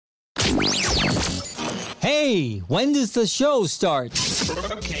Hey, when does the show start?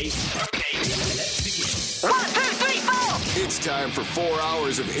 Okay, let's begin. 1, 2, 3, 4! It's time for 4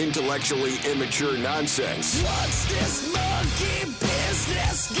 hours of intellectually immature nonsense. What's this monkey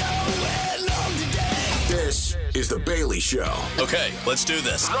business going on today? This is The Bailey Show. Okay, let's do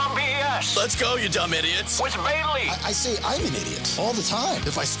this. The BS Let's go, you dumb idiots. with Bailey, I say I'm an idiot all the time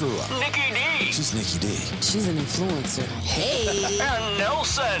if I screw up. NickyD, She's NickyD. She's an influencer. Hey. and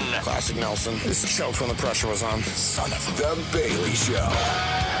Nelson. Classic Nelson. This choked when the pressure was on. Son of a... The Bailey Show.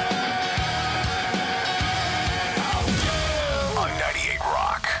 On 98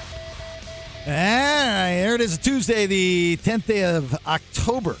 Rock. All right, here it is, Tuesday, the 10th day of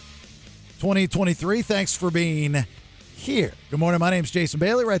October, 2023. Thanks for being here. Good morning. My name's Jason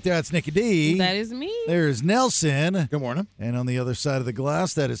Bailey. Right there, that's NickyD. That is me. There's Nelson. Good morning. And on the other side of the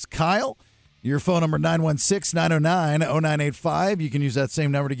glass, that is Kyle. Your phone number, 916-909-0985. You can use that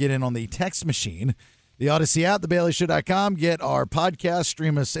same number to get in on the text machine. The Odyssey app, thebaileyshow.com. Get our podcast.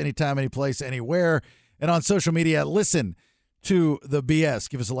 Stream us anytime, anyplace, anywhere. And on social media, listen to the BS.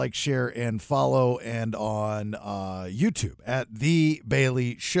 Give us a like, share, and follow. And on YouTube at The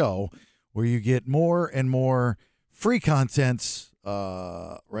Bailey Show, where you get more and more free content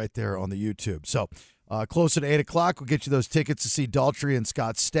right there on the YouTube. So closer to 8 o'clock, we'll get you those tickets to see Daughtry and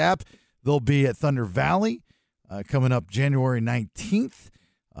Scott Stapp. They'll be at Thunder Valley coming up January 19th.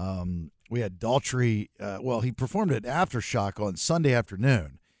 We had Daughtry, he performed at Aftershock on Sunday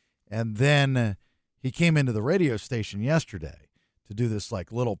afternoon. And then he came into the radio station yesterday to do this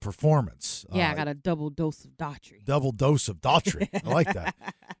like little performance. Yeah, I got a double dose of Daughtry. Double dose of Daughtry. I like that.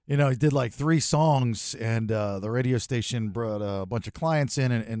 He did like 3 songs, and the radio station brought a bunch of clients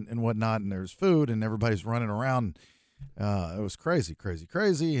in and whatnot, and there's food, and everybody's running around. It was crazy,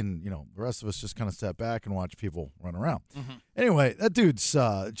 and the rest of us just kind of sat back and watched people run around. Mm-hmm. Anyway, that dude's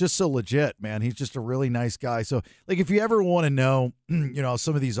just so legit, man. He's just a really nice guy. So, like, if you ever want to know, how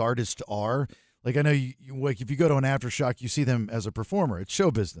some of these artists are, like, I know you like if you go to an Aftershock, you see them as a performer. It's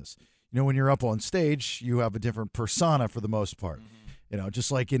show business. When you're up on stage, you have a different persona for the most part. Mm-hmm.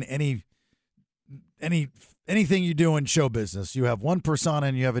 Just like in anything you do in show business, you have one persona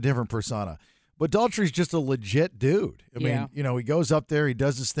and you have a different persona. But Daughtry's just a legit dude. I mean, he goes up there, he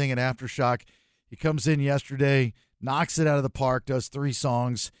does his thing at Aftershock. He comes in yesterday, knocks it out of the park, does 3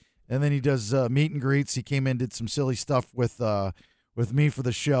 songs, and then he does meet and greets. He came in, did some silly stuff with me for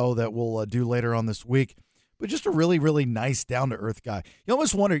the show that we'll do later on this week. But just a really, really nice, down-to-earth guy. You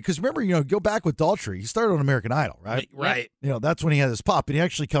almost wonder, because remember, go back with Daughtry. He started on American Idol, right? Right. That's when he had his pop, and he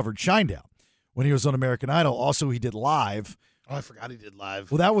actually covered Shinedown when he was on American Idol. Also, he did live. Oh, I forgot he did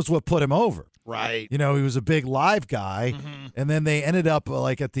live. Well, that was what put him over. Right. He was a big live guy, and then they ended up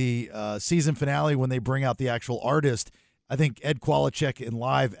like at the season finale when they bring out the actual artist. I think Ed Kwalachek in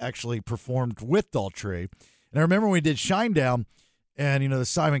live actually performed with Daughtry. And I remember when we did Shinedown, and the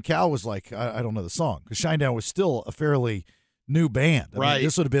Simon Cowell was like, I don't know the song, because Shinedown was still a fairly new band. I mean,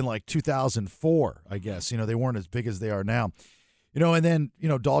 this would have been like 2004, I guess. They weren't as big as they are now. And then,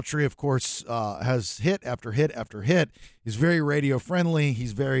 Daughtry, of course, has hit after hit after hit. He's very radio friendly.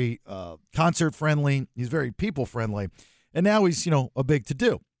 He's very concert friendly. He's very people friendly. And now he's, a big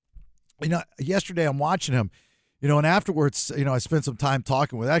to-do. Yesterday I'm watching him, and afterwards, I spent some time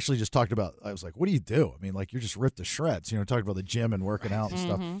talking with, actually just talked about, I was like, what do you do? I mean, like, you're just ripped to shreds, talking about the gym and working out and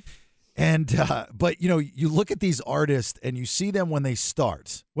stuff. And, but, you look at these artists and you see them when they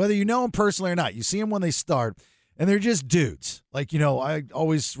start, whether you know them personally or not, you see them when they start. And they're just dudes. Like, I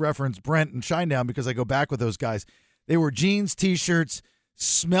always reference Brent and Shinedown because I go back with those guys. They were jeans, T-shirts,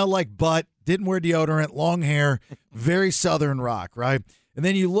 smell like butt, didn't wear deodorant, long hair, very Southern rock, right? And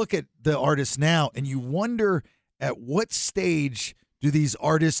then you look at the artists now and you wonder at what stage do these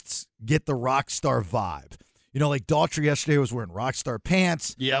artists get the rock star vibe? Like Daughtry yesterday was wearing rock star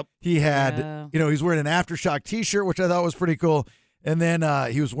pants. Yep. He had, he's wearing an Aftershock T-shirt, which I thought was pretty cool. And then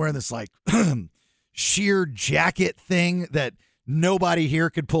he was wearing this like sheer jacket thing that nobody here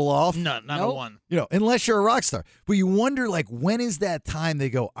could pull off. No, not a one. Unless you're a rock star. But you wonder, like, when is that time they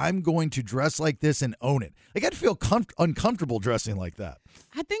go, I'm going to dress like this and own it? Like, I'd feel uncomfortable dressing like that.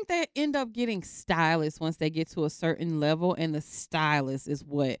 I think they end up getting stylists once they get to a certain level, and the stylist is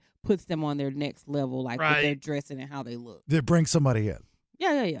what puts them on their next level, like with their dressing and how they look. They bring somebody in.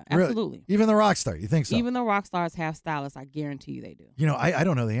 Yeah, absolutely. Really? Even the rock star, you think so? Even the rock stars have stylists, I guarantee you they do. I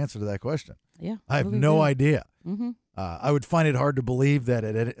don't know the answer to that question. Yeah. I have no idea. Mm-hmm. I would find it hard to believe that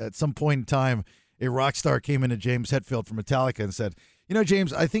at some point in time, a rock star came into James Hetfield from Metallica and said,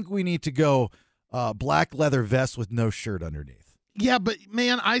 James, I think we need to go black leather vest with no shirt underneath. Yeah, but,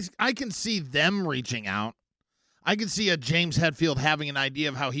 man, I can see them reaching out. I could see a James Hetfield having an idea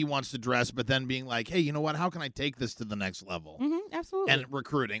of how he wants to dress, but then being like, hey, you know what? How can I take this to the next level? Mm-hmm, absolutely. And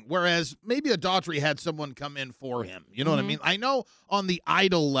recruiting. Whereas maybe a Daughtry had someone come in for him. You know what I mean? I know on the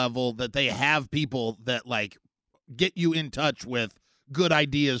idol level that they have people that, like, get you in touch with good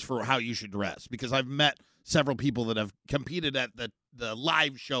ideas for how you should dress, because I've met several people that have competed at the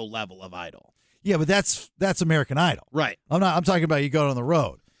live show level of Idol. Yeah, but that's American Idol. Right. I'm talking about you going on the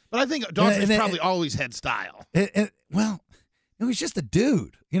road. But I think Daughtry's probably always had style. Well, he's just a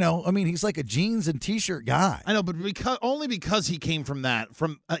dude. You know, I mean, he's like a jeans and T-shirt guy. I know, but only because he came from that.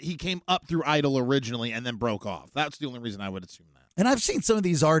 He came up through Idol originally and then broke off. That's the only reason I would assume that. And I've seen some of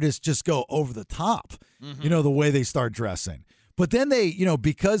these artists just go over the top, you know, the way they start dressing. But then they, you know,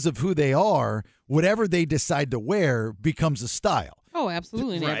 because of who they are, whatever they decide to wear becomes a style. Oh,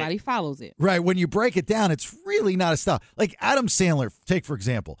 absolutely. And everybody follows it. Right. When you break it down, it's really not a style. Like Adam Sandler, take for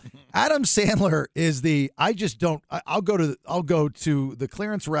example. Adam Sandler is I'll go to the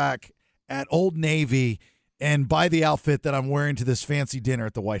clearance rack at Old Navy and buy the outfit that I'm wearing to this fancy dinner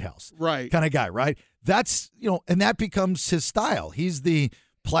at the White House. Right. Kind of guy, right? That's, you know, and that becomes his style. He's the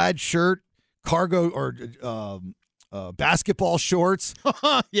plaid shirt, cargo or basketball shorts,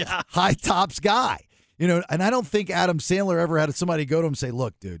 yeah, high tops guy. You know, and I don't think Adam Sandler ever had somebody go to him and say,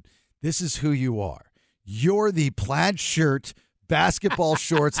 look, dude, this is who you are. You're the plaid shirt, basketball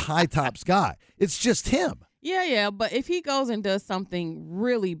shorts, high tops guy. It's just him. Yeah, but if he goes and does something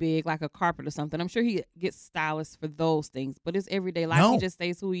really big, like a carpet or something, I'm sure he gets stylists for those things. But it's everyday life. He just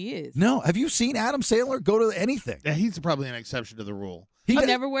stays who he is. No. Have you seen Adam Sandler go to anything? Yeah, he's probably an exception to the rule. He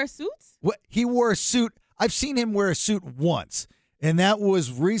never wears suits? He wore a suit. I've seen him wear a suit once, and that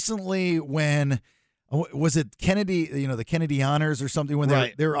was recently when – was it Kennedy, you know, the Kennedy honors or something when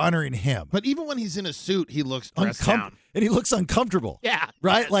they were honoring him. But even when he's in a suit, he looks dressed down. And he looks uncomfortable. Yeah.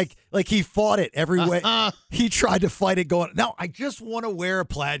 Right? Yes. Like he fought it every way. He tried to fight it going, no, I just want to wear a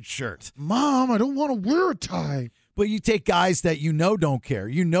plaid shirt. Mom, I don't want to wear a tie. But you take guys that you know don't care.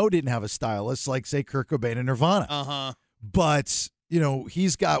 You know didn't have a stylist, like, say, Kurt Cobain and Nirvana. Uh-huh. But, you know,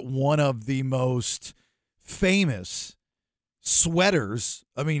 he's got one of the most famous sweaters,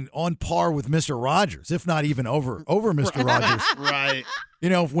 I mean, on par with Mr. Rogers, if not even over Mr. Rogers. Right. You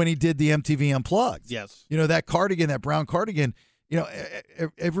know, when he did the MTV Unplugged. Yes. You know, that cardigan, that brown cardigan, you know,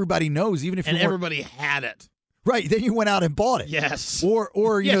 everybody knows, even if you everybody had it. Right. Then you went out and bought it. Yes.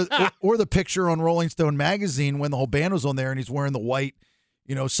 Or you know, or the picture on Rolling Stone magazine when the whole band was on there and he's wearing the white,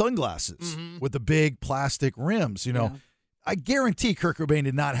 you know, sunglasses with the big plastic rims, you know. Yeah. I guarantee Kurt Cobain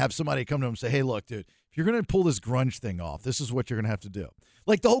did not have somebody come to him and say, hey, look, dude, if you're going to pull this grunge thing off, this is what you're going to have to do.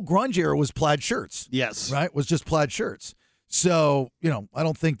 Like the whole grunge era was plaid shirts. Yes. Right? Was just plaid shirts. So, you know, I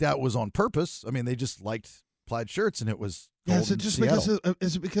don't think that was on purpose. I mean, they just liked plaid shirts and it was is it just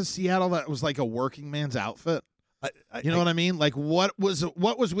because Seattle that was like a working man's outfit? You know what I mean? Like what was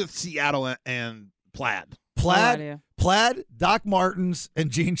with Seattle and plaid? Plaid, Doc Martens,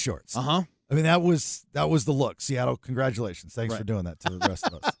 and jean shorts. Uh-huh. I mean, that was the look. Seattle, congratulations. Thanks for doing that to the rest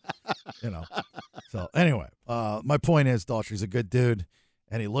of us. You know. So anyway, my point is Daughtry's a good dude,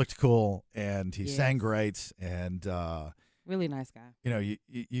 and he looked cool, and he sang great, and really nice guy. You know,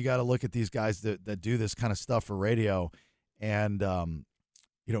 you got to look at these guys that do this kind of stuff for radio, and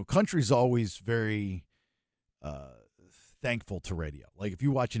you know, country's always very thankful to radio. Like if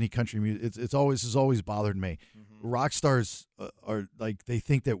you watch any country music, it's always bothered me. Rock stars are like, they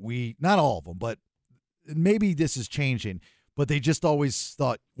think that not all of them, but maybe this is changing, but they just always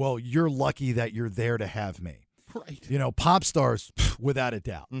thought, well, you're lucky that you're there to have me. Right. You know, pop stars, without a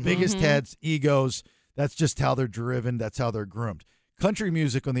doubt. Biggest heads, egos. That's just how they're driven. That's how they're groomed. Country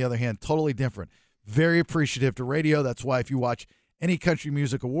music, on the other hand, totally different. Very appreciative to radio. That's why if you watch any country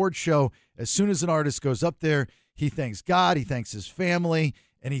music award show, as soon as an artist goes up there, he thanks God, he thanks his family,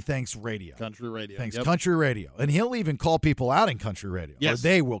 and he thanks radio. Country radio. Thanks country radio. And he'll even call people out in country radio. Yes. Or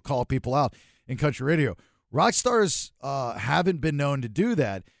they will call people out in country radio. Rock stars haven't been known to do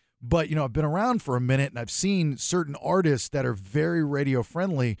that. But, you know, I've been around for a minute, and I've seen certain artists that are very radio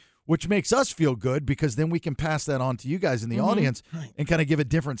friendly, which makes us feel good because then we can pass that on to you guys in the audience and kind of give a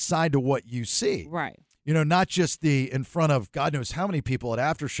different side to what you see. Right. You know, not just in front of God knows how many people at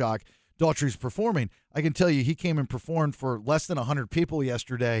Aftershock Daughtry's performing. I can tell you he came and performed for less than 100 people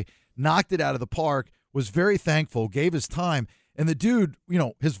yesterday, knocked it out of the park, was very thankful, gave his time. And the dude, you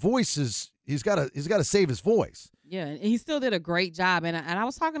know, his voice he's got to save his voice. Yeah, and he still did a great job. And I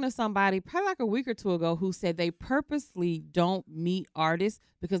was talking to somebody probably like a week or two ago who said they purposely don't meet artists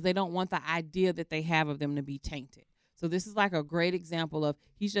because they don't want the idea that they have of them to be tainted. So this is like a great example of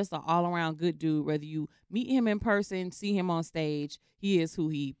he's just an all-around good dude. Whether you meet him in person, see him on stage, he is who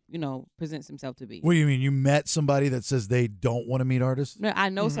he, presents himself to be. What do you mean? You met somebody that says they don't want to meet artists? No, I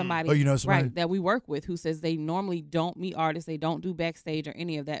know somebody. Oh, you know somebody? Right, that we work with who says they normally don't meet artists. They don't do backstage or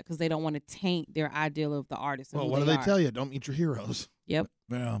any of that because they don't want to taint their ideal of the artist. Well, what do they tell you? Don't meet your heroes. Yep.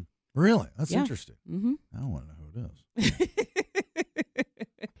 Yeah. Really? That's interesting. Mm-hmm. I don't want to know who it is.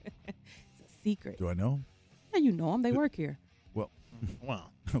 It's a secret. Do I know him? Yeah, you know them. They work here. Well,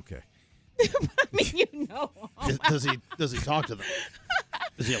 okay. I mean, you know 'em. Does he talk to them?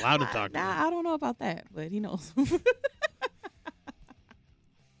 Is he allowed to talk to them? I don't know about that, but he knows.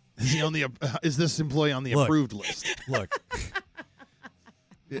 Is he on the? Is this employee on the approved list? Look,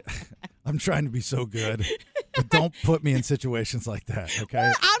 I'm trying to be so good, but don't put me in situations like that,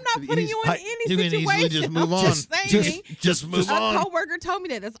 okay? I'm not putting you in any you situation. can easily just move on. Just move on. A coworker told me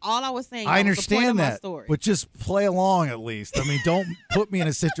that. That's all I was saying. I understand that, that, my story. but just play along at least. I mean, don't put me in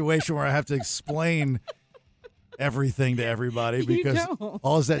a situation where I have to explain everything to everybody because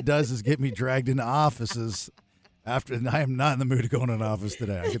all that does is get me dragged into offices after, and I am not in the mood to go in an office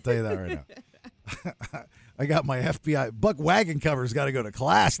today. I can tell you that right now. I got my FBI. Buck Wagon cover's got to go to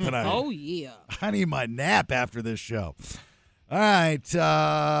class tonight. Oh, yeah. I need my nap after this show. All right.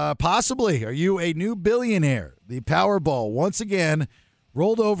 Possibly. Are you a new billionaire? The Powerball, once again,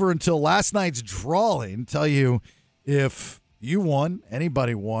 rolled over until last night's drawing. Tell you if you won,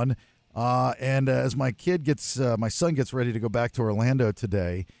 anybody won. And as my son gets ready to go back to Orlando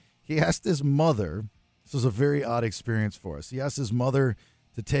today, he asked his mother, this was a very odd experience for us. He asked his mother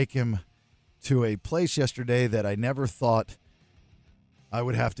to take him to a place yesterday that I never thought I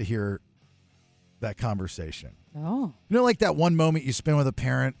would have to hear that conversation. Oh. You know, like that one moment you spend with a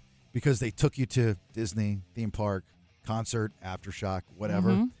parent because they took you to Disney, theme park, concert, aftershock, whatever.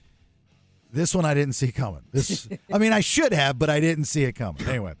 Mm-hmm. This one I didn't see coming. I mean, I should have, but I didn't see it coming.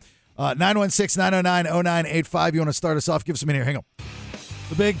 Anyway, 916-909-0985. You want to start us off? Give us a minute here. Hang on.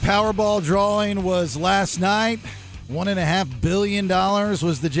 The big Powerball drawing was last night. $1.5 billion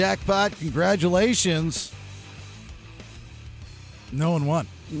was the jackpot. Congratulations. No one won.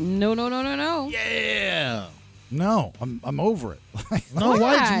 No. Yeah. No, I'm over it. No,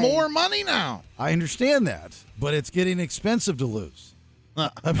 why? It's more money now. I understand that, but it's getting expensive to lose. I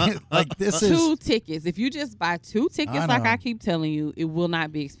mean, like this is 2 tickets. If you just buy 2 tickets, like I keep telling you, it will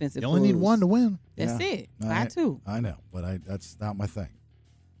not be expensive. You only need one to win. That's it. Buy 2. I know, but that's not my thing.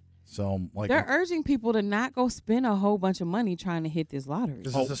 So, like, they're urging people to not go spend a whole bunch of money trying to hit this lottery.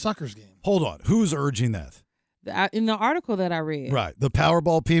 This is a suckers game. Hold on, who's urging that? In the article that I read, Right, the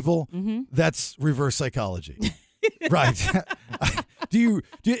Powerball people. Mm-hmm. That's reverse psychology, right?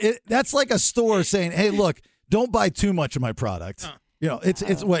 That's like a store saying, "Hey, look, don't buy too much of my product."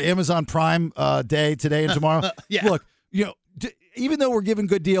 It's what Amazon Prime Day today and tomorrow. Yeah. Look, even though we're giving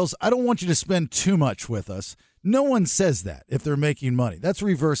good deals, I don't want you to spend too much with us. No one says that if they're making money. That's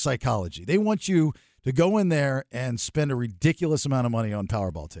reverse psychology. They want you to go in there and spend a ridiculous amount of money on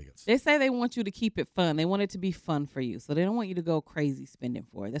Powerball tickets. They say they want you to keep it fun. They want it to be fun for you. So they don't want you to go crazy spending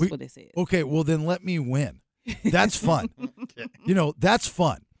for it. That's what they said. Okay, well then let me win. That's fun. Okay. That's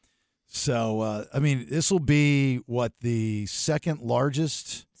fun. So, this will be the second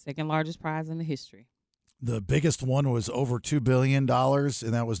largest prize in the history. The biggest one was over $2 billion,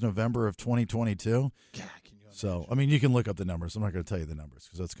 and that was November of 2022. God, so, you can look up the numbers. I'm not going to tell you the numbers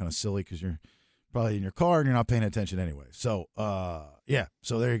because that's kind of silly because you're probably in your car and you're not paying attention anyway. So,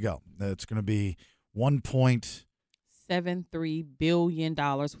 so there you go. It's going to be $1.73 billion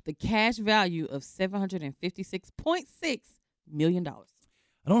with a cash value of $756.6 million.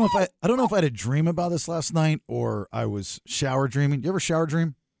 I don't know if I had a dream about this last night or I was shower dreaming. You ever shower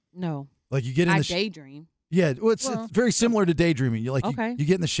dream? No. Like you get in I daydream. Yeah, well, it's very similar to daydreaming. You okay. you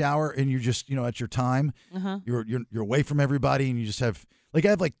get in the shower and you're just at your time. Uh-huh. You're away from everybody and you just have I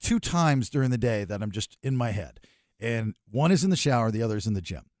have 2 times during the day that I'm just in my head, and one is in the shower, the other is in the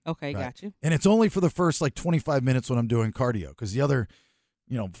gym. Okay, right? got you. And it's only for the first 25 minutes when I'm doing cardio because the other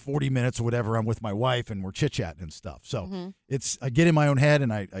 40 minutes or whatever I'm with my wife and we're chit chatting and stuff. So I get in my own head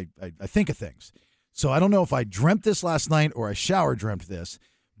and I think of things. So I don't know if I dreamt this last night or I shower dreamt this,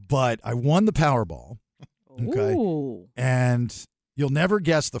 but I won the Powerball. Okay. Ooh. And you'll never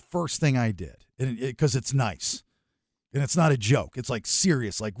guess the first thing I did because it's nice. And it's not a joke. It's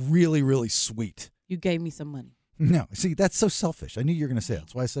serious, really, really sweet. You gave me some money. No, see, that's so selfish. I knew you were going to say it.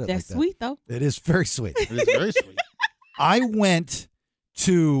 That's why I said it That's like that. sweet, though. It is very sweet. It is very sweet. I went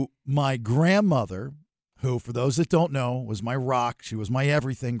to my grandmother, who, for those that don't know, was my rock. She was my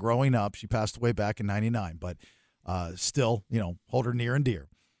everything growing up. She passed away back in 99, but still, hold her near and dear.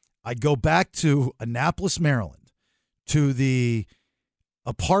 I go back to Annapolis, Maryland, to the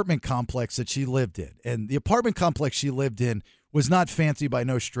apartment complex that she lived in. And the apartment complex she lived in was not fancy by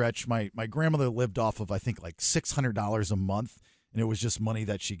no stretch. My grandmother lived off of, I think, like $600 a month, and it was just money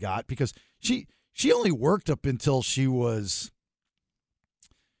that she got because she only worked up until she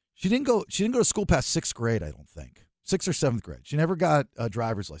didn't go to school past 6th grade, I don't think. 6th or 7th grade. She never got a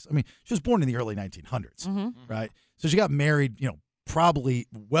driver's license. I mean, she was born in the early 1900s, right? So she got married, probably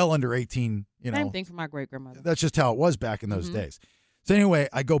well under 18, Same thing for my great-grandmother. That's just how it was back in those days. So anyway,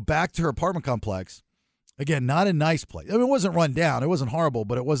 I go back to her apartment complex. Again, not a nice place. I mean, it wasn't run down. It wasn't horrible,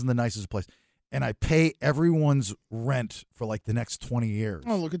 but it wasn't the nicest place. And I pay everyone's rent for like the next 20 years.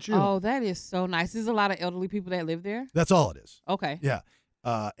 Oh, look at you. Oh, that is so nice. There's a lot of elderly people that live there. That's all it is. Okay. Yeah.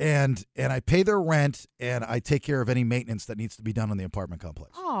 And I pay their rent, and I take care of any maintenance that needs to be done on the apartment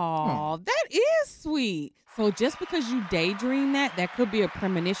complex. Oh, that is sweet. So just because you daydream that could be a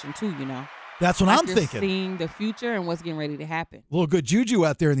premonition too, That's what like I'm you're thinking. Seeing the future and what's getting ready to happen. A little good juju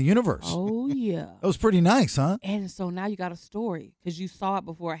out there in the universe. Oh, yeah. That was pretty nice, huh? And so now you got a story because you saw it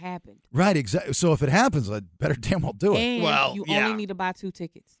before it happened. Right, exactly. So if it happens, I better damn well do it. And Well, you yeah. only need to buy 2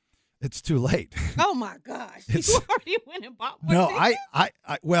 tickets. It's too late. Oh, my gosh. You already went and bought one No, ticket?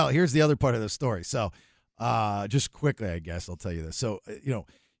 I well, here's the other part of the story. So, just quickly, I guess I'll tell you this. So,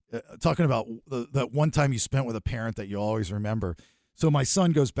 talking about that one time you spent with a parent that you always remember. So my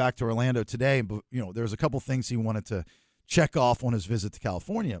son goes back to Orlando today, but there's a couple things he wanted to check off on his visit to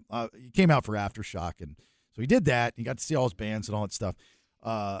California. He came out for Aftershock, and so he did that. He got to see all his bands and all that stuff.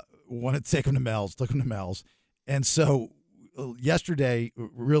 Wanted to take him to Mel's, took him to Mel's, and so yesterday,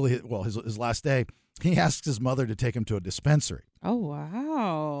 his last day, he asks his mother to take him to a dispensary. Oh,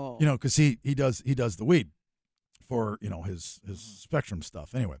 wow. Because he does the weed for his spectrum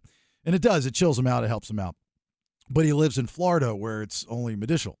stuff anyway, and it chills him out, it helps him out. But he lives in Florida where it's only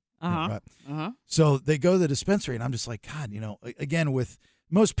medicinal. Right? So they go to the dispensary, and I'm just like, God, again, with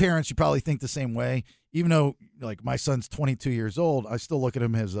most parents, you probably think the same way. Even though, like, my son's 22 years old, I still look at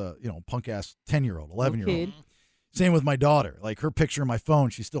him as a, punk ass 10-year-old, 11-year-old. Same with my daughter. Like, her picture on my phone,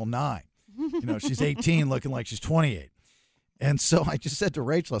 she's still 9. She's 18, looking like she's 28. And so I just said to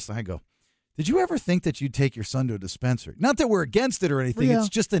Rachel last night, I go, did you ever think that you'd take your son to a dispensary? Not that we're against it or anything. Yeah. It's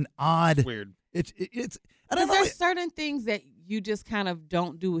just an odd. Weird. It's I don't know. There's certain things that you just kind of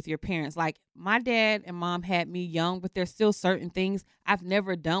don't do with your parents. Like my dad and mom had me young, but there's still certain things I've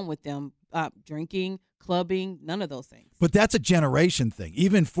never done with them. Drinking, clubbing, none of those things. But that's a generation thing.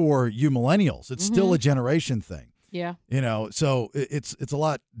 Even for you millennials, it's still a generation thing. Yeah. So it's a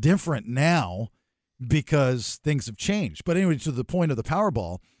lot different now because things have changed. But anyway, to the point of the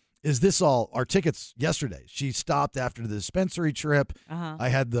Powerball, is this all our tickets yesterday? She stopped after the dispensary trip. I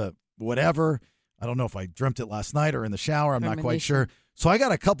had the whatever. I don't know if I dreamt it last night or in the shower. I'm not quite sure. So I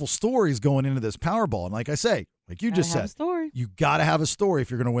got a couple stories going into this Powerball. And like I say, like you just said, you got to have a story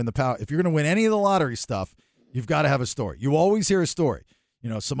if you're going to win the power. If you're going to win any of the lottery stuff, you've got to have a story. You always hear a story.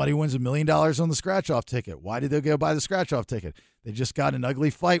 Somebody wins $1 million on the scratch-off ticket. Why did they go buy the scratch-off ticket? They just got in an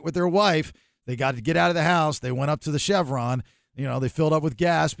ugly fight with their wife. They got to get out of the house. They went up to the Chevron. They filled up with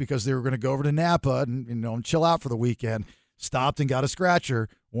gas because they were going to go over to Napa and chill out for the weekend. Stopped and got a scratcher,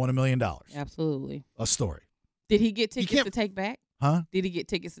 won $1 million. Absolutely. A story. Did he get tickets to take back? Huh? Did he get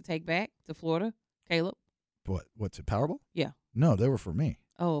tickets to take back to Florida, Caleb? What's it, Powerball? Yeah. No, they were for me.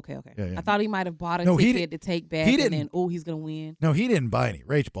 Oh, okay. Yeah. I thought he might have bought a he ticket to take back he and didn't. then, he's going to win. No, he didn't buy any.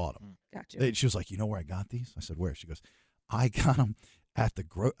 Rach bought them. Gotcha. She was like, you know where I got these? I said, where? She goes, I got them at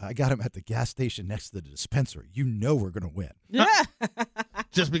the gas station next to the dispensary. We're going to win. Yeah.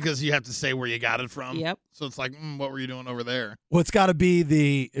 Just because you have to say where you got it from. Yep. So it's like, what were you doing over there? Well, it's got to be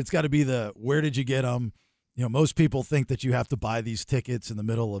the where did you get them? Most people think that you have to buy these tickets in the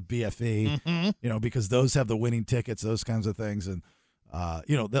middle of BFE, because those have the winning tickets, those kinds of things. And,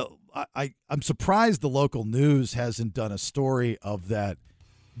 I'm surprised the local news hasn't done a story of that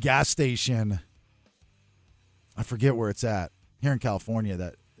gas station. I forget where it's at here in California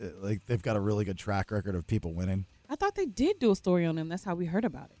that they've got a really good track record of people winning. I thought they did do a story on them. That's how we heard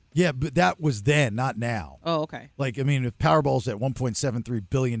about it. Yeah, but that was then, not now. Oh, okay. If Powerball's at $1.73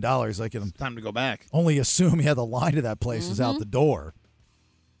 billion, I can Time to go back. only assume the line to that place is out the door.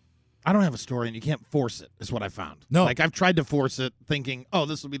 I don't have a story, and you can't force it, is what I found. No. Like, I've tried to force it, thinking,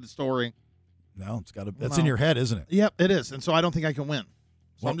 this will be the story. No, that's in your head, isn't it? Yep, it is. And so I don't think I can win.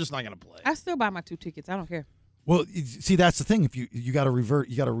 So I'm just not going to play. I still buy my 2 tickets. I don't care. Well, see, that's the thing. If you got to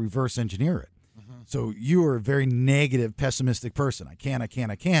reverse engineer it. So you are a very negative, pessimistic person. I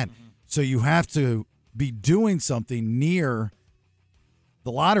can't. So you have to be doing something near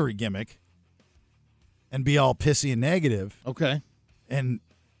the lottery gimmick and be all pissy and negative. Okay. And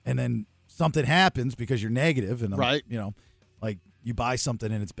then something happens because you're negative, and Right. like you buy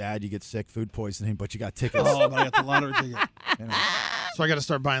something and it's bad, you get sick, food poisoning, but you got tickets. Oh, but I got the lottery ticket. So I got to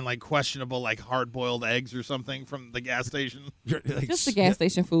start buying like questionable, like hard-boiled eggs or something from the gas station. Like, Just the gas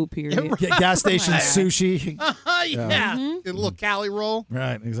station food, period. gas station sushi. Yeah, a little Cali roll.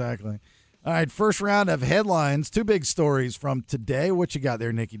 Right, exactly. All right, first round of headlines. Two big stories from today. What you got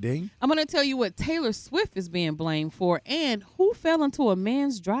there, NickyD? I'm going to tell you what Taylor Swift is being blamed for and who fell into a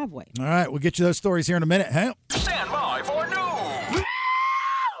man's driveway. All right, we'll get you those stories here in a minute. Hey? Stand by for news.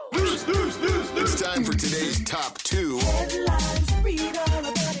 It's time for today's top 2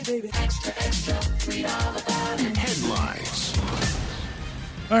 headlines.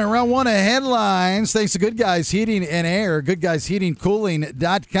 All right, round one of headlines. Thanks to Good Guys Heating and Air.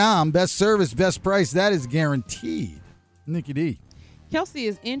 GoodGuysHeatingCooling.com. Best service, best price. That is guaranteed. NickyD. Kelsey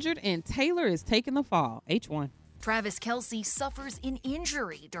is injured and Taylor is taking the fall. H1. Travis Kelce suffers an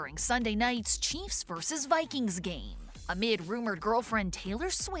injury during Sunday night's Chiefs versus Vikings game amid rumored girlfriend Taylor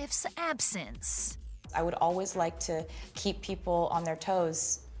Swift's absence. I would always like to keep people on their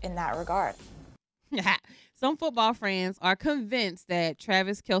toes in that regard. Some football fans are convinced that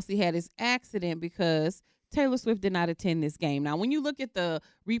Travis Kelce had his accident because Taylor Swift did not attend this game. Now, when you look at the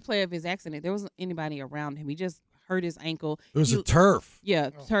replay of his accident, there wasn't anybody around him. He just hurt his ankle. It was a turf. Yeah,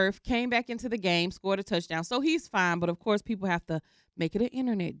 turf. Came back into the game, scored a touchdown. So he's fine. But, of course, people have to make it an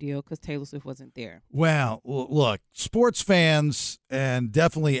internet deal because Taylor Swift wasn't there. Well, look, sports fans and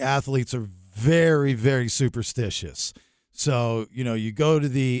definitely athletes are very, very superstitious. So, you go to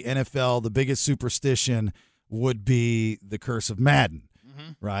the NFL, the biggest superstition would be the curse of Madden,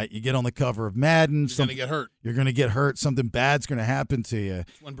 right? You get on the cover of Madden. You're going to get hurt. You're going to get hurt. Something bad's going to happen to you.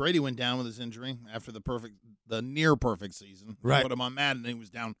 When Brady went down with his injury after the near perfect season, Right. Put him on Madden, and he was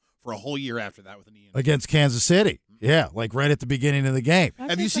down for a whole year after that with a knee injury. Against Kansas City. Yeah, like right at the beginning of the game.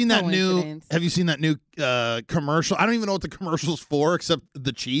 Have you seen that new commercial? I don't even know what the commercial's for except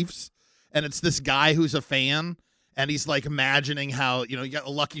the Chiefs. And it's this guy who's a fan, and he's like imagining how, you got a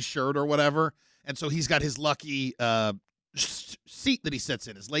lucky shirt or whatever. And so he's got his lucky seat that he sits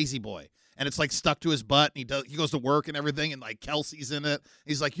in, his lazy boy. And it's like stuck to his butt, and he goes to work and everything, and like Kelsey's in it.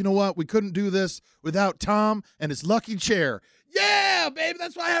 He's like, you know what? We couldn't do this without Tom and his lucky chair. Yeah, baby,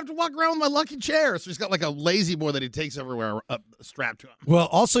 that's why I have to walk around with my lucky chair. So he's got like a lazy boy that he takes everywhere strapped to him. Well,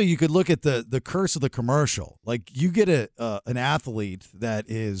 also you could look at the curse of the commercial. Like you get an athlete that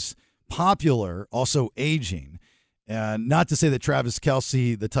is popular, also aging. And not to say that Travis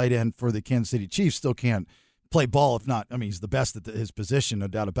Kelce, the tight end for the Kansas City Chiefs, still can't play ball. If not, he's the best at his position, no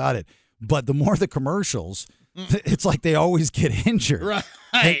doubt about it. But the more the commercials, it's like they always get injured.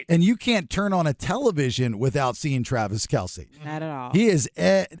 Right. And you can't turn on a television without seeing Travis Kelce. Not at all. He is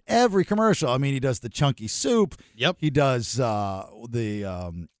at every commercial. He does the chunky soup. Yep. He does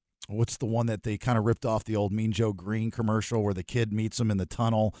what's the one that they kind of ripped off the old Mean Joe Green commercial where the kid meets him in the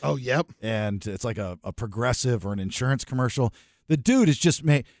tunnel? Oh, yep. And it's like a progressive or an insurance commercial. The dude is just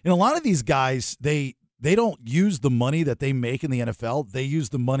made. And a lot of these guys, they don't use the money that they make in the NFL. They use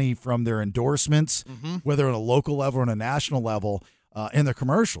the money from their endorsements, whether on a local level or on a national level, in their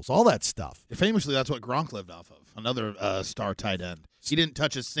commercials, all that stuff. Famously, that's what Gronk lived off of, another star tight end. He didn't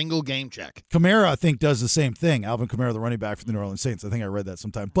touch a single game check. Kamara, I think, does the same thing. Alvin Kamara, the running back for the New Orleans Saints. I think I read that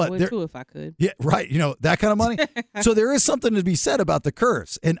sometime. But I would too if I could. Yeah, right. That kind of money. So there is something to be said about the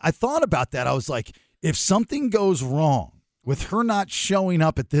curse. And I thought about that. I was like, if something goes wrong with her not showing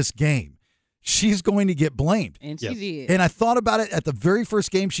up at this game, she's going to get blamed. And she did. And I thought about it at the very first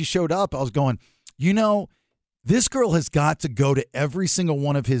game she showed up. I was going, this girl has got to go to every single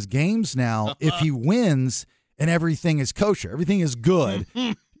one of his games now if he wins and everything is kosher. Everything is good.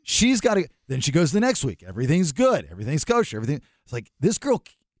 She's got to – then she goes the next week. Everything's good. Everything's kosher. Everything. It's like this girl,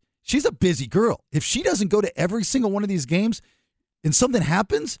 she's a busy girl. If she doesn't go to every single one of these games and something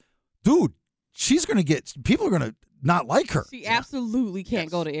happens, dude, she's going to get – people are going to not like her. She absolutely can't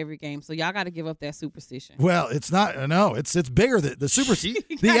go to every game, so y'all got to give up that superstition. Well, it's not. No, it's bigger than the superstition.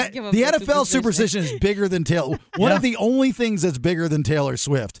 The NFL superstition is bigger than Taylor. One of the only things that's bigger than Taylor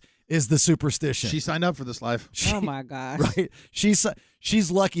Swift is the superstition. She signed up for this life. Oh my gosh! Right?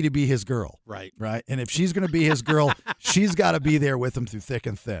 She's lucky to be his girl. Right. And if she's going to be his girl, she's got to be there with him through thick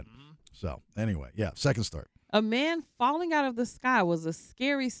and thin. So anyway, second story. A man falling out of the sky was a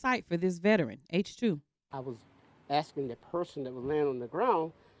scary sight for this veteran. H2. I was asking the person that was laying on the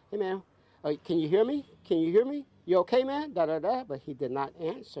ground, hey, man, can you hear me? Can you hear me? You okay, man? Da-da-da. But he did not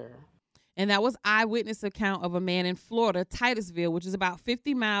answer. And that was eyewitness account of a man in Florida, Titusville, which is about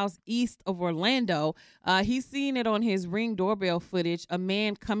 50 miles east of Orlando. He's seen it on his Ring doorbell footage, a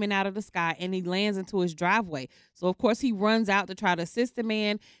man coming out of the sky, and he lands into his driveway. So, of course, he runs out to try to assist the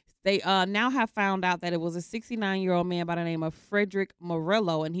man. They now have found out that it was a 69-year-old man by the name of Frederick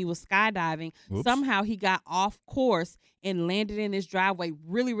Morello, and he was skydiving. Oops. Somehow he got off course and landed in his driveway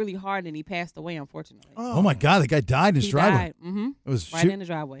really, really hard, and he passed away, unfortunately. Oh my God, the guy died in his driveway. Mm-hmm. It was right in the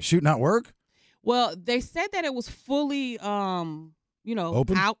driveway. Shoot not work? Well, they said that it was fully, Open?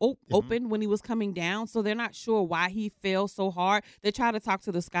 open when he was coming down, so they're not sure why he fell so hard. They try to talk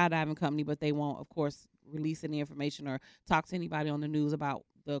to the skydiving company, but they won't, of course, release any information or talk to anybody on the news about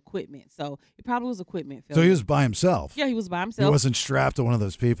the equipment. So it probably was equipment failure. So he was by himself? Yeah, he was by himself. He wasn't strapped to one of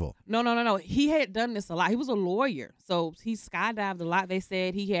those people? No. He had done this a lot. He was a lawyer, so he skydived a lot. They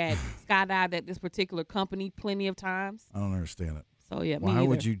said he had skydived at this particular company plenty of times. I don't understand it. So, yeah, Why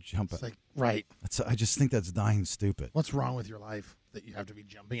would you jump? It's like, right. I just think that's dying stupid. What's wrong with your life that you have to be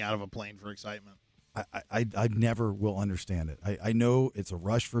jumping out of a plane for excitement? I never will understand it. I know it's a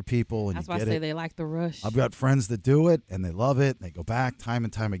rush for people, and that's you why get I say it. they like the rush. I've got friends that do it, and they love it, and they go back time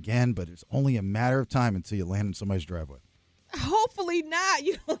and time again, but it's only a matter of time until you land in somebody's driveway. Hopefully not.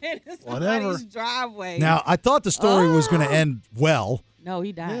 You land in somebody's driveway. Now, I thought the story was going to end well. No,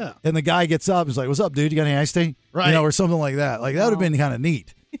 he died. Yeah. And the guy gets up and is like, "What's up, dude? You got any iced tea?" Right. Or something like that. Like, that would have been kind of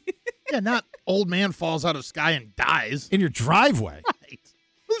neat. Yeah, not old man falls out of sky and dies. In your driveway. Right.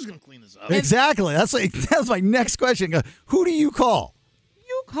 Who's going to clean this up? Exactly. That's my next question. Who do you call?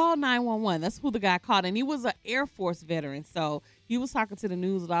 You call 911. That's who the guy called. And he was an Air Force veteran. So he was talking to the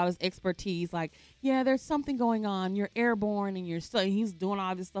news with all his expertise. Like, yeah, there's something going on. You're airborne and he's doing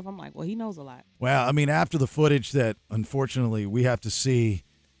all this stuff. I'm like, well, he knows a lot. Well, I mean, after the footage that, unfortunately, we have to see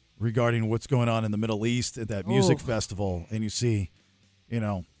regarding what's going on in the Middle East at that music festival, and you see,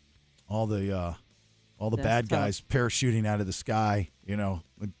 all the bad guys parachuting out of the sky,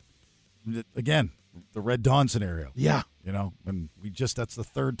 again, the Red Dawn scenario. Yeah. And that's the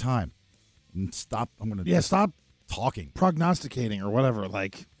third time. And stop talking. Prognosticating or whatever,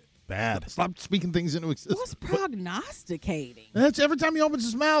 like bad. Stop speaking things into existence. What's prognosticating? That's every time he opens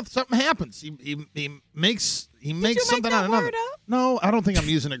his mouth, something happens. He makes something out of another. No, I don't think I'm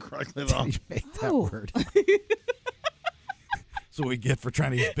using it correctly though. You made that word. That's what we get for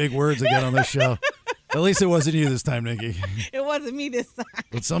trying to use big words again on this show. At least it wasn't you this time, Nikki. It wasn't me this time.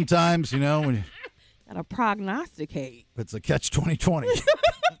 But sometimes, when you gotta prognosticate. It's a catch 2020. Oh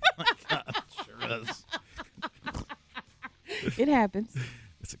my God, sure is. It happens.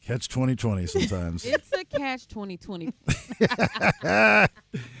 It's a catch 2020 sometimes. It's a catch 2020.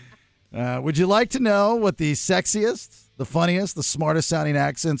 Would you like to know what the sexiest, the funniest, the smartest sounding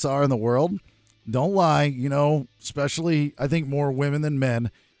accents are in the world? Don't lie. Especially I think more women than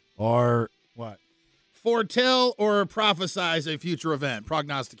men are what? Foretell or prophesize a future event.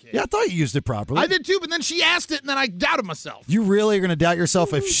 Prognosticate. Yeah, I thought you used it properly. I did too, but then she asked it, and then I doubted myself. You really are going to doubt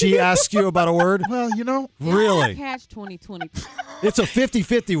yourself if she asks you about a word? Well, Really? Catch 2020. It's a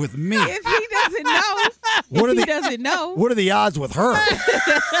 50-50 with me. If he doesn't know. Doesn't know. What are the odds with her?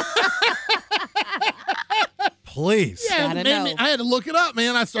 Please. Yeah, I had to look it up,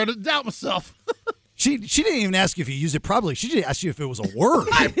 man. I started to doubt myself. She didn't even ask you if you used it properly. She just asked you if it was a word.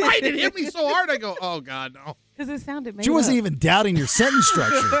 Right, it hit me so hard. I go, oh, God, no. Because it sounded made She wasn't up. even doubting your sentence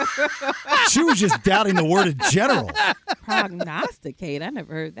structure. She was just doubting the word in general. Prognosticate. I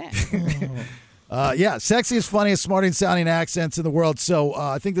never heard that. Sexiest, funniest, smartest sounding accents in the world. So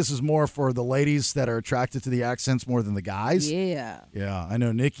I think this is more for the ladies that are attracted to the accents more than the guys. Yeah. Yeah, I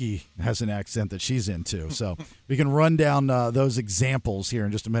know Nikki has an accent that she's into. So we can run down those examples here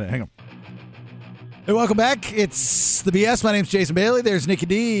in just a minute. Hang on. Hey, welcome back. It's the BS. My name's Jason Bailey. There's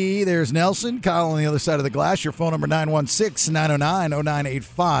NickyD. There's Nelson. Kyle on the other side of the glass. Your phone number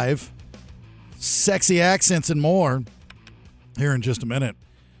 916-909-0985. Sexy accents and more here in just a minute.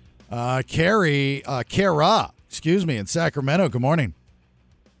 Kara, in Sacramento. Good morning.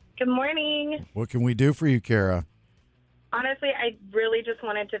 Good morning. What can we do for you, Kara? Honestly, I really just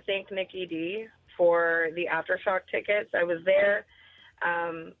wanted to thank NickyD for the Aftershock tickets. I was there.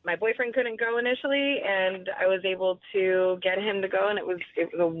 My boyfriend couldn't go initially, and I was able to get him to go, and it was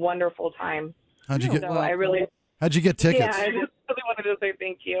a wonderful time. How'd you get tickets? Yeah, I just really wanted to say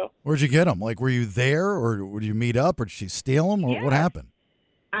thank you. Where'd you get them? Like, were you there, or did you meet up, or did she steal them, or what happened?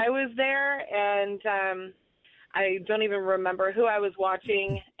 I was there, and I don't even remember who I was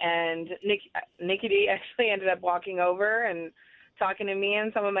watching, and NickyD actually ended up walking over and talking to me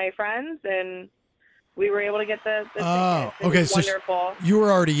and some of my friends, and we were able to get the tickets. It was wonderful. You were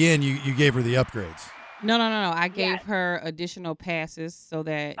already in. You gave her the upgrades. No. I gave her additional passes so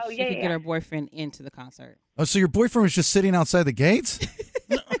that she could get her boyfriend into the concert. Oh, so your boyfriend was just sitting outside the gates?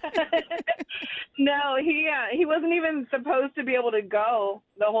 No, he wasn't even supposed to be able to go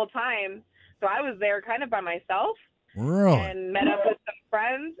the whole time. So I was there kind of by myself. Really? And met up with some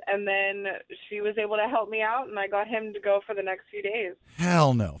friends, and then she was able to help me out, and I got him to go for the next few days.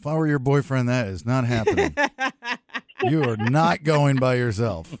 Hell no. If I were your boyfriend, that is not happening. You are not going by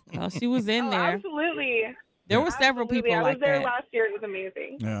yourself. Well, she was in there. Absolutely. There were several people I was like there that. last year. It was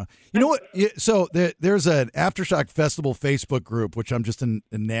amazing. Yeah. You know what? So there's an Aftershock Festival Facebook group, which I'm just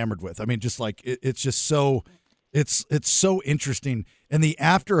enamored with. I mean, just like it's just so it's so interesting. And the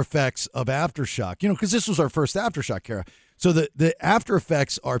after effects of Aftershock, because this was our first Aftershock, Kara. So the after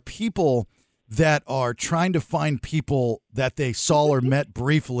effects are people that are trying to find people that they saw or met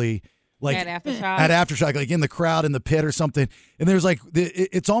briefly. Like at Aftershock, like in the crowd, in the pit or something. And there's like,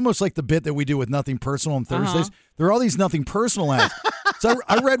 it's almost like the bit that we do with Nothing Personal on Thursdays. There are all these Nothing Personal ads. So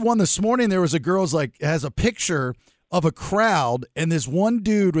I read one this morning. There was a girl's has a picture of a crowd and this one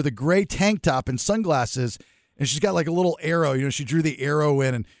dude with a gray tank top and sunglasses. And she's got like a little arrow, she drew the arrow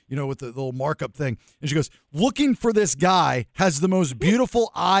in and, with the little markup thing. And she goes, looking for this guy, has the most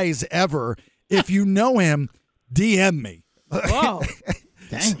beautiful eyes ever. If you know him, DM me. Whoa.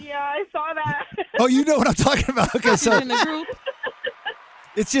 Dang. Yeah, I saw that. Oh, you know what I'm talking about. Okay, so in the group.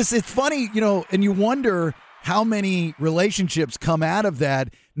 It's funny, and you wonder how many relationships come out of that,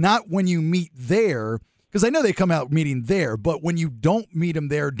 not when you meet there, because I know they come out meeting there, but when you don't meet them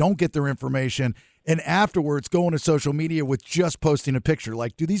there, don't get their information, and afterwards go into social media with just posting a picture.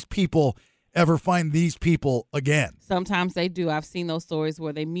 Like, do these people ever find these people again? Sometimes they do. I've seen those stories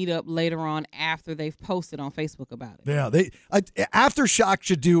where they meet up later on after they've posted on Facebook about it. Yeah, Aftershock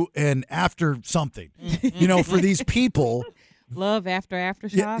should do an after something, for these people. Love after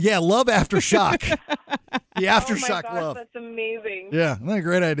Aftershock? Yeah, love Aftershock. The Aftershock oh my gosh, love. That's amazing. Yeah, isn't that a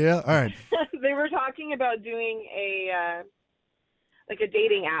great idea? All right. They were talking about doing a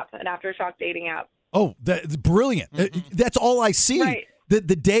dating app, an Aftershock dating app. Oh, that's brilliant. That's all I see. Right. The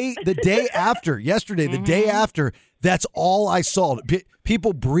day after, yesterday, the day after, that's all I saw.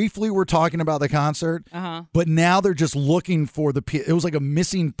 People briefly were talking about the concert, but now they're just looking for it was like a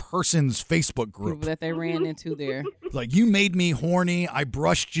missing persons Facebook group. People that they ran into there. Like, you made me horny. I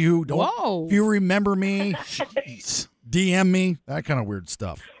brushed you. Whoa. If you remember me, jeez, DM me. That kind of weird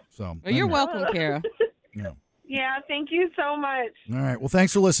stuff. So, well, you're welcome, Kara. Yeah, thank you so much. All right. Well,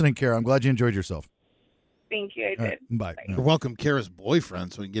 thanks for listening, Kara. I'm glad you enjoyed yourself. Thank you. I did. Right, bye. You're welcome, Kara's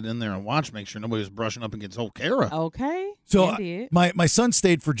boyfriend, so we can get in there and watch, make sure nobody was brushing up against old Kara. Okay. So my son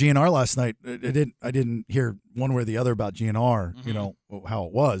stayed for GNR last night. I didn't hear one way or the other about GNR, how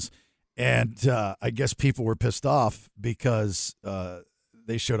it was. And I guess people were pissed off because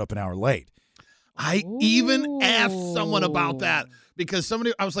they showed up an hour late. I even asked someone about that because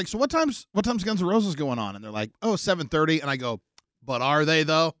I was like, so what time's Guns N' Roses going on? And they're like, 7:30. And I go, but are they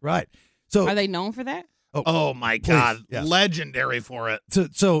though? Right. So are they known for that? Oh my God. Yes. Legendary for it.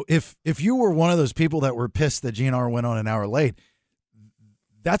 So if you were one of those people that were pissed that GNR went on an hour late,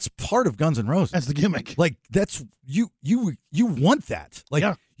 that's part of Guns N' Roses. That's the gimmick. Like, that's you want that. Like,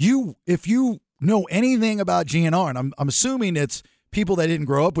 yeah. If you know anything about GNR, and I'm assuming it's people that didn't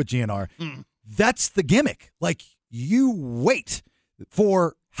grow up with GNR, that's the gimmick. Like, you wait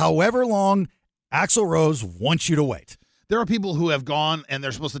for however long Axl Rose wants you to wait. There are people who have gone and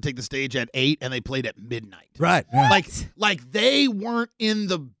they're supposed to take the stage at 8 and they played at midnight. Right. Yeah. Like they weren't in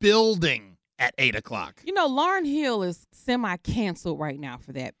the building at 8 o'clock. Lauryn Hill is semi-canceled right now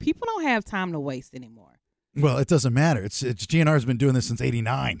for that. People don't have time to waste anymore. Well, it doesn't matter. It's GNR's been doing this since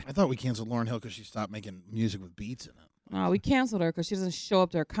 '89. I thought we canceled Lauryn Hill because she stopped making music with beats in it. No, we canceled her because she doesn't show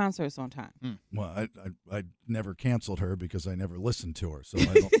up to her concerts on time. Well, I never canceled her because I never listened to her, so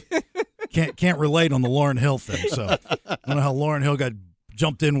I can't relate on the Lauryn Hill thing. So I don't know how Lauryn Hill got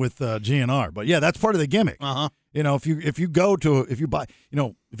jumped in with GNR, but yeah, that's part of the gimmick. If you go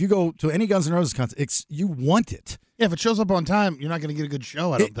to any Guns N' Roses concert, you want it. Yeah, if it shows up on time, you're not going to get a good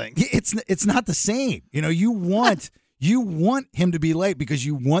show. I don't think it's not the same. You want. You want him to be late because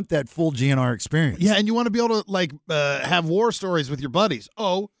you want that full GNR experience. Yeah, and you want to be able to have war stories with your buddies.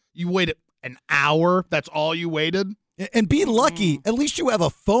 Oh, you waited an hour. That's all you waited. And be lucky. At least you have a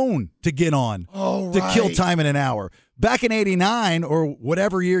phone to get on to kill time in an hour. Back in '89 or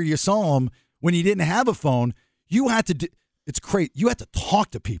whatever year you saw him, when you didn't have a phone, you had to. It's crazy. You had to talk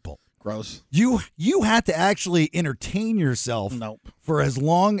to people. Gross. You had to actually entertain yourself for as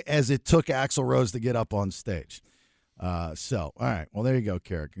long as it took Axl Rose to get up on stage. All right. Well, there you go,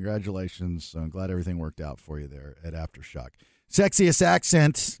 Kara. Congratulations. I'm glad everything worked out for you there at Aftershock. Sexiest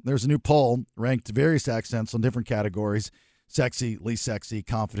accent. There's a new poll ranked various accents on different categories. Sexy, least sexy,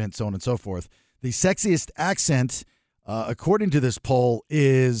 confident, so on and so forth. The sexiest accent, according to this poll,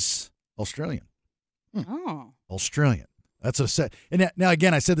 is Australian. Oh. Australian. That's a set. And now,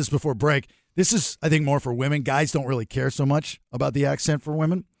 again, I said this before break. This is, I think, more for women. Guys don't really care so much about the accent for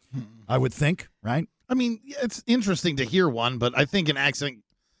women. I would think, right? I mean, it's interesting to hear one, but I think an accent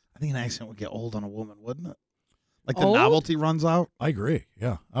would get old on a woman, wouldn't it? Like the novelty runs out. I agree.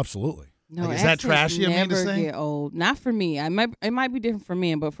 Yeah, absolutely. No, is that trashy? Never to say? get old. Not for me. It might be different for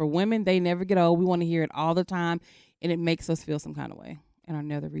men, but for women, they never get old. We want to hear it all the time, and it makes us feel some kind of way in our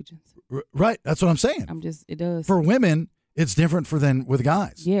nether regions. Right. That's what I'm saying. It does. For women, it's different than with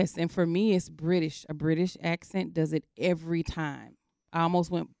guys. Yes, and for me, it's British. A British accent does it every time. I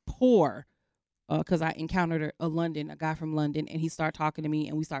almost went poor because I encountered a guy from London, and he started talking to me,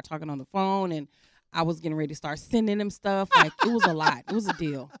 and we started talking on the phone, and I was getting ready to start sending him stuff. Like, it was a lot. It was a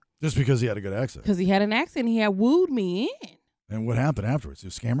deal. Just because he had a good accent. Because he had an accent, he had wooed me in. And what happened afterwards? He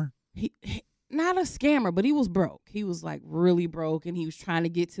was a scammer? He not a scammer, but he was broke. He was like really broke, and he was trying to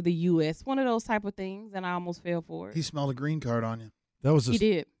get to the U.S. One of those type of things, and I almost fell for it. He smelled a green card on you. That was he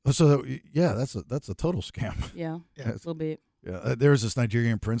did. So yeah, that's a total scam. Yeah, a little bit. Yeah, there was this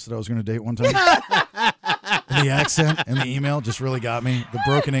Nigerian prince that I was going to date one time. And the accent and the email just really got me. The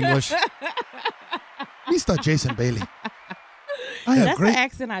broken English. Mr. Jason Bailey. That's the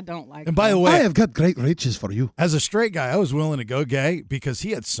accent I don't like. And by the way, I have got great riches for you. As a straight guy, I was willing to go gay because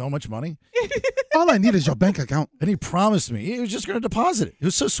he had so much money. All I need is your bank account. And he promised me he was just going to deposit it. It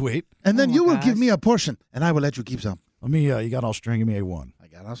was so sweet. And then you will give me a portion, and I will let you keep some. Let me, you got Australian, give me A1. I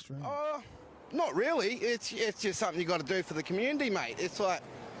got Australian. Not really. It's just something you got to do for the community, mate. It's like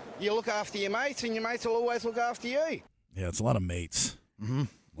you look after your mates, and your mates will always look after you. Yeah, it's a lot of mates. Mm-hmm.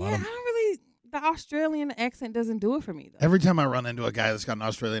 I don't really. The Australian accent doesn't do it for me, though. Every time I run into a guy that's got an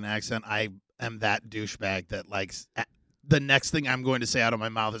Australian accent, I am that douchebag that likes the next thing I'm going to say out of my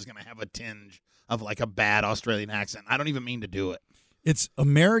mouth is going to have a tinge of like a bad Australian accent. I don't even mean to do it. It's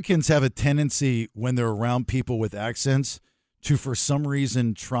Americans have a tendency when they're around people with accents to, for some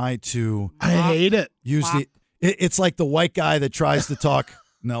reason, try to. I hate it. Use it's like the white guy that tries to talk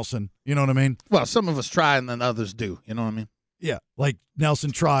Nelson. You know what I mean? Well, some of us try and then others do. You know what I mean? Yeah, like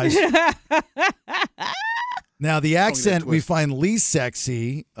Nelson tries. Now, the accent we find least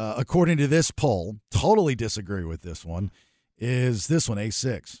sexy, according to this poll, totally disagree with this one, is this one,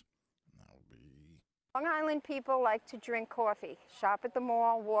 A6. Long Island people like to drink coffee, shop at the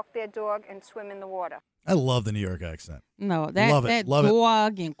mall, walk their dog, and swim in the water. I love the New York accent. No, that love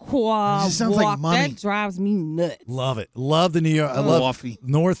dog and quad sounds walk, like money. that drives me nuts. Love it. Love the New York. I love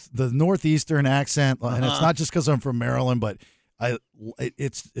the northeastern accent, and it's not just because I'm from Maryland, but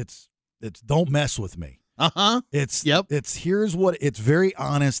it's don't mess with me. It's here's what it's very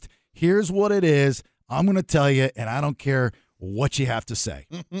honest. Here's what it is. I'm going to tell you, and I don't care what you have to say.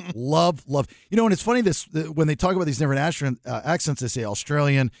 love. You know, and it's funny when they talk about these different accents, they say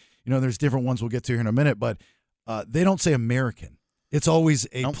Australian. You know, there's different ones we'll get to here in a minute, but they don't say American. It's always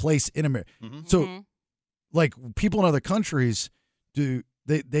a place in America. Mm-hmm. So, like people in other countries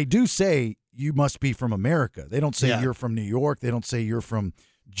they do say you must be from America. They don't say you're from New York. They don't say you're from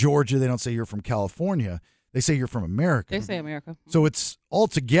Georgia. They don't say you're from California. They say you're from America. They say America. So it's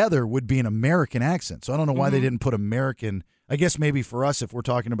altogether would be an American accent. So I don't know why they didn't put American. I guess maybe for us, if we're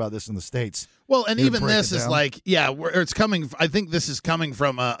talking about this in the States. Well, and even this is like, it's coming. I think this is coming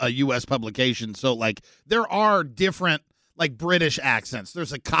from a U.S. publication. So, like, there are different, like, British accents.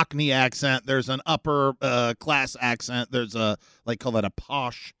 There's a Cockney accent. There's an upper class accent. There's call that a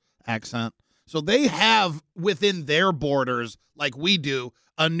posh accent. So they have within their borders, like we do,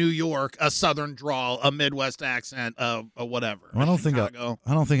 a New York, a Southern drawl, a Midwest accent, a whatever. I don't think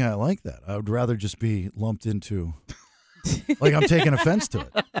I like that. I would rather just be lumped into. Like I'm taking offense to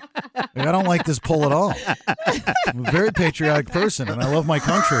it. Like, I don't like this poll at all. I'm a very patriotic person, and I love my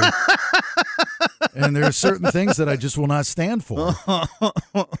country. And there are certain things that I just will not stand for.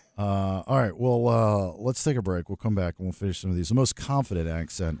 All right, well, let's take a break. We'll come back and we'll finish some of these. The most confident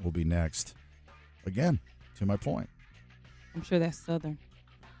accent will be next. Again, to my point. I'm sure that's Southern.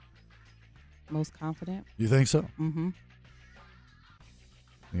 Most confident. You think so? Mm-hmm.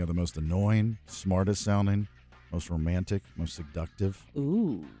 You got the most annoying, smartest sounding, most romantic, most seductive,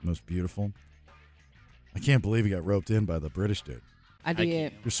 most beautiful. I can't believe you got roped in by the British dude. I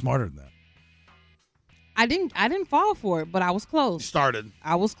did. You're smarter than that. I didn't fall for it, but I was close.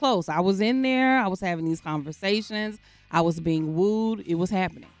 I was close. I was in there. I was having these conversations. I was being wooed. It was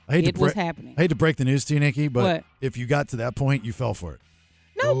happening. It was happening. I hate to break the news to you, Nikki, but if you got to that point, you fell for it.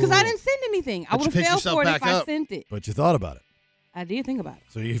 No, because I didn't send anything. I would have fell for it if I sent it. But you thought about it. I did think about it.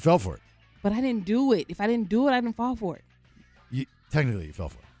 So you fell for it. But I didn't do it. If I didn't do it, I didn't fall for it. Technically, you fell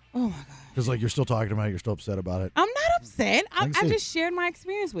for it. Oh, my God. Because, like, you're still talking about it. You're still upset about it. I'm not upset. I just shared my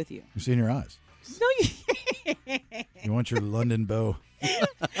experience with you. You see in your eyes. No, you want your London bow.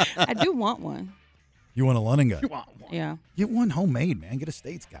 I do want one. You want a London guy? You want one. Yeah. Get one homemade, man. Get a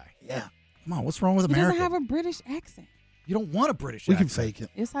States guy. Yeah. Come on, what's wrong with He America? doesn't have a British accent. You don't want a British We accent. can fake it.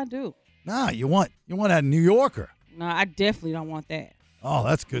 Yes, I do. Nah, you want that New Yorker. No, I definitely don't want that. Oh,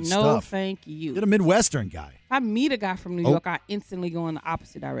 that's good No, stuff. thank you. Get a Midwestern guy. If I meet a guy from New York, I instantly go in the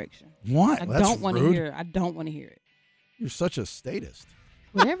opposite direction. What? I That's don't want to rude. hear it. I don't want to hear it. You're such a statist.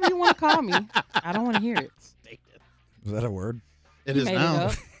 Whatever you want to call me, I don't want to hear it. Is that a word? It You is made it now.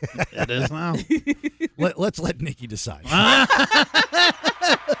 up. It is now. Let's let Nikki decide.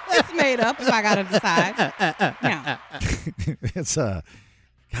 It's made up if I got to decide. Now, It's God,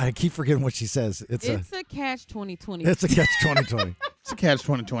 I keep forgetting what she says. it's a catch 2020. It's a catch 2020. It's a catch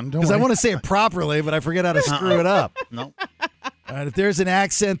 2020. Don't Because I worry. want to say it properly, but I forget how to screw it up. No. All right, if there's an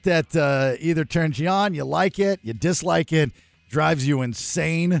accent that either turns you on, you like it, you dislike it, drives you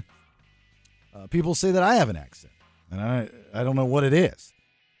insane, people say that I have an accent, and I don't know what it is.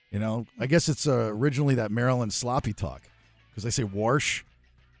 You know, I guess it's originally that Maryland sloppy talk because they say wash,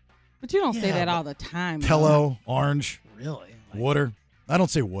 But you don't say that all the time. pillow, orange, Really? water. I don't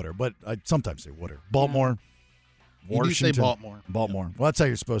say water, but I sometimes say water. Baltimore, You do say Washington. Baltimore. Baltimore. Well, that's how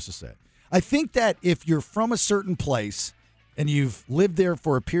you're supposed to say it. I think that if you're from a certain place and you've lived there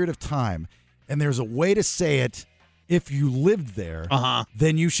for a period of time, and there's a way to say it if you lived there,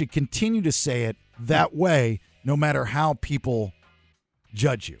 then you should continue to say it that way, no matter how people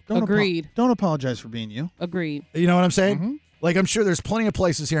judge you. Agreed. Don't apologize for being you. Agreed. You know what I'm saying? Like, I'm sure there's plenty of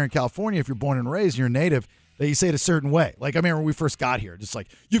places here in California, if you're born and raised, you're native, that you say it a certain way. Like, I remember when we first got here, just like,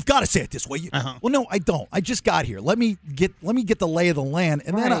 you've got to say it this way. Well, no, I don't. I just got here. Let me get the lay of the land,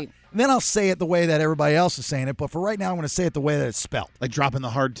 and then I'll say it the way that everybody else is saying it. But for right now, I'm going to say it the way that it's spelled. Like dropping the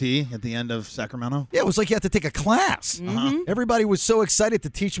hard T at the end of Sacramento? Yeah, it was like you had to take a class. Everybody was so excited to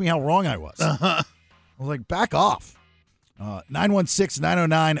teach me how wrong I was. I was like, back off.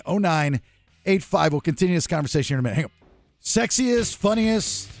 916-909-0985. We'll continue this conversation in a minute. Hang on. Sexiest,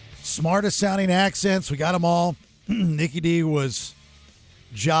 funniest, smartest sounding accents. We got them all. NickyD was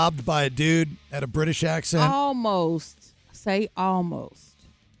jobbed by a dude at a British accent. Almost. Say almost.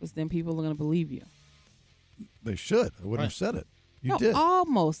 Because then people are going to believe you. They should. I wouldn't have said it. You No, did.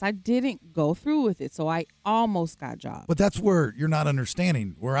 almost. I didn't go through with it, so I almost got jobbed. But that's where you're not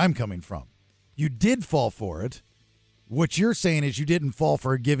understanding where I'm coming from. You did fall for it. What you're saying is you didn't fall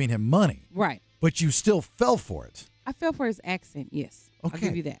for giving him money. Right. But you still fell for it. I fell for his accent, yes. Okay. I'll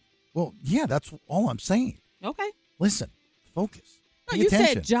give you that. Well, yeah, that's all I'm saying. Okay. Listen, focus. No, Pay you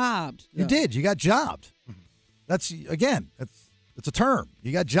attention. said jobbed. You though. did. You got jobbed. That's, again, it's a term.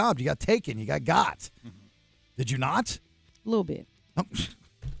 You got jobbed. You got taken. You got. Did you not? A little bit. Why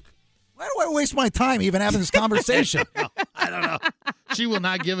do I waste my time even having this conversation? I don't know. She will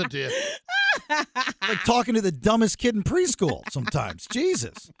not give it to you. Like talking to the dumbest kid in preschool sometimes.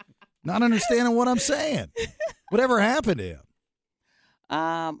 Jesus. Not understanding what I'm saying. Whatever happened to him?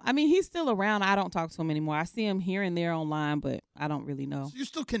 I mean, he's still around. I don't talk to him anymore. I see him here and there online, but I don't really know. So you're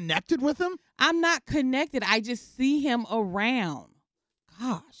still connected with him? I'm not connected. I just see him around.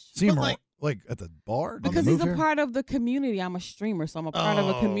 Gosh. See him like at the bar? Did Because he he's move a here? part of the community. I'm a streamer, so I'm a part of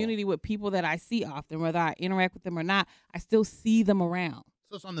a Oh. community with people that I see often. Whether I interact with them or not, I still see them around.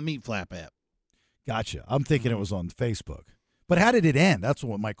 So it's on the Meat Flap app. Gotcha. I'm thinking it was on Facebook. But how did it end? That's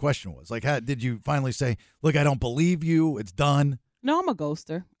what my question was. Like, how did you finally say, look, I don't believe you. It's done. No, I'm a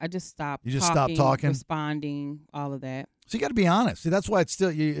ghoster. I just stopped. You just stopped talking? responding, all of that. So you got to be honest. See, that's why it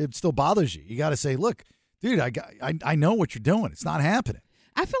still bothers you. You got to say, look, dude, I know what you're doing. It's not happening.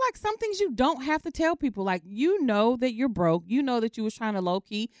 I feel like some things you don't have to tell people. Like, you know that you're broke. You know that you was trying to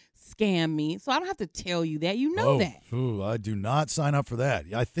low-key scam me. So I don't have to tell you that. You know that. Ooh, I do not sign up for that.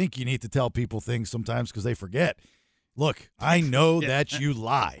 I think you need to tell people things sometimes because they forget. Look, I know that you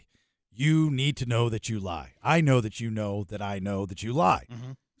lie. You need to know that you lie. I know that you know that I know that you lie.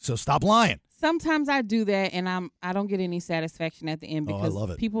 So stop lying. Sometimes I do that, and I don't get any satisfaction at the end Oh, I because love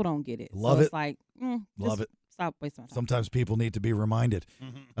it. people don't get it. Love so it. It's like, Love just it. Stop wasting my time. Sometimes people need to be reminded.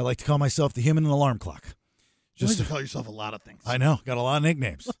 I like to call myself the human alarm clock. You like to call yourself a lot of things. I know. Got a lot of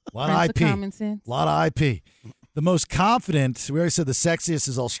nicknames. A lot Prince of IP. of common sense. A lot of IP. The most confident, we already said the sexiest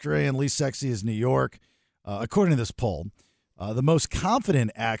is Australian, least sexy is New York. According to this poll, the most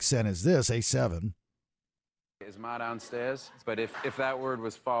confident accent is this, A7. Is Ma downstairs? But if that word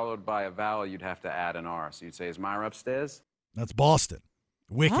was followed by a vowel, you'd have to add an R. So you'd say, is Myra upstairs? That's Boston.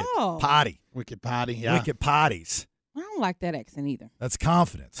 Wicked. Oh. Potty. Wicked potty, yeah. Wicked potties. I don't like that accent either. That's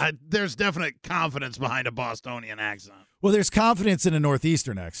confidence. There's definite confidence behind a Bostonian accent. Well, there's confidence in a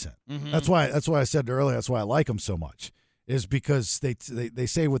Northeastern accent. Mhm. That's why I said earlier, that's why I like them so much, is because they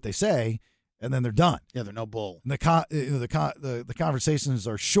say what they say, and then they're done. Yeah, they're no bull. And the conversations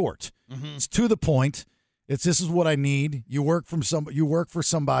are short. It's to the point. It's this is what I need. You work for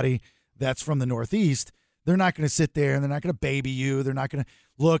somebody that's from the Northeast. They're not going to sit there and they're not going to baby you. They're not going to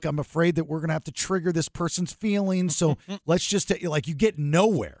look. I'm afraid that we're going to have to trigger this person's feelings. So let's just you get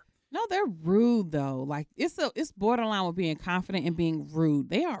nowhere. No, they're rude though. Like it's borderline with being confident and being rude.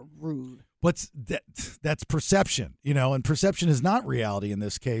 They are rude. But that's perception, and perception is not reality in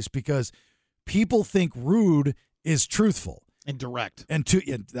this case because people think rude is truthful. And direct. And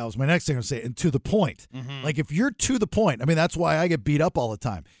that was my next thing I was saying, and to the point. Like if you're to the point, I mean, that's why I get beat up all the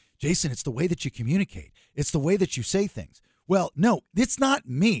time. Jason, it's the way that you communicate. It's the way that you say things. Well, no, it's not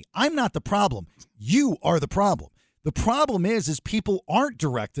me. I'm not the problem. You are the problem. The problem is people aren't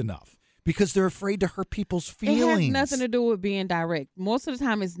direct enough because they're afraid to hurt people's feelings. It has nothing to do with being direct. Most of the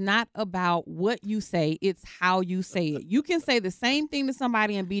time, it's not about what you say. It's how you say it. You can say the same thing to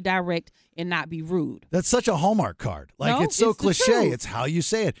somebody and be direct and not be rude. That's such a Hallmark card. Like, No, it's so it's the cliche. truth. It's how you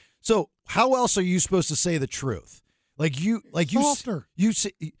say it. So how else are you supposed to say the truth? Softer. You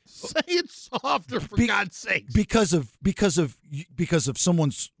say it softer, for God's sake. Because of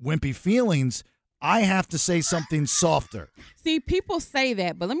someone's wimpy feelings, I have to say something softer. See, people say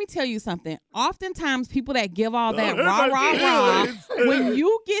that, but let me tell you something. Oftentimes, people that give all that rah, when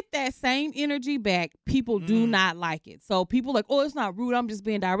you get that same energy back, people do not like it. So people like, oh, it's not rude. I'm just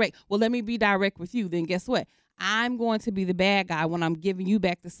being direct. Well, let me be direct with you. Then guess what? I'm going to be the bad guy when I'm giving you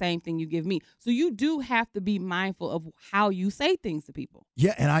back the same thing you give me. So you do have to be mindful of how you say things to people.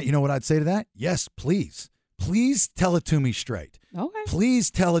 Yeah, and you know what I'd say to that? Yes, please. Please tell it to me straight. Okay.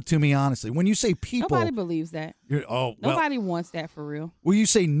 Please tell it to me honestly. When you say people, Nobody believes that. Nobody wants that for real. Well, you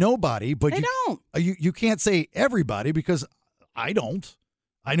say nobody, but They don't. You can't say everybody because I don't.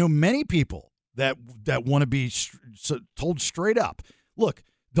 I know many people that want to be told straight up. Look,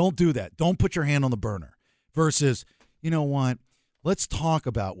 don't do that. Don't put your hand on the burner. Versus, you know what? Let's talk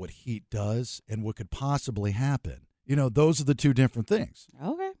about what heat does and what could possibly happen. Those are the two different things.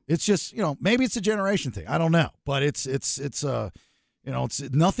 Okay. It's just, maybe it's a generation thing. I don't know, but it's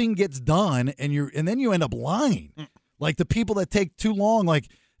nothing gets done, and then you end up lying. Like the people that take too long, like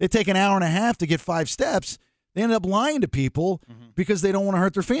they take an hour and a half to get 5 steps, they end up lying to people because they don't want to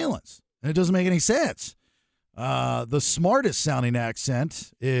hurt their feelings, and it doesn't make any sense. The smartest sounding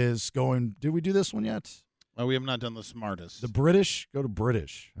accent is going. Did we do this one yet? Oh, we have not done the smartest. The British. Go to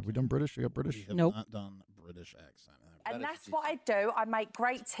British. Have we done British? We got British. We have not done British accent. And that's what I do. I make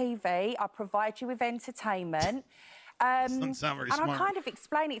great TV. I provide you with entertainment. Doesn't sound very and smart. I kind of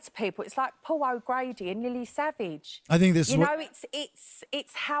explain it to people. It's like Paul O'Grady and Lily Savage. I think this is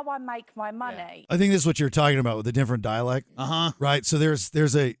it's how I make my money. I think this is what you're talking about with the different dialect. Right. So there's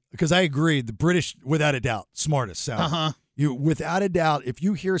because I agree, the British, without a doubt, smartest sound. You, without a doubt, if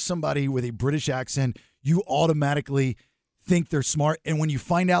you hear somebody with a British accent, you automatically think they're smart, and when you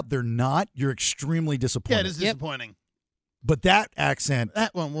find out they're not, you're extremely disappointed. Yeah, it is disappointing. But that accent,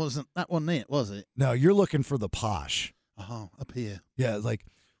 that one wasn't it, was it? No, you're looking for the posh. Up here. Yeah, like,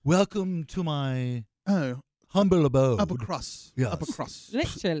 welcome to my humble abode. Upper crust. Yes. Upper crust.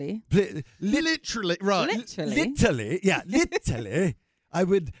 Literally. Literally, right. Literally. Yeah, literally. I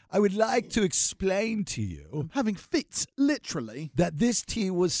would like to explain to you, having fits, literally, that this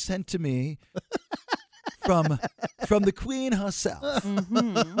tea was sent to me from the Queen herself.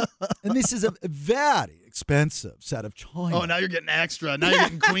 And this is a very expensive set of china. Oh, now you're getting extra. Now you're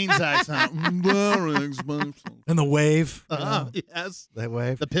getting Queen's accent. Very expensive. And the wave. Yes. That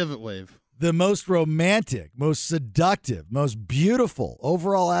wave. The pivot wave. The most romantic, most seductive, most beautiful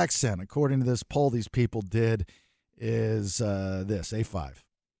overall accent, according to this poll these people did, is this, A5.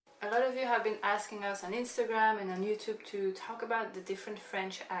 A lot of you have been asking us on Instagram and on YouTube to talk about the different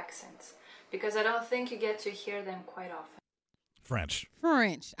French accents, because I don't think you get to hear them quite often. French.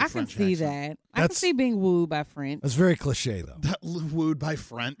 I can see that. I can see being wooed by French. That's very cliche, though. Wooed by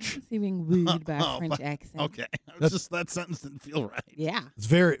French? I can see being wooed by a French accent. Okay. That sentence didn't feel right. Yeah. It's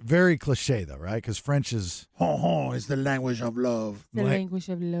very, very cliche, though, right? Because French is... is the language of love. The language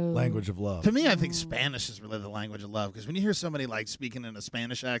of love. Language of love. To me, I think Spanish is really the language of love, because when you hear somebody like speaking in a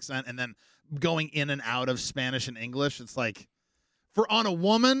Spanish accent and then going in and out of Spanish and English, it's like, on a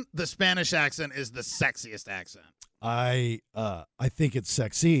woman, the Spanish accent is the sexiest accent. I think it's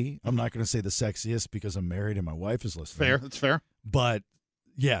sexy. I'm not going to say the sexiest because I'm married and my wife is listening. Fair. That's fair. But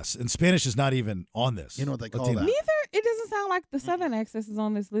yes, and Spanish is not even on this. You know what they call Latino. that? Neither. It doesn't sound like the Southern accent is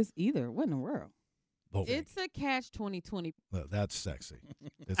on this list either. What in the world? Oh, it's a catch 2020. well, that's sexy.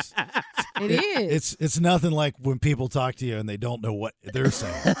 It's, It is. It's nothing like when people talk to you and they don't know what they're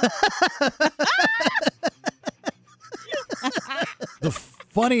saying. The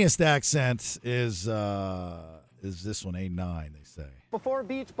funniest accent is this one, A9, they say. before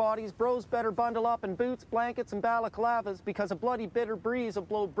beach bodies, bros better bundle up in boots, blankets, and balaclavas because a bloody bitter breeze will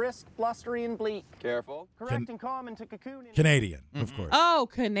blow brisk, blustery, and bleak. Careful. Correct and common to cocoon. Canadian, of course. Oh,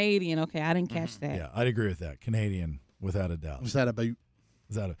 Canadian. Okay, I didn't catch that. Yeah, I'd agree with that. Canadian, without a doubt. Was that about you?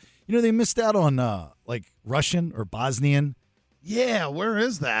 They missed out on like Russian or Bosnian. Yeah, where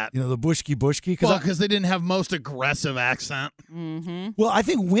is that? The bushki. Because they didn't have most aggressive accent. Mm-hmm. Well, I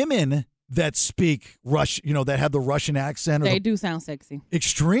think women that speak Russian, that have the Russian accent, They do sound sexy.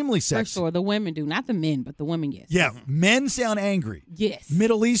 extremely sexy. For sure. The women do. Not the men, but the women, yes. Yeah, men sound angry. Yes.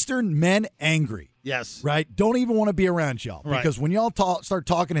 Middle Eastern men angry. Yes. Right? Don't even want to be around y'all Right. because when y'all start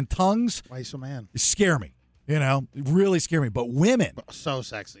talking in tongues, why you so mad? It scare me. Really scare me. But women, so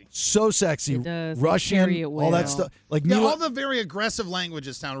sexy. So sexy. It does. They Russian, carry it all that well. stuff. Like all the very aggressive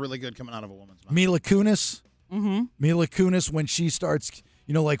languages sound really good coming out of a woman's mouth. Mila Kunis. Mm-hmm. Mila Kunis, when she starts,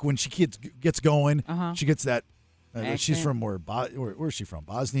 like when she gets going, she gets that. She's Accent. from where's she from?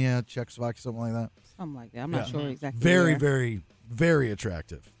 Bosnia, Czechoslovakia, something like that. Something like that. I'm not sure exactly. Very, where. very, very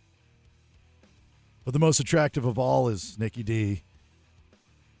attractive. But the most attractive of all is NickyD.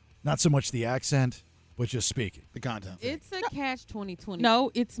 Not so much the accent, but just speaking. The content. It's a catch 2020.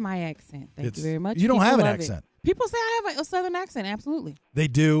 No, it's my accent. Thank you very much. You don't People have an love it. accent. People say I have a southern accent. Absolutely. They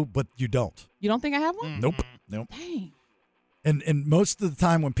do, but you don't. You don't think I have one? Nope. Dang. And most of the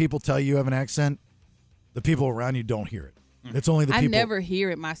time when people tell you have an accent, the people around you don't hear it. It's only the I people. never hear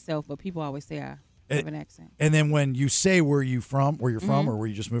it myself, but people always say I have an accent. And then when you say where you're from, Mhm. or where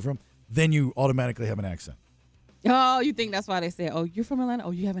you just moved from, then you automatically have an accent. Oh, you think that's why they say, "Oh, you're from Atlanta?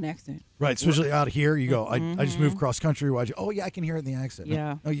 Oh, you have an accent." Right, especially out here, you go, I just Mhm. moved cross country. Why'd you? Oh, yeah, I can hear it in the accent.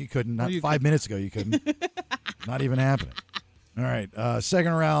 Yeah. No, you couldn't. No, Not you 5 minutes ago, you couldn't. Not even happening. All right,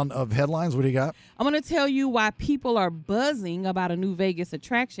 second round of headlines. What do you got? I'm going to tell you why people are buzzing about a new Vegas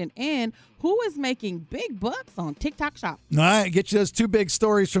attraction and who is making big bucks on TikTok Shop. All right, get you those two big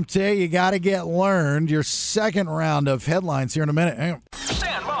stories from today. You got to get learned. Your second round of headlines here in a minute. Hang on.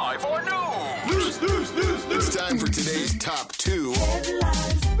 Stand by for news. It's time for today's top two headlines.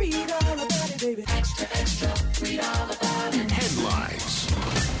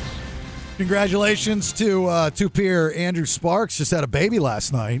 Congratulations to two-peer Andrew Sparks. Just had a baby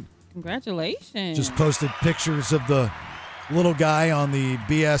last night. Congratulations. Just posted pictures of the little guy on the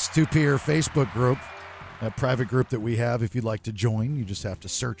BS two-peer Facebook group, that private group that we have. If you'd like to join, you just have to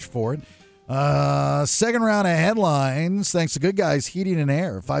search for it. Second round of headlines, thanks to Good Guys Heating and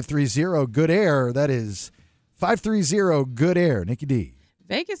Air. 530-GOOD-AIR. That is 530-GOOD-AIR. NickyD.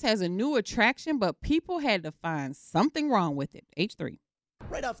 Vegas has a new attraction, but people had to find something wrong with it. H3.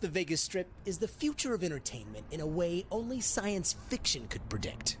 Right off the Vegas Strip is the future of entertainment in a way only science fiction could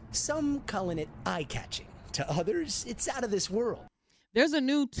predict. Some calling it eye-catching. To others, it's out of this world. There's a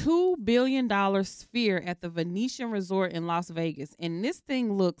new $2 billion sphere at the Venetian Resort in Las Vegas, and this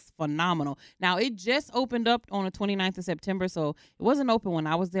thing looks phenomenal. Now, it just opened up on the 29th of September, so it wasn't open when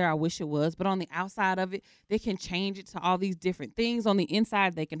I was there. I wish it was. But on the outside of it, they can change it to all these different things. On the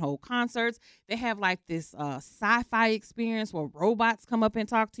inside, they can hold concerts. They have like this sci-fi experience where robots come up and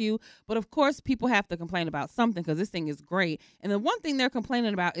talk to you. But, of course, people have to complain about something because this thing is great. And the one thing they're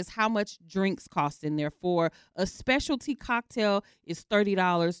complaining about is how much drinks cost in there. For a specialty cocktail is $30,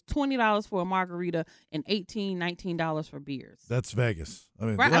 $20 for a margarita, and $18, $19 for beers. That's Vegas. I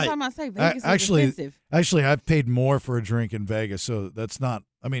mean, Right, that's what I'm gonna say. Vegas is expensive. Actually, I've paid more for a drink in Vegas, so that's not.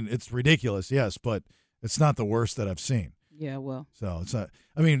 I mean, it's ridiculous, yes, but it's not the worst that I've seen. Yeah, well. So it's not.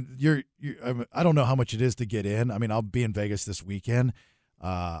 I mean, I don't know how much it is to get in. I mean, I'll be in Vegas this weekend.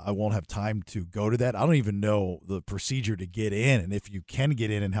 I won't have time to go to that. I don't even know the procedure to get in, and if you can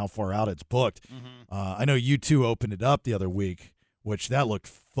get in, and how far out it's booked. I know U2 opened it up the other week, which that looked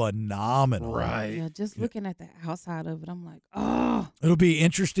phenomenal. Right. Yeah, just looking at the outside of it, I'm like, oh. It'll be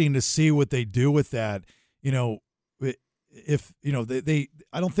interesting to see what they do with that. You know, if you know they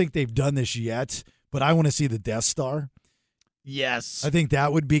I don't think they've done this yet, but I want to see the Death Star. Yes, I think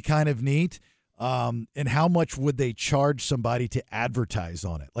that would be kind of neat. And how much would they charge somebody to advertise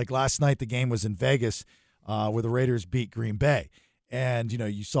on it? Like last night, the game was in Vegas, where the Raiders beat Green Bay, and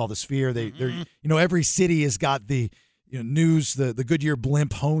you saw the Sphere. They're every city has got the news. The Goodyear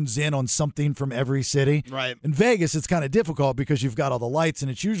blimp hones in on something from every city. Right. In Vegas, it's kind of difficult because you've got all the lights,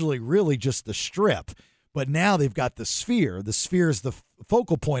 and it's usually really just the Strip. But now they've got the Sphere. The Sphere is the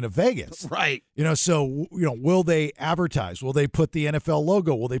focal point of Vegas. Right. So will they advertise? Will they put the NFL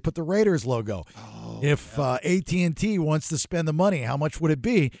logo? Will they put the Raiders logo? If AT&T wants to spend the money, how much would it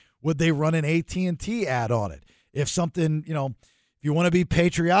be? Would they run an AT&T ad on it? If something, If you want to be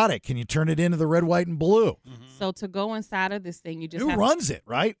patriotic, can you turn it into the red, white, and blue? So to go inside of this thing, you just Who have runs it,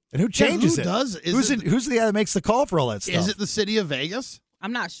 right? And who changes who it? does? Who's the guy that makes the call for all that stuff? Is it the city of Vegas?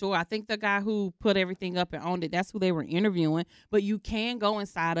 I'm not sure. I think the guy who put everything up and owned it, that's who they were interviewing. But you can go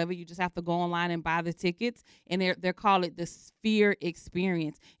inside of it. You just have to go online and buy the tickets. And they're calling it the Sphere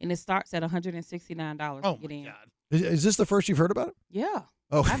Experience. And it starts at $169 to get in. God. Is this the first you've heard about it? Yeah.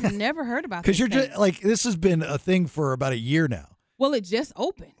 Oh. I've never heard about this Because you're thing. just like, this has been a thing for about a year now. Well, it just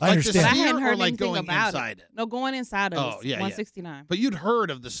opened. I understand. But I hadn't heard like anything going about inside it? No, going inside of it. Oh, yeah, yeah. 169. But you'd heard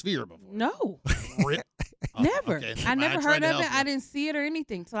of the Sphere before. No. Oh, Never. okay. I never tried heard to of help it. you. I didn't see it or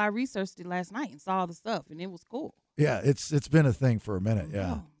anything until I researched it last night and saw all the stuff, and it was cool. Yeah, it's been a thing for a minute.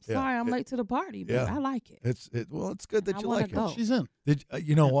 Yeah. Yeah. Sorry, I'm late to the party, but Yeah. I like it. It's good that I you wanna like go. it. She's in.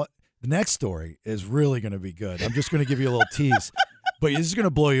 You know what? The next story is really going to be good. I'm just going to give you a little tease, but this is going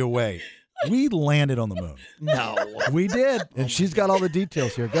to blow you away. We landed on the moon. No. We did. And she's got all the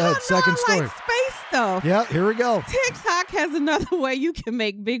details here. Go ahead. Second I story. like space stuff. Yeah, here we go. TikTok has another way you can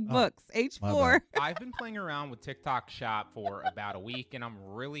make big bucks. H4. I've been playing around with TikTok Shop for about a week, and I'm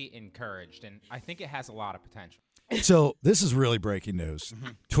really encouraged, and I think it has a lot of potential. So this is really breaking news.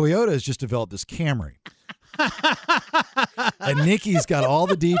 Toyota has just developed this Camry. And Nikki's got all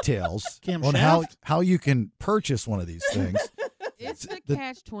the details on how you can purchase one of these things. It's the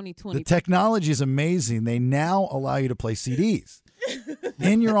catch 2020. The technology is amazing. They now allow you to play CDs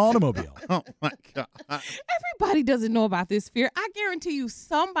in your automobile. Oh, my God. Everybody doesn't know about this Sphere. I guarantee you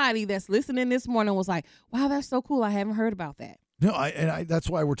somebody that's listening this morning was like, wow, that's so cool. I haven't heard about that. No, that's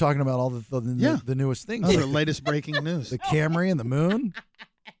why we're talking about all the newest things. Oh, the latest breaking news. The Camry and the moon.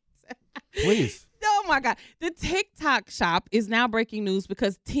 Please. Oh, my God. The TikTok Shop is now breaking news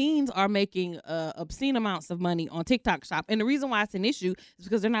because teens are making obscene amounts of money on TikTok Shop. And the reason why it's an issue is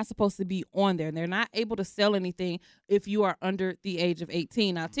because they're not supposed to be on there. They're not able to sell anything if you are under the age of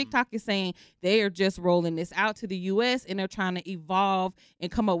 18. Now, TikTok is saying they are just rolling this out to the U.S. and they're trying to evolve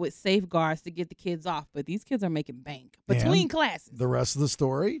and come up with safeguards to get the kids off. But these kids are making bank between classes. The rest of the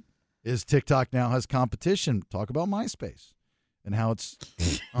story is TikTok now has competition. Talk about MySpace and how it's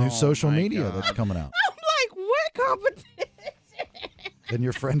new social media that's coming out. I'm like, what competition? Then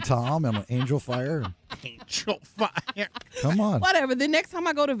your friend Tom and Angel Fire. Angel Fire. Come on. Whatever. The next time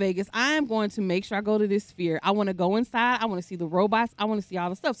I go to Vegas, I am going to make sure I go to this Sphere. I want to go inside. I want to see the robots. I want to see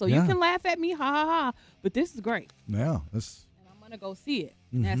all the stuff. So you can laugh at me, ha ha ha. But this is great. Yeah. And I'm going to go see it.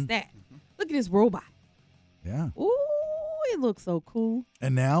 That's that. Look at this robot. Yeah. Ooh, it looks so cool.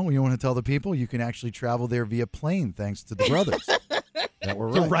 And now you want to tell the people you can actually travel there via plane thanks to the brothers. That were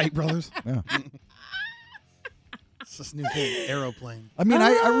right. The Wright brothers. Yeah. It's this new thing, aeroplane. I mean,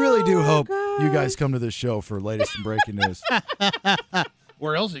 I really do hope you guys come to this show for latest and breaking news.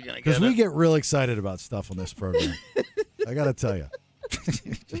 Where else are you going to get Because we it? get real excited about stuff on this program. I got to tell you. This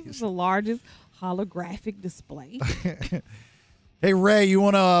is the largest holographic display. Hey, Ray, you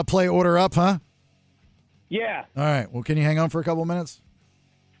want to play Order Up, huh? Yeah. All right. Well, can you hang on for a couple minutes?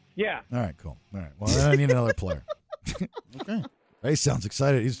 Yeah. All right, cool. All right. Well, then I need another player. Okay. Ray sounds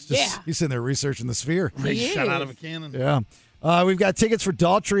excited. He's sitting there researching the Sphere. Ray shot out of a cannon. Yeah. We've got tickets for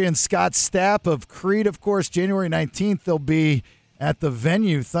Daughtry and Scott Stapp of Creed, of course, January 19th. They'll be at the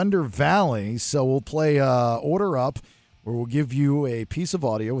venue, Thunder Valley. So we'll play Order Up, where we'll give you a piece of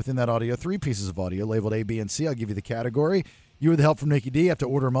audio. Within that audio, 3 pieces of audio labeled A, B, and C. I'll give you the category. You, with the help from NickyD, have to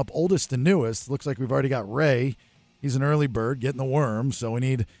order them up, oldest to newest. Looks like we've already got Ray. He's an early bird, getting the worm, so we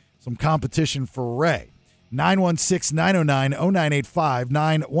need some competition for Ray.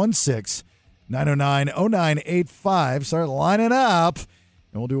 916-909-0985, 916-909-0985. Start lining up,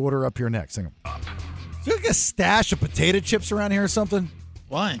 and we'll do Order Up here next. Sing 'em. Is there like a stash of potato chips around here or something?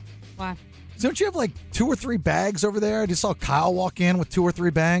 Why? Why? Don't you have like 2 or 3 bags over there? I just saw Kyle walk in with 2 or 3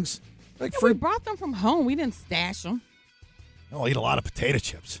 bags. Like We brought them from home. We didn't stash them. I'll eat a lot of potato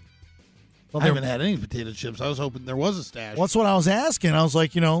chips. I haven't had any potato chips. I was hoping there was a stash. Well, that's what I was asking. I was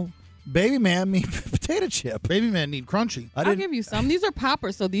like, baby man need potato chip. Baby man need crunchy. I'll give you some. These are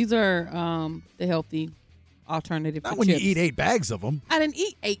poppers, so these are the healthy alternative Not to when chips. you eat 8 bags of them. I didn't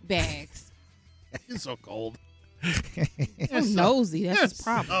eat 8 bags. It's so cold. I'm nosy. That's his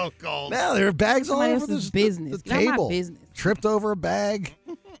problem. So cold. Now there are bags all Somebody over else's this business. the Get out my table. business. Tripped over a bag.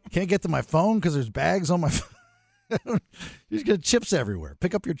 Can't get to my phone because there's bags on my phone. You just get chips everywhere.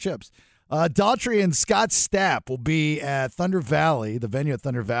 Pick up your chips. Daughtry and Scott Stapp will be at Thunder Valley, the venue at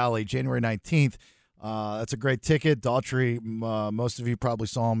Thunder Valley, January 19th. That's a great ticket. Daughtry, most of you probably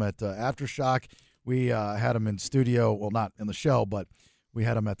saw him at Aftershock. We had him in studio. Well, not in the show, but we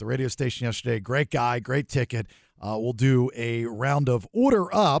had him at the radio station yesterday. Great guy, great ticket. We'll do a round of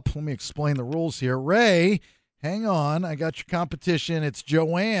Order Up. Let me explain the rules here. Ray Hang on. I got your competition. It's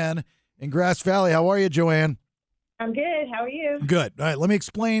Joanne in Grass Valley. How are you, Joanne? I'm good. How are you? Good. All right, let me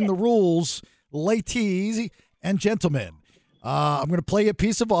explain the rules, ladies and gentlemen. I'm going to play a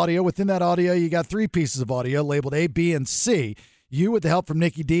piece of audio. Within that audio, you got 3 pieces of audio labeled A, B, and C. You, with the help from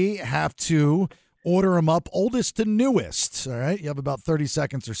NickyD, have to order them up oldest to newest. All right, you have about 30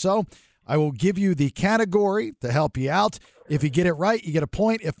 seconds or so. I will give you the category to help you out. If you get it right, you get a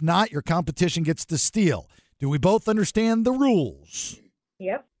point. If not, your competition gets to steal. Do we both understand the rules?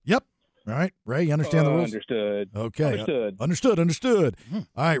 Yep. Yep. All right, Ray, you understand the rules? Understood. Okay. Understood. Understood. All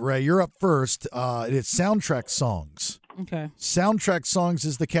right, Ray, you're up first. It's soundtrack songs. Okay. Soundtrack songs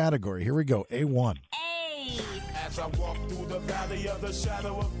is the category. Here we go. A1. As I walk through the valley of the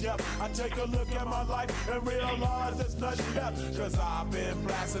shadow of death, I take a look at my life and realize there's nothing left. Cause I've been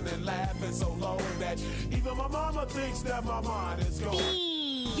blasting and laughing so long that even my mama thinks that my mind is gone.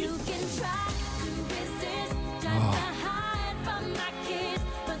 You can try to resist, try to hide from my kids,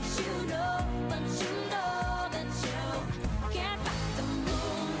 but you know that you can't fight the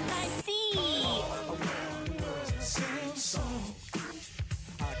moonlight.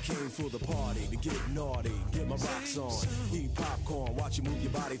 I came for the party to get naughty, get my rocks on, eat popcorn, watch you move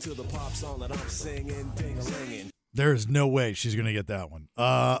your body to the pop song that I'm singing, ding-a-linging. There's no way she's going to get that one.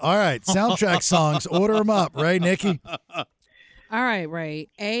 All right, soundtrack songs. Order them up, Ray, Nikki. All right, Ray.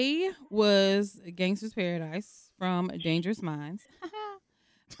 A was Gangster's Paradise from Dangerous Minds.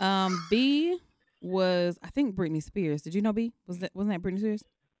 B was, I think, Britney Spears. Did you know B? Wasn't that Britney Spears?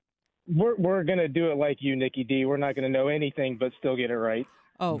 We're gonna do it like you, NickyD. We're not gonna know anything, but still get it right.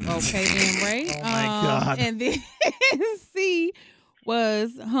 Oh, okay then, Ray. Oh, my God. And then C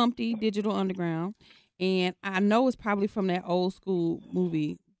was Humpty, Digital Underground. And I know it's probably from that old school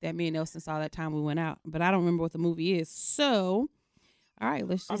movie that me and Nelson saw that time we went out, but I don't remember what the movie is. So, all right,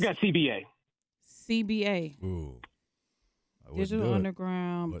 let's just. I've got CBA. CBA. Ooh. Digital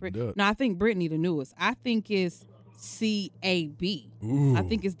Underground. Wouldn't do it. No, I think Britney the newest. I think it's CAB. Ooh. I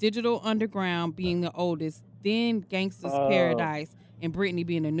think it's Digital Underground being the oldest, then Gangsta's Paradise, and Britney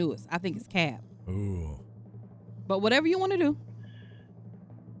being the newest. I think it's Cab. Ooh. But whatever you want to do.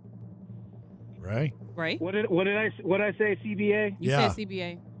 Ray? Ray? What did I say? CBA? You said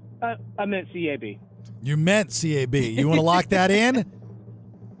CBA. I meant CAB. You meant CAB. You want to lock that in?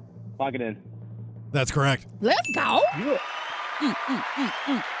 Lock it in. That's correct. Let's go.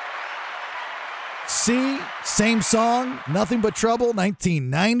 C, same song, Nothing But Trouble,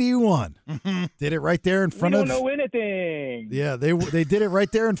 1991. Did it right there in front We of. don't know anything. Yeah, they did it right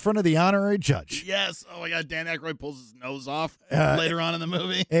there in front of the honorary judge. Yes. Oh my God, Dan Aykroyd pulls his nose off Uh, later on in the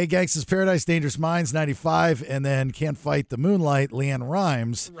movie. A, Gangsta's Paradise, Dangerous Minds, 95, and then Can't Fight the Moonlight, Leanne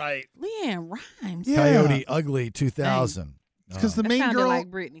Rhymes. Right. Leanne Rhymes. Coyote Ugly, 2000. Because the That main sounded girl, like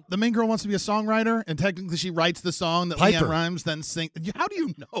Britney. the main girl wants to be a songwriter, and technically she writes the song that Piper. Leanne Rhymes then sings. How do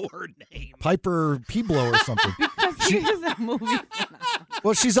you know her name? Piper Peblo or something. Here's that movie.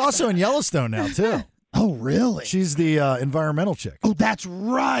 Well, she's also in Yellowstone now, too. Oh, really? She's the environmental chick. Oh, that's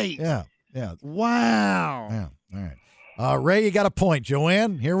right. Yeah, yeah. Wow. Yeah, all right. Ray, you got a point.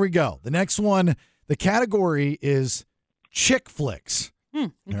 Joanne, here we go. The next one, the category is chick flicks.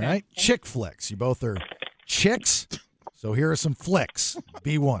 Okay. All right? Chick flicks. You both are chicks. So here are some flicks.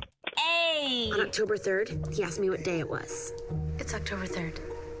 B1. On October 3rd, he asked me what day it was. It's October 3rd.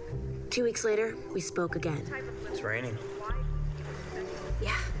 2 weeks later, we spoke again. It's raining.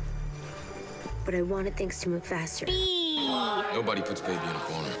 Yeah. But I wanted things to move faster. Nobody puts baby in a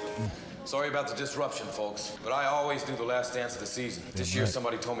corner. Sorry about the disruption, folks, but I always do the last dance of the season. This year,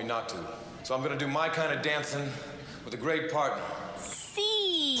 somebody told me not to. So I'm gonna do my kind of dancing with a great partner.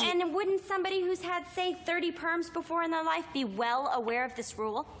 And wouldn't somebody who's had, say, 30 perms before in their life be well aware of this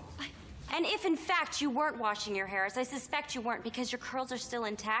rule? And if, in fact, you weren't washing your hair, as I suspect you weren't because your curls are still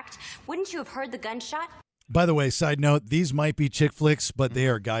intact, wouldn't you have heard the gunshot? By the way, side note, these might be chick flicks, but they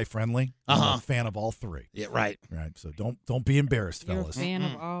are guy friendly. I'm a fan of all three. Yeah, right. Right. So don't be embarrassed, You're fellas. a fan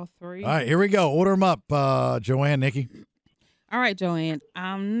of all three. All right, here we go. Order them up, Joanne, Nikki. All right, Joanne.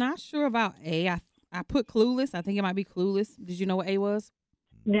 I'm not sure about A. I put Clueless. I think it might be Clueless. Did you know what A was?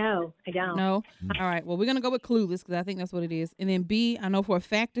 No, I don't. No? All right. Well, we're going to go with Clueless because I think that's what it is. And then B, I know for a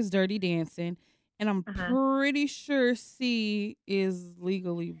fact is Dirty Dancing. And I'm pretty sure C is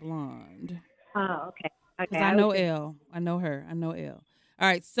Legally Blonde. Oh, okay. Okay. Because I know L. I know her. I know L. All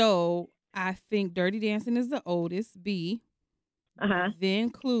right. So I think Dirty Dancing is the oldest, B.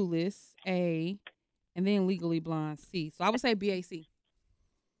 Then Clueless, A. And then Legally Blonde, C. So I would say BAC.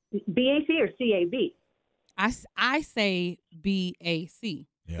 BAC or CAB? I say BAC.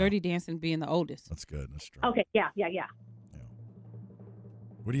 Yeah. Dirty Dancing being the oldest. That's good. That's strong. Okay. Yeah.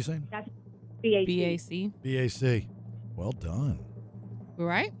 What are you saying? BAC. BAC. BAC. Well done. We're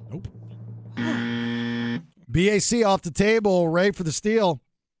right? Nope. BAC off the table. Ray for the steal.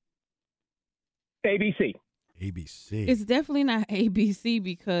 ABC. ABC. It's definitely not ABC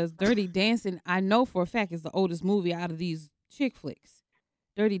because Dirty Dancing, I know for a fact, is the oldest movie out of these chick flicks.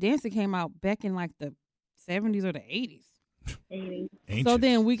 Dirty Dancing came out back in like the 70s or the 80s. 80s. So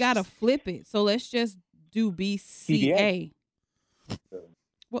then we got to flip it. So let's just do BCA.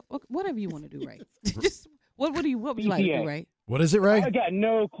 Whatever you want to do, Ray. Just what would you like to do, Ray? What is it, Ray? I got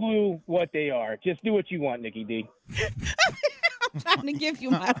no clue what they are. Just do what you want, Nikki D. I'm trying to give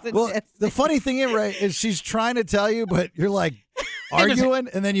you my suggestion. Well, the funny thing is, Ray, is she's trying to tell you, but you're like arguing,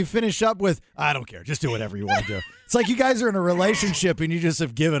 and then you finish up with, I don't care. Just do whatever you want to do. It's like you guys are in a relationship, and you just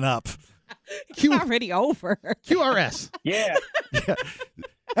have given up. It's already over. QRS. Yeah.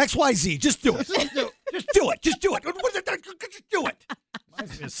 XYZ. Just do it. Just do it. Just do it. Just do it.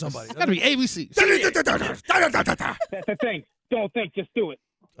 Reminds me of somebody. It's got to be ABC. That's the thing. Don't think, just do it.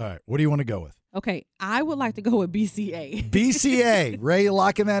 All right. What do you want to go with? Okay, I would like to go with BCA. BCA. Ray, you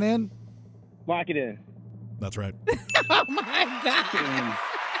locking that in? Lock it in. That's right. Oh, my God.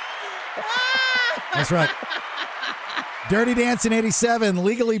 That's right. Dirty Dancing 87,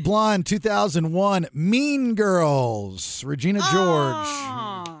 Legally Blonde 2001, Mean Girls, Regina George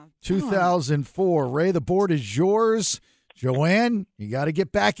 2004. Ray, the board is yours. Joanne, you got to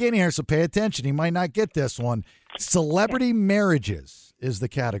get back in here, so pay attention. You might not get this one. Celebrity marriages is the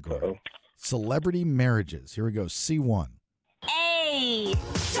category. Uh-oh. Celebrity marriages. Here we go. C1. Hey!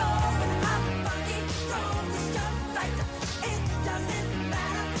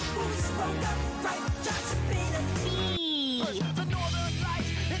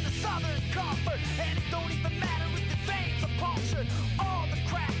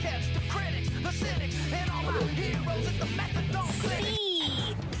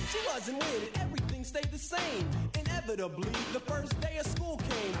 She wasn't with it, everything stayed the same. Inevitably, the first day of school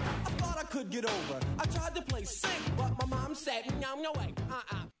came. I thought I could get over. I tried to play sick, but my mom said, no way.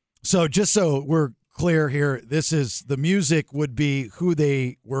 So just so we're clear here, this is the music would be who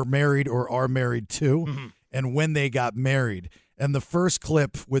they were married or are married to and when they got married. And the first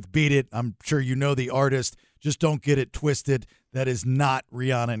clip with Beat It, I'm sure you know the artist, just don't get it twisted. That is not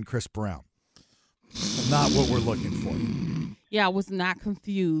Rihanna and Chris Brown. Not what we're looking for. Yeah, I was not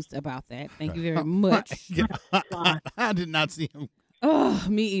confused about that. Thank you very much. I did not see him. Oh,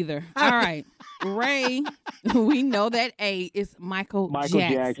 me either. All right. Ray, we know that A is Michael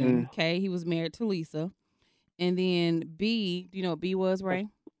Jackson. Okay, he was married to Lisa. And then B, do you know what B was, Ray?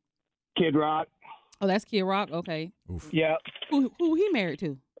 Kid Rock. Oh, that's Kid Rock? Okay. Oof. Yeah. Who he married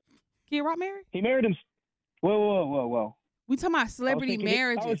to? Kid Rock married? He married him. Whoa. We talking about celebrity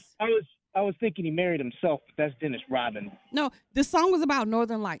marriages. I was thinking he married himself, but that's Dennis Rodman. No, the song was about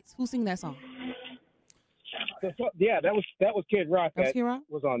Northern Lights. Who sang that song? Yeah, that was Kid Rock. That was Kid Rock?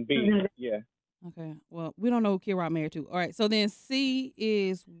 Was on B. Yeah. Okay. Well, we don't know who Kid Rock married to. All right. So then C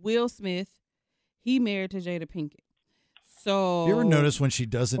is Will Smith. He married to Jada Pinkett. So. You ever notice when she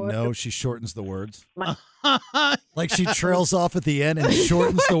doesn't know, she shortens the words? Like she trails off at the end and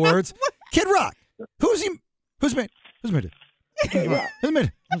shortens the words. Kid Rock. Who's married? Who's married? Who's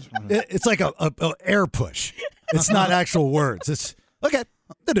married? It's like a air push. It's not actual words. It's okay.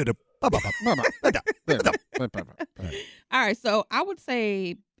 All right, so I would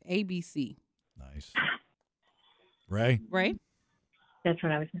say ABC. Nice. Ray? That's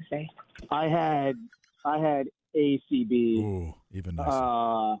what I was going to say. I had ACB. Ooh, even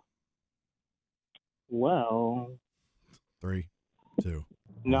nicer. Well. 3, 2.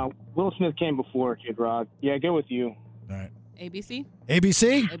 No, Will Smith came before Kid Rock. Yeah, go with you. All right. ABC?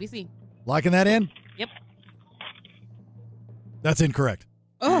 ABC? Locking that in? Yep. That's incorrect.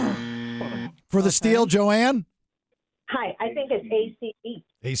 Oh. For the steal, Joanne? Hi, I think it's ACB.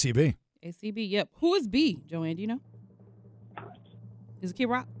 ACB. ACB, yep. Who is B, Joanne? Do you know? Is it Kid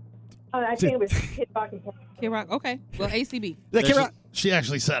Rock? Oh, I think it was Kid Rock. Kid Rock, okay. Well, ACB. Kid Rock? She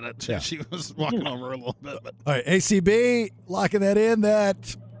actually said it. Yeah. She was walking over a little bit. But. All right, ACB, locking that in.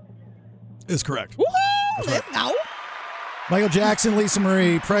 That is correct. Woohoo! Let's go. Michael Jackson, Lisa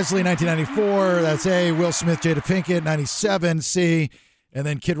Marie Presley, 1994. That's A. Will Smith, Jada Pinkett, 97. C. And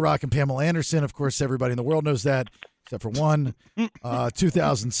then Kid Rock and Pamela Anderson. Of course, everybody in the world knows that, except for one.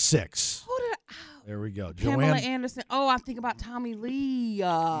 2006. There we go. Pamela Joanne. Anderson. Oh, I think about Tommy Lee.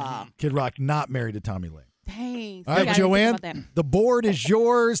 Kid Rock not married to Tommy Lee. Dang. All right, Joanne, the board is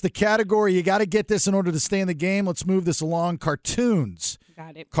yours. The category, you got to get this in order to stay in the game. Let's move this along. Cartoons.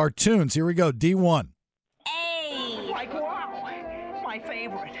 Got it. Cartoons. Here we go. D1. Like, wow, my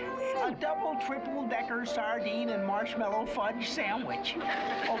favorite. a double, triple-decker sardine and marshmallow fudge sandwich.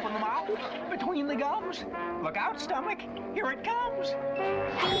 Open the mouth, between the gums. Look out, stomach. Here it comes.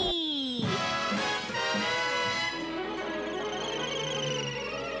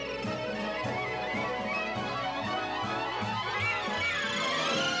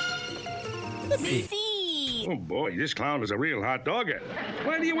 B. C. Oh, boy, this clown is a real hot dogger.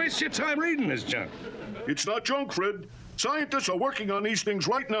 Why do you waste your time reading this junk? It's not junk, Fred. Scientists are working on these things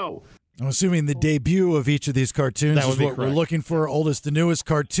right now. I'm assuming the debut of each of these cartoons That would is be what we're correct. looking for. Oldest to newest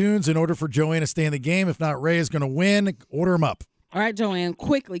cartoons in order for Joanne to stay in the game. If not, Ray is going to win. Order them up. All right, Joanne,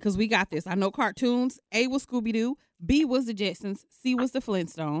 quickly, because we got this. I know cartoons. A was Scooby-Doo. B was the Jetsons. C was the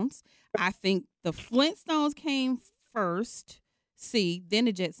Flintstones. I think the Flintstones came first. C, then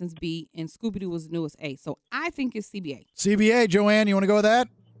the Jetsons, B, and Scooby-Doo was the newest, A. So I think it's CBA. CBA, Joanne, you want to go with that?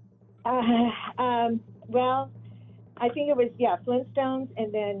 Well, I think it was Flintstones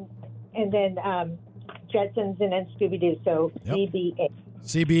and then Jetsons and then Scooby Doo. So Yep. CBA.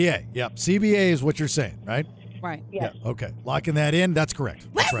 CBA. Yep. CBA is what you're saying, right? Right. Yes. Yeah. Okay. Locking that in. That's correct.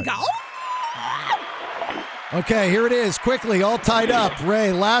 Let's That's right. go. Okay, here it is. Quickly, all tied up.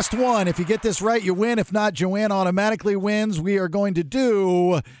 Ray, last one. If you get this right, you win. If not, Joanne automatically wins. We are going to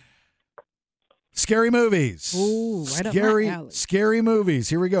do scary movies. Ooh, right up my alley. Scary movies.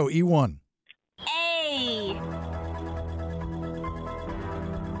 Here we go. E1. A.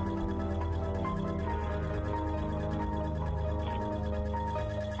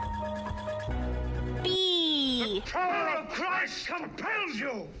 B. The power of Christ compels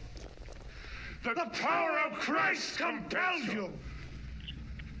you. The power of Christ compels you.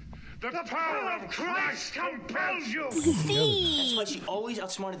 The power of Christ compels you. C. That's why she always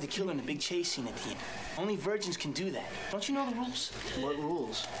outsmarted the killer in the big chase scene at the end. Only virgins can do that. Don't you know the rules? What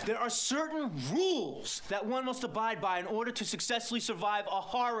rules? There are certain rules that one must abide by in order to successfully survive a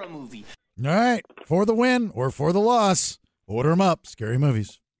horror movie. All right. For the win or for the loss, order them up. Scary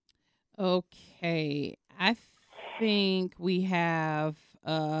movies. Okay. I think we have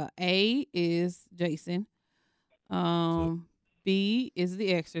A is Jason. B is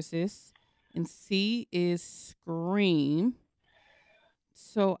The Exorcist. And C is Scream.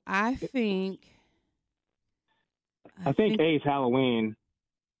 So I think I think A is Halloween.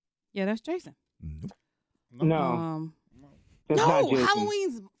 yeah, that's Jason. No. That's not No, Jason.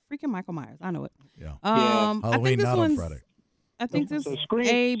 Halloween's freaking Michael Myers. I know it. Yeah. I Halloween, think this not on one's Friday. I think this So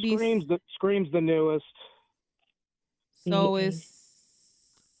A, B, Scream's the newest. so is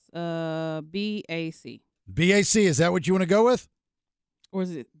B, A, C. BAC, is that what you want to go with? Or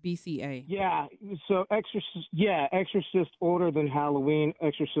is it BCA? Yeah, so Exorcist older than Halloween.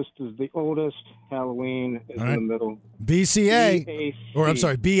 Exorcist is the oldest. Halloween is All in right. the middle. BCA. BAC. Or I'm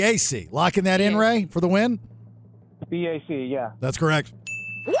sorry, BAC. Locking that in, Ray, for the win? BAC, yeah. That's correct.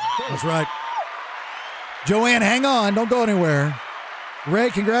 That's right. Joanne, hang on. Don't go anywhere. Ray,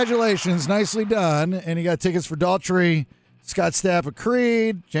 congratulations. Nicely done. And you got tickets for Daughtry, Scott Stapp of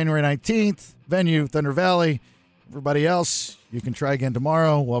Creed, January 19th. Venue, Thunder Valley. Everybody else, you can try again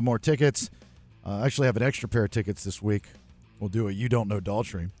tomorrow. We'll have more tickets. I actually have an extra pair of tickets this week. We'll do it. You don't know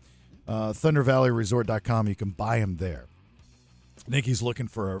Daughtry. ThunderValleyResort.com. You can buy them there. Nikki's looking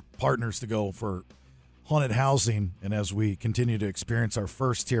for partners to go for haunted housing. And as we continue to experience our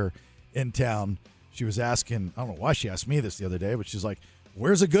first here in town, she was asking, I don't know why she asked me this the other day, but she's like,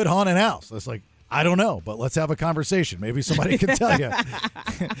 where's a good haunted house? I was like, I don't know, but let's have a conversation. Maybe somebody can tell you.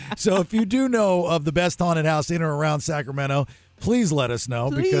 So if you do know of the best haunted house in or around Sacramento, please let us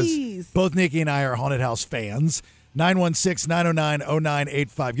know because both Nikki and I are haunted house fans.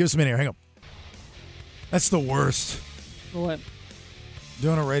 916-909-0985. Give us a minute here. Hang on. That's the worst. What?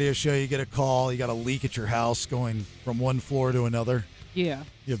 Doing a radio show, you get a call, you got a leak at your house going from one floor to another. Yeah.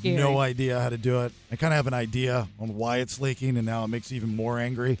 You have scary. no idea how to do it. I kind of have an idea on why it's leaking, and now it makes you even more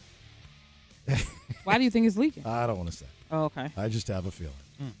angry. Why do you think it's leaking? I don't want to say. Oh, okay. I just have a feeling.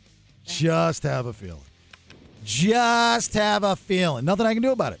 Just have a feeling. Just have a feeling. Nothing I can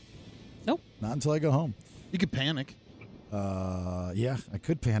do about it. Nope. Not until I go home. You could panic. Yeah, I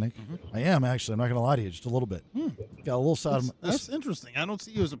could panic. I am, actually. I'm not going to lie to you. Just a little bit. Got a little side of my... That's interesting. I don't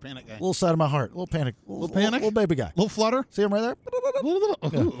see you as a panic guy. Little side of my heart. A little panic. Little panic? Little baby guy. Little flutter? See him right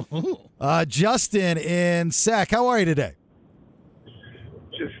there? Justin in Sac. How are you today?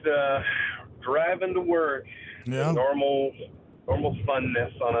 Just driving to work. Yeah. Normal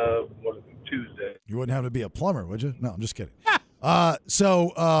funness on a Tuesday. You wouldn't have to be a plumber, would you? No, I'm just kidding.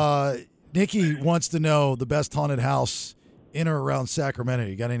 So Nikki wants to know the best haunted house in or around Sacramento.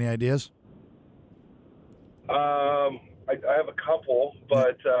 You got any ideas? I have a couple,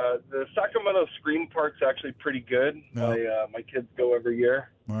 but the Sacramento Scream Park's actually pretty good. Yeah. My kids go every year.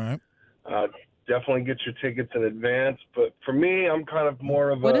 All right. Definitely get your tickets in advance. But for me, I'm kind of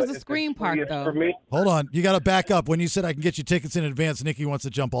more of What a... is a screen park, though? For me, Hold on. You got to back up. When you said I can get you tickets in advance, Nicky wants to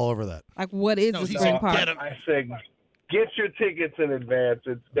jump all over that. Like, what is a screen park? I say get your tickets in advance.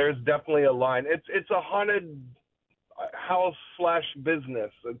 There's definitely a line. It's a haunted house /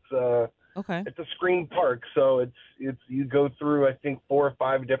 business. Okay. It's a screen park, so it's you go through I think 4 or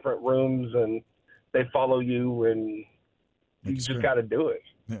 5 different rooms, and they follow you, and you just got to do it.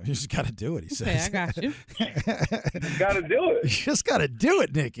 Yeah, you just got to do it, he says. Okay, I got you. You got to do it. You just got to do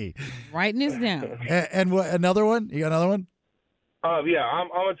it, Nicky. Writing this down. And what, another one? You got another one? Yeah, I'm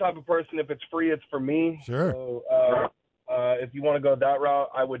a type of person, if it's free, it's for me. Sure. So, if you want to go that route,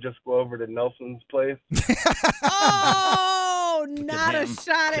 I would just go over to Nelson's place. Oh, not a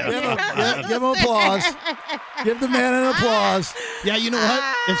shot at him. Give him applause. Give the man an applause. Yeah, you know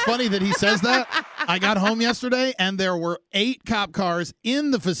what? It's funny that he says that. I got home yesterday, and there were 8 cop cars in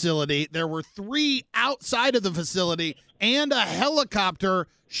the facility. There were 3 outside of the facility, and a helicopter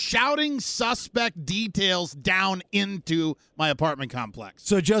shouting suspect details down into my apartment complex.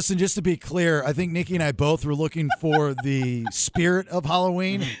 So, Justin, just to be clear, I think Nicky and I both were looking for the spirit of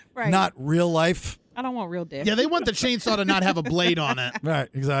Halloween, Right. not real life. I don't want real death. Yeah, they want the chainsaw to not have a blade on it. Right,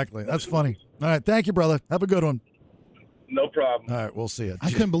 exactly. That's funny. All right, thank you, brother. Have a good one. No problem. All right, we'll see you.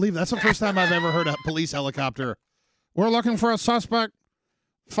 I couldn't believe that's the first time I've ever heard a police helicopter. We're looking for a suspect,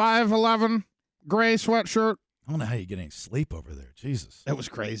 5'11", gray sweatshirt. I don't know how you get any sleep over there. Jesus. That was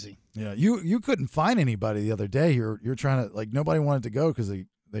crazy. Yeah, you couldn't find anybody the other day. You're trying to, like, nobody wanted to go because they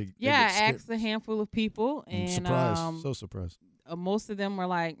Yeah, get scared. I asked a handful of people, I'm and surprised. So surprised. most of them were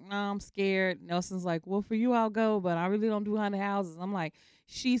like, "No, I'm scared." Nelson's like, "Well, for you, I'll go, but I really don't do haunted houses." I'm like,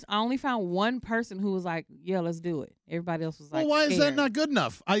 I only found one person who was like, "Yeah, let's do it." Everybody else was like, Well, why is that scared. not good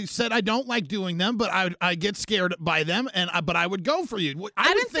enough? I said I don't like doing them, but I get scared by them, but I would go for you.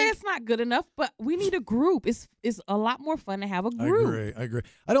 I didn't say it's not good enough, but we need a group. It's a lot more fun to have a group. I agree.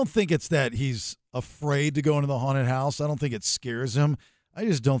 I don't think it's that he's afraid to go into the haunted house. I don't think it scares him. I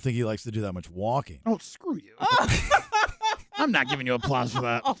just don't think he likes to do that much walking. Oh, screw you. I'm not giving you applause for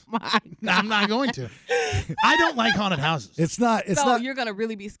that. Oh my! No, I'm not going to. I don't like haunted houses. It's not. It's so not. you're gonna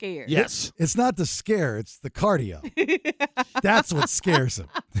really be scared. Yes. It's not the scare. It's the cardio. That's what scares him.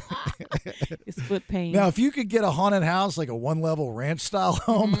 It's foot pain. Now, if you could get a haunted house, like a 1-level ranch style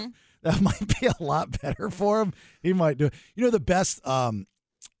home, Mm-hmm. that might be a lot better for him. He might do it. You know, the best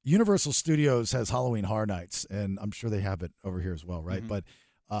Universal Studios has Halloween Horror Nights, and I'm sure they have it over here as well, right? But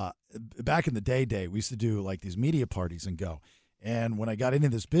back in the day, we used to do like these media parties and go. And when I got into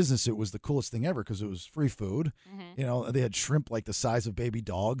this business, it was the coolest thing ever because it was free food. You know, they had shrimp like the size of baby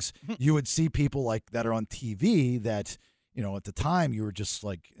dogs. You would see people like that are on TV that, you know, at the time you were just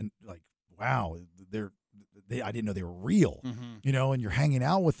like wow, I didn't know they were real, you know, and you're hanging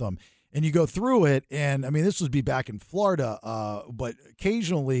out with them. And you go through it, and I mean, this would be back in Florida, but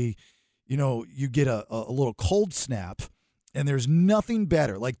occasionally, you know, you get a little cold snap, and there's nothing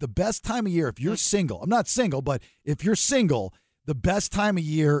better. Like the best time of year, if you're single, I'm not single, but if you're single, the best time of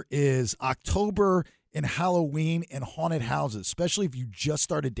year is October and Halloween and haunted houses, especially if you just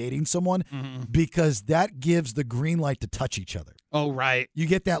started dating someone, because that gives the green light to touch each other. Oh, right. You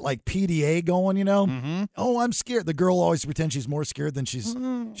get that like PDA going, you know? Oh, I'm scared. The girl always pretends she's more scared than she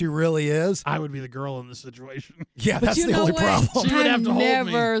really is. I would be the girl in this situation. Yeah, But that's you the know only what? problem. She would have to I'm hold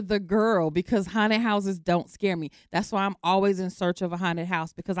me. never the girl because haunted houses don't scare me. That's why I'm always in search of a haunted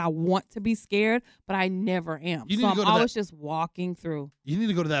house because I want to be scared, but I never am. You need So to I'm go to always just walking through. You need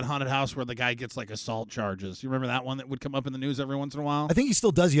to go to that haunted house where the guy gets like assault charges. You remember that one that would come up in the news every once in a while? I think he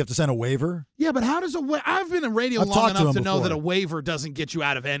still does. You have to send a waiver. Yeah, but how does I've been in radio I've long talked to enough him to know before. that a waiver doesn't get you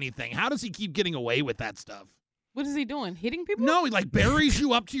out of anything. How does he keep getting away with that stuff? What is he doing? Hitting people? No, he like buries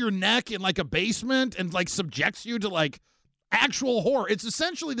you up to your neck in like a basement and like subjects you to like actual horror. It's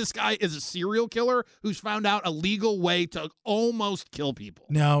essentially this guy is a serial killer who's found out a legal way to almost kill people.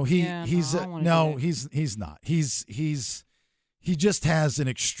 No, he's not. He just has an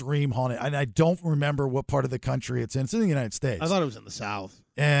extreme haunted, and I don't remember what part of the country it's in. It's in the United States. I thought it was in the South.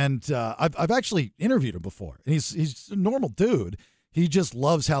 And I've actually interviewed him before. And he's a normal dude. He just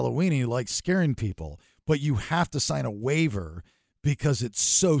loves Halloween. He likes scaring people. But you have to sign a waiver because it's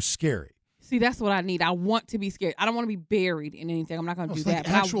so scary. See, that's what I need. I want to be scared. I don't want to be buried in anything. I'm not going to do that.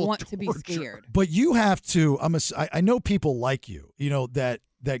 But I want to be scared. But you have to. I know people like you. You know that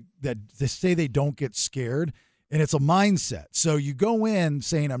they say they don't get scared, and it's a mindset. So you go in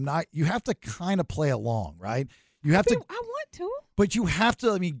saying I'm not. You have to kind of play along, right? You have to. I want to. But you have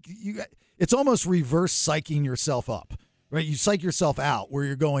to. I mean, it's almost reverse psyching yourself up, right? You psych yourself out where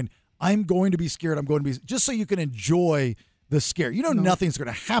you're going. I'm going to be scared. I'm going to be just so you can enjoy the scare. You know nothing's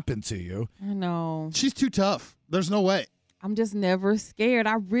going to happen to you. I know. She's too tough. There's no way. I'm just never scared.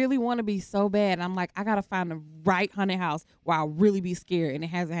 I really want to be so bad. I'm like, I got to find the right haunted house where I'll really be scared, and it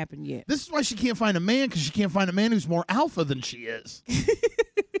hasn't happened yet. This is why she can't find a man, because she can't find a man who's more alpha than she is.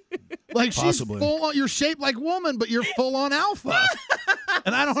 Like, Possibly. she's full on, you're shaped like a woman, but you're full on alpha.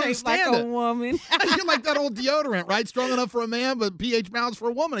 And I don't Shaped understand like it. a woman. You're like that old deodorant, right? Strong enough for a man, but pH balance for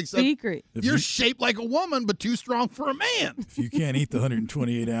a woman. Except Secret. You're shaped like a woman, but too strong for a man. If you can't eat the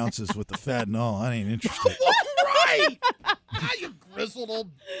 128 ounces with the fat and all, I ain't interested. Right. You grizzled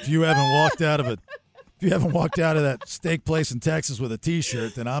old. If you haven't walked out of that steak place in Texas with a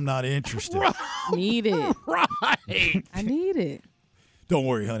T-shirt, then I'm not interested. Right. Need it. Right. I need it. Don't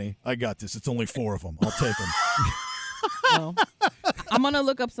worry, honey. I got this. It's only 4 of them. I'll take them. Well, I'm going to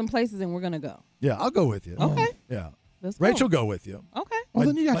look up some places, and we're going to go. Yeah, I'll go with you. Okay. Yeah. Let's go. Rachel, go with you. Okay. Well,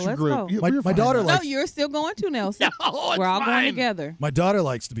 then you got your Let's group. go. My daughter likes. No, you're still going too, Nelson. No, we're all it's going fine. together. My daughter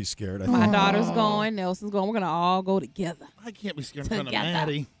likes to be scared. I My think. daughter's going. Nelson's going. We're going to all go together. I can't be scared in front of Together.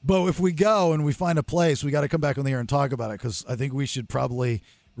 Maddie. But if we go and we find a place, we got to come back on the air and talk about it, because I think we should probably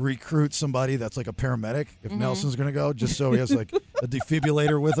recruit somebody that's like a paramedic if Nelson's going to go, just so he has like a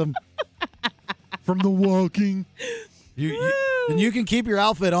defibrillator with him. From The Walking. And you can keep your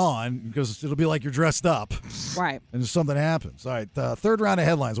outfit on, because it'll be like you're dressed up. Right. And something happens. All right, third round of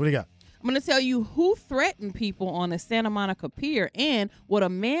headlines. What do you got? I'm going to tell you who threatened people on the Santa Monica Pier and what a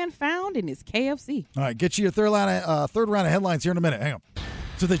man found in his KFC. All right, get you your third round of headlines here in a minute. Hang on.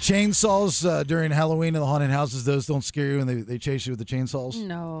 So the chainsaws during Halloween in the haunted houses, those don't scare you, and they chase you with the chainsaws?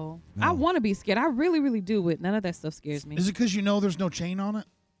 No. I want to be scared. I really, really do, but none of that stuff scares me. Is it because you know there's no chain on it?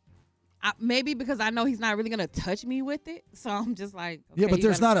 Maybe because I know he's not really going to touch me with it. So I'm just like, okay, Yeah, but you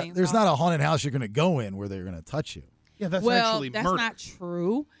there's got not a haunted house you're going to go in where they're going to touch you. Yeah, that's well, actually that's murder. not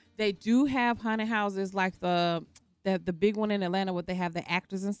true. They do have haunted houses like the big one in Atlanta where they have the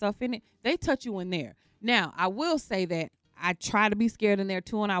actors and stuff in it. They touch you in there. Now, I will say that I try to be scared in there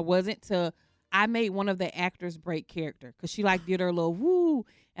too, and I wasn't till I made one of the actors break character because she like did her little woo,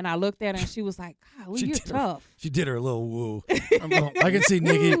 and I looked at her and she was like, "God, you're tough." She did her little woo. I can see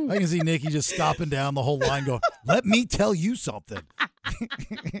Nikki just stopping down the whole line, going, "Let me tell you something."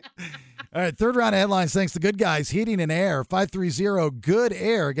 All right, third round of headlines. Thanks to Good Guys Heating and Air. 530 Good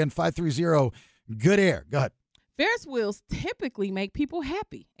Air. Again, 530 Good Air. Go ahead. Ferris wheels typically make people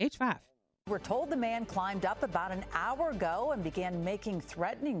happy. H5. We're told the man climbed up about an hour ago and began making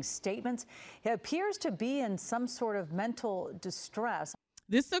threatening statements. He appears to be in some sort of mental distress.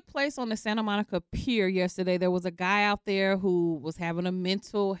 This took place on the Santa Monica Pier yesterday. There was a guy out there who was having a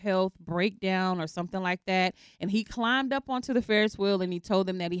mental health breakdown or something like that, and he climbed up onto the Ferris wheel and he told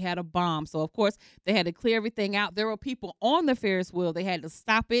them that he had a bomb. So, of course, they had to clear everything out. There were people on the Ferris wheel. They had to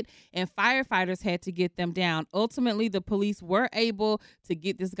stop it, and firefighters had to get them down. Ultimately, the police were able to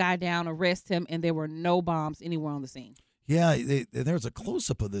get this guy down, arrest him, and there were no bombs anywhere on the scene. Yeah, there's a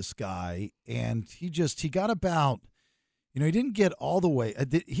close-up of this guy, and he got about... he didn't get all the way.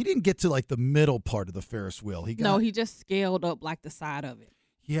 He didn't get to like the middle part of the Ferris wheel. He just scaled up like the side of it.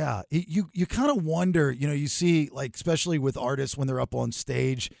 Yeah, you kind of wonder. You see, like especially with artists when they're up on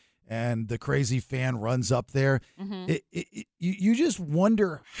stage and the crazy fan runs up there. Mm-hmm. You just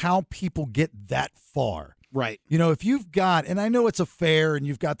wonder how people get that far. Right. If you've got, and I know it's a fair, and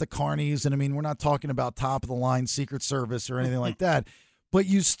you've got the carnies, and I mean we're not talking about top of the line Secret Service or anything like that, but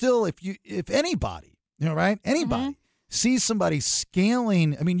you still, if anybody, right, anybody. Mm-hmm. See somebody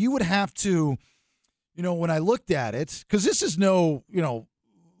scaling. I mean, you would have to, when I looked at it, because this is no,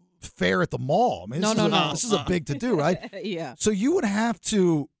 fair at the mall. I mean, this is a big to do, right? Yeah. So you would have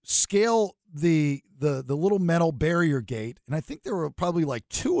to scale the little metal barrier gate, and I think there were probably like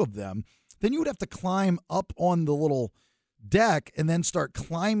 2 of them. Then you would have to climb up on the little deck and then start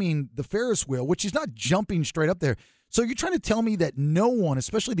climbing the Ferris wheel, which is not jumping straight up there. So you're trying to tell me that no one,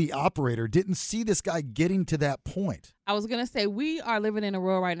 especially the operator, didn't see this guy getting to that point? I was going to say, we are living in a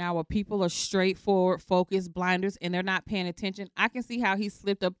world right now where people are straightforward, focused, blinders, and they're not paying attention. I can see how he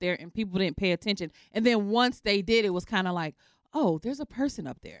slipped up there and people didn't pay attention. And then once they did, it was kind of like, oh, there's a person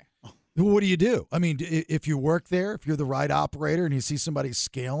up there. What do you do? I mean, if you work there, if you're the right operator and you see somebody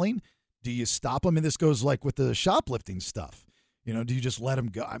scaling, do you stop them? And this goes like with the shoplifting stuff. Do you just let them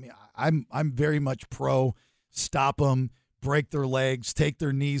go? I mean, I'm very much pro stop them, break their legs, take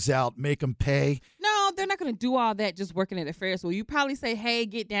their knees out, make them pay. No, they're not going to do all that just working at the Ferris wheel. You probably say, hey,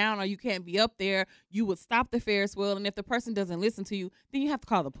 get down, or you can't be up there. You would stop the Ferris wheel, and if the person doesn't listen to you, then you have to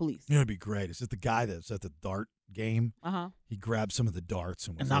call the police. It'd be great. Is it the guy that's at the dart game. Uh-huh. He grabs some of the darts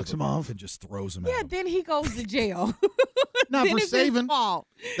and knocks them off and just throws them Yeah, at him. then he goes to jail. Not Then for it's his saving. fault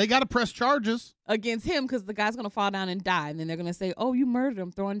They got to press charges. against him because the guy's gonna fall down and die, and then they're gonna say, "Oh, you murdered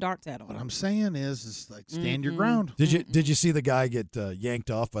him, throwing darts at him." What I'm saying is like stand your Mm-mm. ground. Did you see the guy get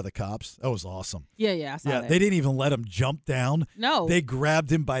yanked off by the cops? That was awesome. Yeah, I saw that. They didn't even let him jump down. No. They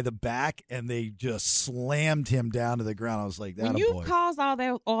grabbed him by the back and they just slammed him down to the ground. I was like, When that you boy. cause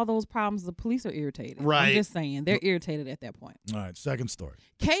all those problems, the police are irritated. Right. I'm just saying, they're irritated at that point. All right, second story.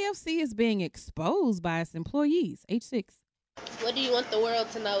 KFC is being exposed by its employees. H6. What do you want the world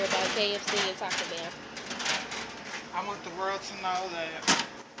to know about KFC and Taco Bell? I want the world to know that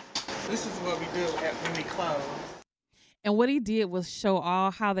this is what we do when we close. And what he did was show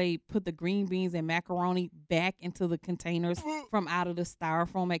all how they put the green beans and macaroni back into the containers from out of the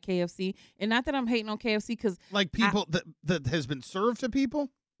styrofoam at KFC. And not that I'm hating on KFC because like people that has been served to people.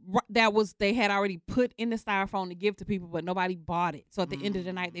 That was they had already put in the styrofoam to give to people, but nobody bought it. So at the end of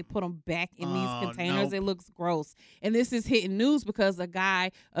the night, they put them back in these containers. nope. It looks gross. And this is hitting news because a guy,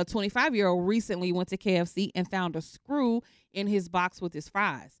 a 25-year-old, recently went to KFC and found a screw in his box with his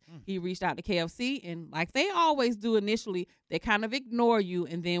fries. He reached out to KFC, and like they always do initially, they kind of ignore you.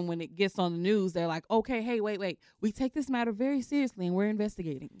 And then when it gets on the news, they're like, okay, hey, wait. We take this matter very seriously, and we're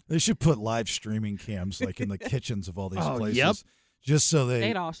investigating. They should put live streaming cams like in the kitchens of all these Oh, places. yep. Just so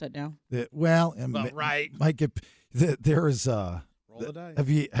They'd all shut down. Right. Might get there is Roll the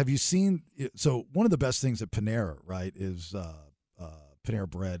dice. have you seen? So one of the best things at Panera, right, is Panera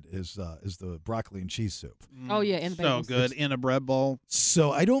Bread is the broccoli and cheese soup. Oh yeah, and So good in a bread bowl.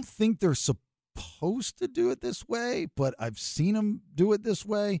 So I don't think they're supposed to do it this way, but I've seen them do it this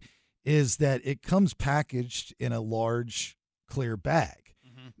way. Is that it comes packaged in a large clear bag.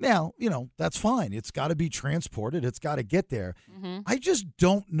 Now, that's fine. It's got to be transported. It's got to get there. I just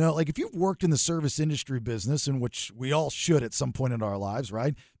don't know. Like, if you've worked in the service industry business, in which we all should at some point in our lives,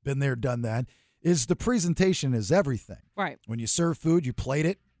 right? Been there, done that, is the presentation is everything. Right. When you serve food, you plate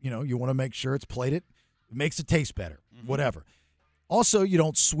it. You want to make sure it's plated. It makes it taste better, whatever. Also, you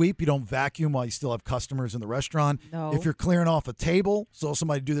don't sweep. You don't vacuum while you still have customers in the restaurant. No. If you're clearing off a table, saw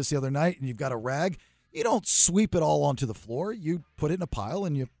somebody do this the other night, and you've got a rag, you don't sweep it all onto the floor. You put it in a pile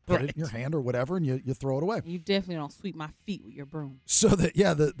and you put it in your hand or whatever, and you throw it away. You definitely don't sweep my feet with your broom. So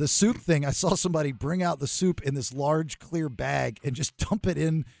the soup thing, I saw somebody bring out the soup in this large clear bag and just dump it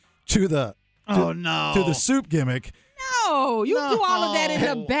in to the soup gimmick. No, you do all of that in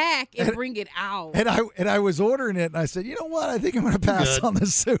the back and bring it out. And I was ordering it, and I said, you know what? I think I'm going to pass Good. on the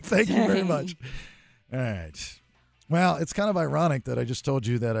soup. Thank you very Dang. much. All right. Well, it's kind of ironic that I just told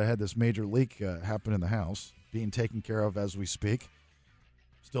you that I had this major leak happen in the house, being taken care of as we speak.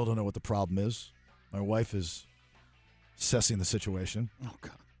 Still don't know what the problem is. My wife is assessing the situation. Oh,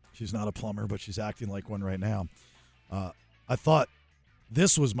 God. She's not a plumber, but she's acting like one right now. I thought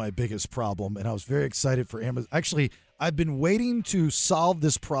this was my biggest problem, and I was very excited for Amazon. Actually, I've been waiting to solve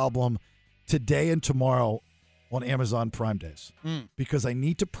this problem today and tomorrow on Amazon Prime Days because I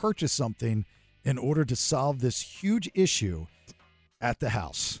need to purchase something in order to solve this huge issue at the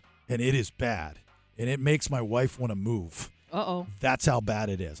house. And it is bad. And it makes my wife want to move. Uh-oh. That's how bad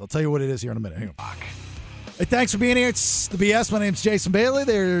it is. I'll tell you what it is here in a minute. Hang on. Hey, thanks for being here. It's the BS. My name's Jason Bailey.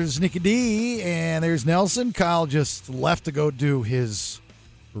 There's NickyD, and there's Nelson. Kyle just left to go do his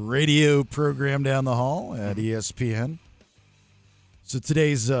radio program down the hall at ESPN. So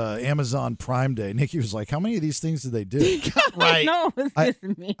today's Amazon Prime Day. Nicky was like, how many of these things do they do? Right. No, it's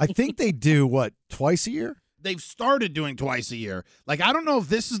just me. I think they do, what, twice a year? They've started doing twice a year. Like, I don't know if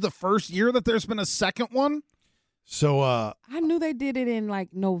this is the first year that there's been a second one. So I knew they did it in like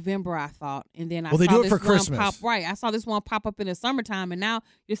November, I thought. And then I Well, they saw do it this for one Christmas. I saw this one pop up in the summertime, and now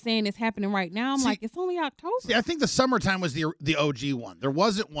you're saying it's happening right now. I'm like, it's only October. See, I think the summertime was the OG one. There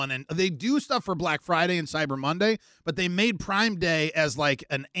wasn't one, and they do stuff for Black Friday and Cyber Monday, but they made Prime Day as like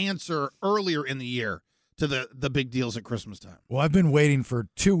an answer earlier in the year to the big deals at Christmas time. Well, I've been waiting for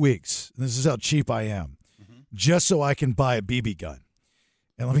 2 weeks. And this is how cheap I am, just so I can buy a BB gun.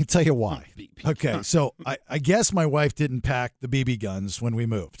 And let me tell you why. Okay, so I guess my wife didn't pack the BB guns when we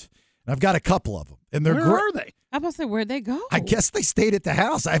moved. And I've got a couple of them. And they're Where great. are they? I was about to say, where'd they go? I guess they stayed at the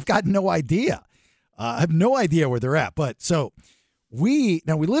house. I've got no idea. I have no idea where they're at. But so we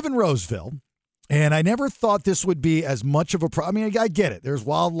live in Roseville, and I never thought this would be as much of a problem. I mean, I get it. There's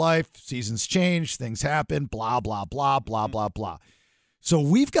wildlife, seasons change, things happen, blah, blah, blah, blah, blah, blah. So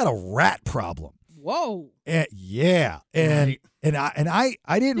we've got a rat problem. Whoa. Yeah. And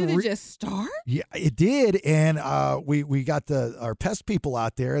I didn't. Did it just start? Yeah, it did. And we got our pest people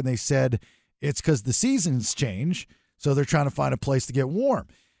out there, and they said it's because the seasons change, so they're trying to find a place to get warm.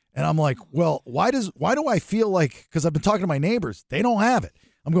 And I'm like, well, why do I feel like, because I've been talking to my neighbors, they don't have it.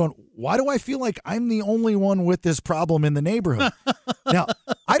 I'm going, why do I feel like I'm the only one with this problem in the neighborhood? Now,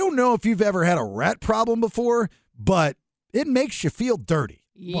 I don't know if you've ever had a rat problem before, but it makes you feel dirty.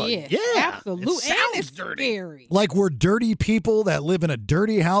 Yeah, absolutely. It sounds it's dirty. Scary. Like we're dirty people that live in a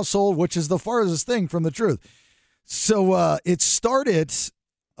dirty household, which is the farthest thing from the truth. So it started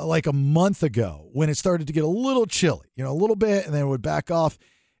like a month ago when it started to get a little chilly, a little bit, and then it would back off.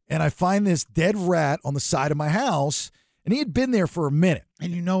 And I find this dead rat on the side of my house, and he had been there for a minute.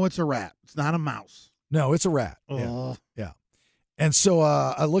 And you know it's a rat. It's not a mouse. No, it's a rat. Yeah. And so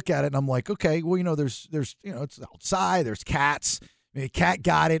I look at it, and I'm like, okay, well, there's it's outside. There's cats. A cat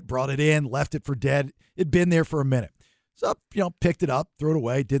got it, brought it in, left it for dead. It'd been there for a minute. So, picked it up, threw it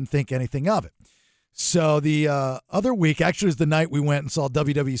away, didn't think anything of it. So the other week, actually it was the night we went and saw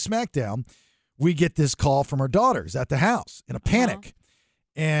WWE SmackDown, we get this call from our daughters at the house in a panic.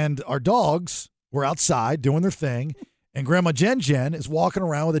 And our dogs were outside doing their thing, and Grandma Jen is walking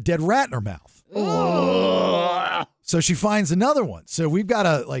around with a dead rat in her mouth. So she finds another one. So we've got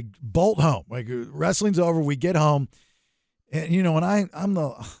to bolt home. Wrestling's over, we get home. And and I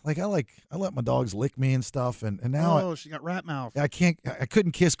let my dogs lick me and stuff, and now she got rat mouth. I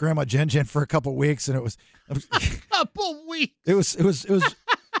couldn't kiss Grandma Jen for a couple weeks, and it was couple weeks. It was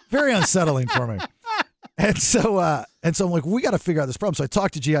very unsettling for me. And so I'm like, we got to figure out this problem. So I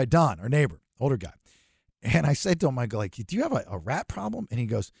talked to G.I. Don, our neighbor, older guy, and I said to him, I go like, do you have a rat problem? And he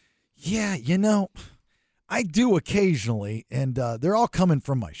goes, yeah, I do occasionally, and they're all coming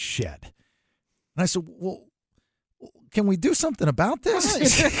from my shed. And I said, well, can we do something about this?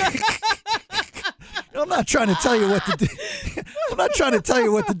 I'm not trying to tell you what to do. I'm not trying to tell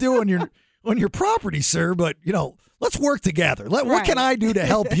you what to do on your property, sir. But let's work together. What can I do to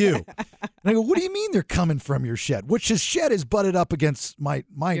help you? And I go, what do you mean they're coming from your shed? Which his shed is butted up against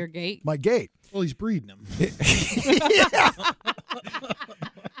your gate. My gate. Well, he's breeding them. Yeah.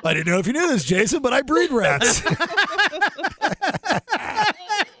 I didn't know if you knew this, Jason, but I breed rats.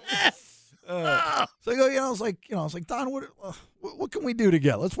 So I go, I was like, Don, what can we do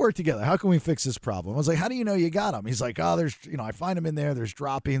together? Let's work together. How can we fix this problem? I was like, how do you know you got them? He's like, there's, I find them in there. There's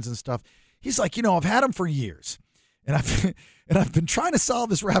droppings and stuff. He's like, I've had them for years, and I've been trying to solve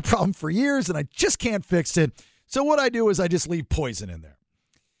this rat problem for years, and I just can't fix it. So what I do is I just leave poison in there.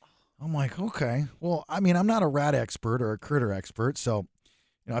 I'm like, okay, well, I'm not a rat expert or a critter expert, so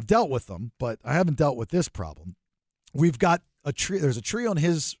I've dealt with them, but I haven't dealt with this problem. We've got a tree. There's a tree on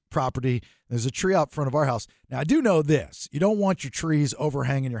his property. There's a tree out front of our house. Now, I do know this. You don't want your trees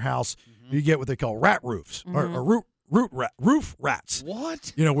overhanging your house. Mm-hmm. You get what they call rat roofs or roof rats.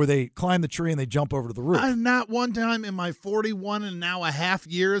 What? Where they climb the tree and they jump over to the roof. I've not one time in my 41 and now a half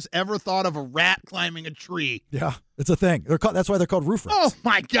years ever thought of a rat climbing a tree. Yeah, it's a thing. That's why they're called roof rats. Oh,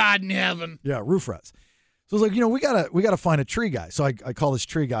 my God in heaven. Yeah, roof rats. So I was like, we gotta find a tree guy. So I call this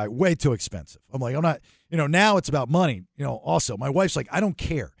tree guy, way too expensive. I'm like, I'm not, now it's about money. Also, my wife's like, I don't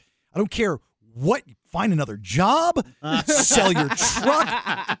care. I don't care what, find another job, sell your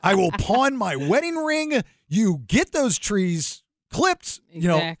truck. I will pawn my wedding ring. You get those trees clipped.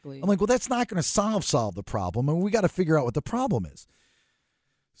 Exactly. I'm like, well, that's not going to solve the problem. And we got to figure out what the problem is.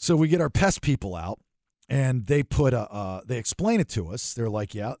 So we get our pest people out. And they they explain it to us. They're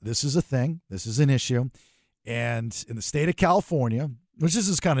like, yeah, this is a thing. This is an issue. And in the state of California, which this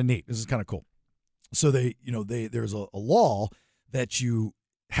is kind of neat. This is kind of cool. So there's a law that you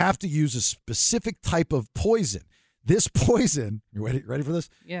have to use a specific type of poison. This poison, you ready for this?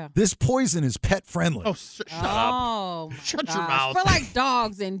 Yeah. This poison is pet friendly. Oh, shut up. Shut your mouth. For like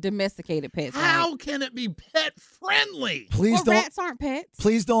dogs and domesticated pets. How can it be pet friendly? Rats aren't pets.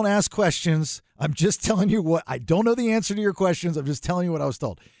 Please don't ask questions. I'm just telling you what, I don't know the answer to your questions. I'm just telling you what I was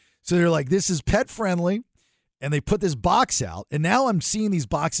told. So they're like, this is pet friendly. And they put this box out. And now I'm seeing these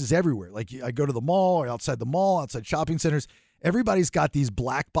boxes everywhere. Like I go to the mall or outside the mall, outside shopping centers. Everybody's got these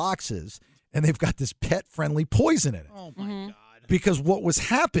black boxes. And they've got this pet-friendly poison in it. Oh, my God. Because what was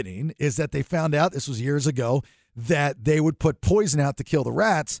happening is that they found out, this was years ago, that they would put poison out to kill the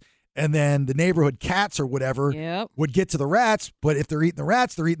rats, and then the neighborhood cats or whatever would get to the rats, but if they're eating the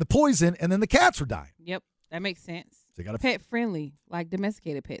rats, they're eating the poison, and then the cats were dying. Yep, that makes sense. So pet-friendly, like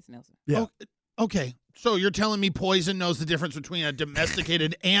domesticated pets, Nelson. Yeah. Okay, so you're telling me poison knows the difference between a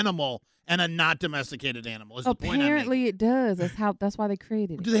domesticated animal and a not domesticated animal. Is the point I'm making. Apparently it does. That's why they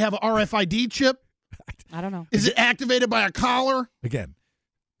created it. Do they have an RFID chip? I don't know. Is it activated by a collar? Again,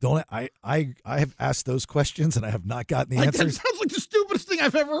 I have asked those questions and I have not gotten the answers. That sounds like the stupidest thing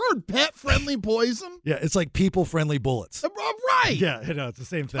I've ever heard. Pet-friendly poison? Yeah, it's like people-friendly bullets. Right. Yeah, it's the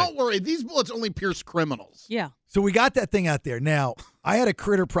same thing. Don't worry. These bullets only pierce criminals. Yeah. So we got that thing out there. Now, I had a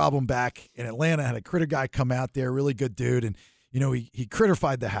critter problem back in Atlanta. I had a critter guy come out there, really good dude, and he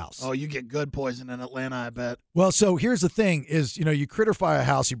critterfied the house. Oh, you get good poison in Atlanta, I bet. Well, so here's the thing: is you critterfy a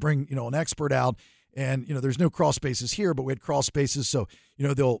house, you bring an expert out, and there's no crawl spaces here, but we had crawl spaces, so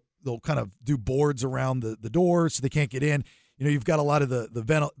they'll kind of do boards around the doors so they can't get in. You've got a lot of the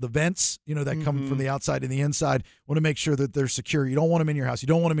vents, that come from the outside and the inside. Want to make sure that they're secure. You don't want them in your house. You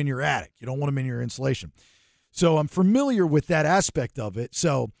don't want them in your attic. You don't want them in your insulation. So I'm familiar with that aspect of it.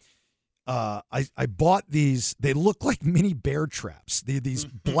 So I bought these. They look like mini bear traps. These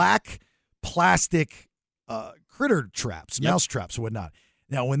black plastic critter traps, mouse traps, and whatnot.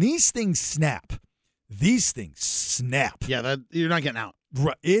 Now, when these things snap. Yeah, you're not getting out.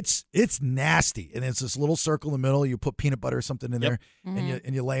 Right, it's nasty, and it's this little circle in the middle. You put peanut butter or something in there,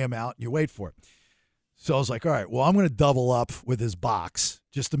 and you lay them out, and you wait for it. So I was like, all right, well, I'm going to double up with this box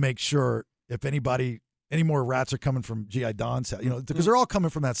just to make sure if any more rats are coming from G.I. Don's house, because they're all coming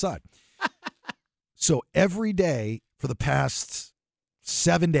from that side. So every day for the past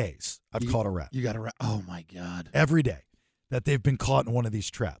 7 days, I've caught a rat. You got a rat? Oh my God! Every day that they've been caught in one of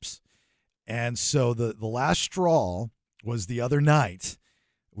these traps, and so the last straw was the other night.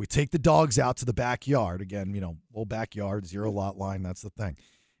 We take the dogs out to the backyard. Again, old backyard, 0 lot line. That's the thing.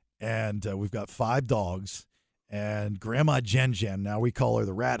 And we've got 5 dogs. And Grandma Jen, now we call her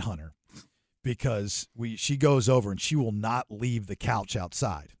the rat hunter, because she goes over and she will not leave the couch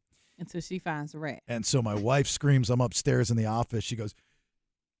outside until she finds a rat. And so my wife screams. I'm upstairs in the office. She goes,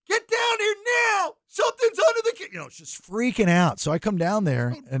 "Get down here now! Something's under the she's freaking out." So I come down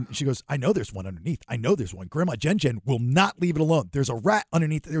there, and she goes, "I know there's one underneath. I know there's one. Grandma Jen will not leave it alone. There's a rat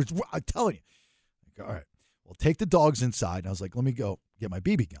underneath. I'm telling you." Like, all right, well, take the dogs inside. And I was like, let me go get my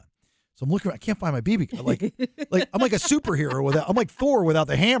BB gun. So I'm looking. I can't find my BB gun. Like I'm like a superhero I'm like Thor without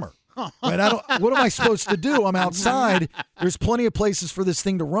the hammer. Right? What am I supposed to do? I'm outside. There's plenty of places for this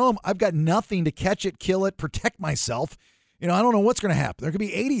thing to roam. I've got nothing to catch it, kill it, protect myself. I don't know what's going to happen. There could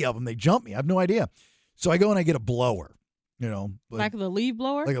be 80 of them. They jump me. I have no idea. So I go and I get a blower, like the leaf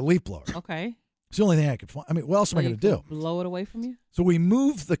blower? Like a leaf blower. Okay. It's the only thing I could find. I mean, what else am I going to do? Blow it away from you? So we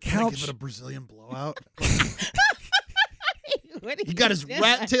move the couch. Give it a Brazilian blowout. He got his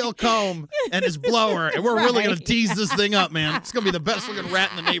rat tail comb and his blower, and we're really going to tease this thing up, man. It's going to be the best looking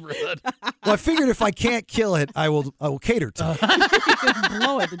rat in the neighborhood. Well, I figured if I can't kill it, I will cater to it.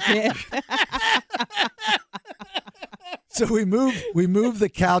 Blow it to death. So we move the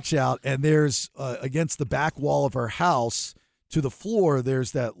couch out, and there's against the back wall of our house to the floor,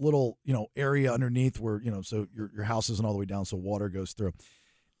 there's that little area underneath where so your house isn't all the way down, so water goes through.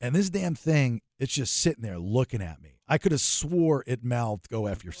 And this damn thing, it's just sitting there looking at me. I could have swore it mouthed, "Go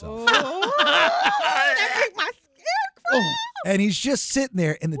F yourself." That make my skin crawl. And he's just sitting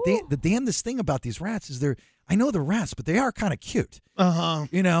there. And the damnedest thing about these rats is I know they're rats, but they are kind of cute. And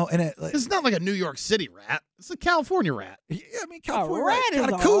it's not like a New York City rat. It's a California rat. Yeah, I mean, California rat is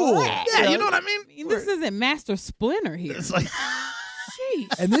kind of cool. Rat. Yeah, you know what I mean? This isn't Master Splinter here. It's like,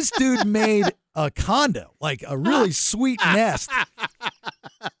 sheesh. And this dude made a condo, like a really sweet nest.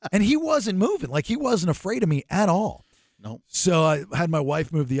 And he wasn't moving. Like, he wasn't afraid of me at all. No. So I had my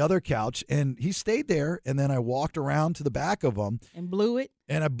wife move the other couch, and he stayed there. And then I walked around to the back of him. And blew it?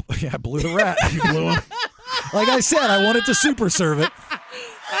 And I blew the rat. You blew him. Like I said, I wanted to super serve it.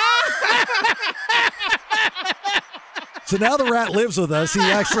 So now the rat lives with us. He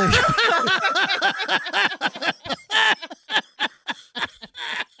actually...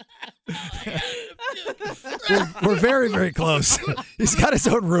 we're very, very close. He's got his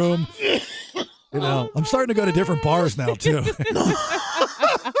own room. I'm starting to go to different bars now, too.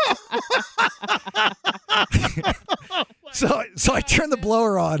 So I turn the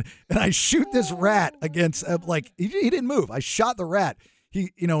blower on, and I shoot this rat against, he didn't move. I shot the rat. And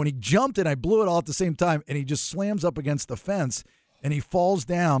he jumped, and I blew it all at the same time, and he just slams up against the fence, and he falls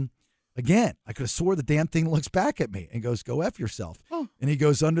down. Again, I could have swore the damn thing looks back at me and goes, "Go F yourself." Oh. And he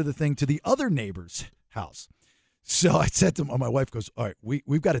goes under the thing to the other neighbor's house. So I said to him, my wife goes, "All right,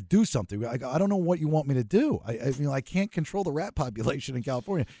 we've got to do something." I don't know what you want me to do. I can't control the rat population in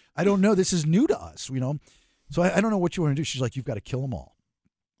California. I don't know. This is new to us, So I don't know what you want to do. She's like, "You've got to kill them all."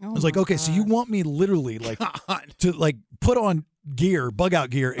 I was like, "Okay, so you want me literally to put on gear, bug out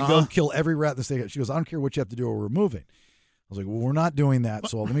gear, and go kill every rat in the state?" She goes, "I don't care what you have to do or we're moving." I was like, "Well, we're not doing that,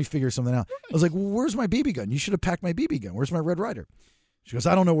 so let me figure something out." I was like, "Well, where's my BB gun? You should have packed my BB gun. Where's my Red Ryder?" She goes,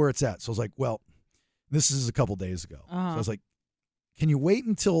 "I don't know where it's at." So I was like, "Well, this is a couple days ago." So I was like, "Can you wait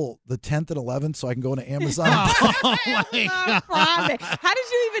until the 10th and 11th so I can go into Amazon?" Oh my Prime Day. How did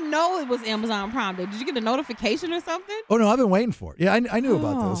you even know it was Amazon Prime Day? Did you get a notification or something? Oh, no, I've been waiting for it. Yeah, I knew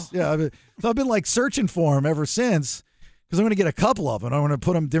about this. Yeah, I've been searching for them ever since. Because I'm going to get a couple of them. I'm going to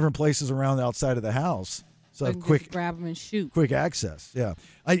put them different places around the outside of the house. So I have quick grab them and shoot. Quick access. Yeah.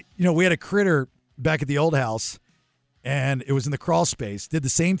 We had a critter back at the old house, and it was in the crawl space. Did the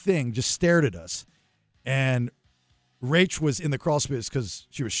same thing, just stared at us. And Rach was in the crawl space because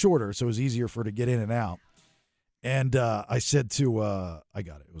she was shorter, so it was easier for her to get in and out. And I said to, I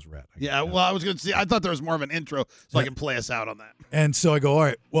got it. It was rat. I was going to say, I thought there was more of an intro so I can play us out on that. And so I go, all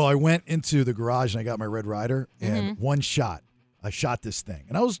right, well, I went into the garage and I got my Red Ryder, and one shot, I shot this thing.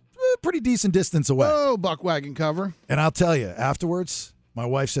 And I was a pretty decent distance away. Oh, buck wagon cover. And I'll tell you, afterwards, my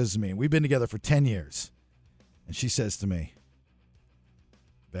wife says to me, we've been together for 10 years. And she says to me,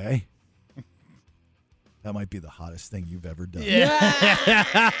 Bae, that might be the hottest thing you've ever done.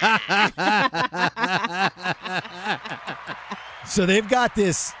 So they've got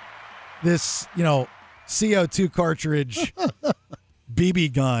this CO2 cartridge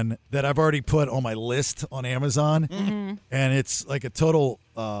BB gun that I've already put on my list on Amazon. And it's like a total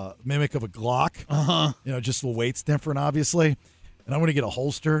mimic of a Glock. Just the weight's different, obviously. And I'm going to get a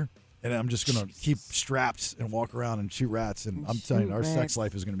holster. And I'm just going to keep straps and walk around and shoot rats. And I'm telling you, our sex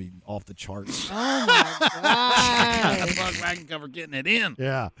life is going to be off the charts. Oh, my God. The buck wagon cover getting it in.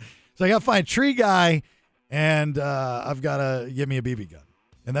 Yeah. So I got to find a tree guy, and I've got to give me a BB gun.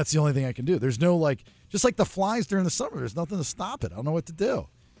 And that's the only thing I can do. There's no, just like the flies during the summer, there's nothing to stop it. I don't know what to do.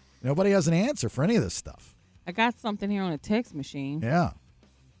 Nobody has an answer for any of this stuff. I got something here on a text machine. Yeah.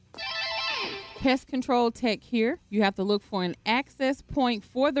 Pest control tech here. You have to look for an access point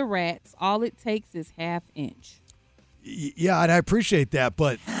for the rats. All it takes is ½ inch. Yeah, and I appreciate that,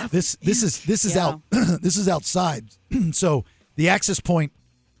 but this is out. This is outside, so the access point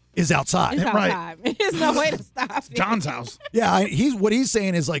is outside. It's outside. There's no way to stop it. John's house. Yeah, what he's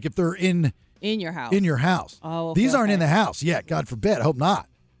saying is if they're in your house. In your house. Oh, okay, these aren't in the house yet. God forbid. I hope not.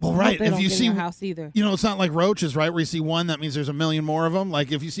 Well, right. If you see in your house either. It's not like roaches, right? Where you see one, that means there's a million more of them.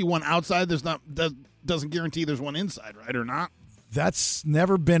 Like if you see one outside, doesn't guarantee there's one inside, right, or not? That's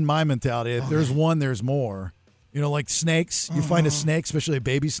never been my mentality. If there's one, there's more. Like snakes. You find a snake, especially a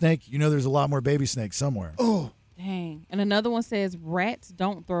baby snake. There's a lot more baby snakes somewhere. Oh, dang! And another one says rats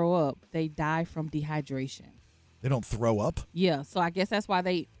don't throw up; they die from dehydration. They don't throw up? Yeah. So I guess that's why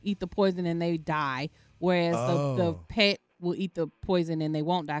they eat the poison and they die, whereas the pet will eat the poison and they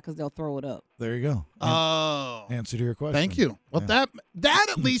won't die because they'll throw it up. There you go. Answer to your question. Thank you. Well, that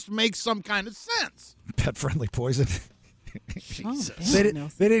at least makes some kind of sense. Pet-friendly poison. Jesus. They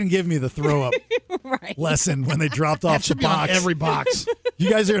didn't give me the throw-up lesson when they dropped off the box. Every box.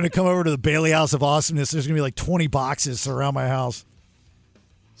 You guys are going to come over to the Bailey House of Awesomeness. There's going to be 20 boxes around my house.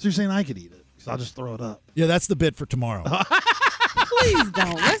 So you're saying I could eat it? Because I'll just throw it up. Yeah, that's the bit for tomorrow. Please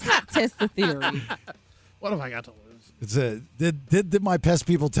don't. Let's not test the theory. What have I got to lose? Did my pest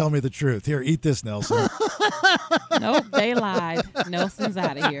people tell me the truth? Here, eat this, Nelson. Nope, they lied. Nelson's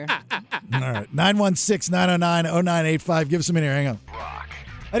out of here. All right, 916-909-0985. Give us a minute here. Hang on.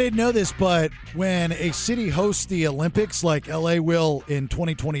 I didn't know this, but when a city hosts the Olympics, like LA will in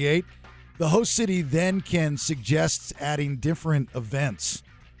 2028, the host city then can suggest adding different events.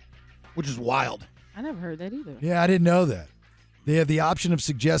 Which is wild. I never heard that either. Yeah, I didn't know that. They have the option of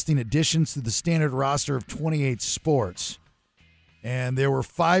suggesting additions to the standard roster of 28 sports. And there were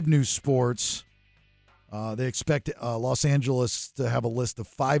 5 new sports. They expect Los Angeles to have a list of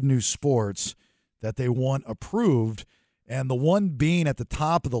 5 new sports that they want approved. And the one being at the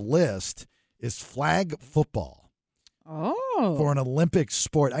top of the list is flag football. Oh. For an Olympic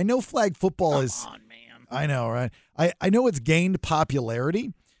sport. I know flag football is. Come on, man. I know, right? I know it's gained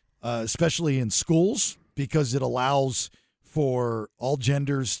popularity, especially in schools, because it allows for all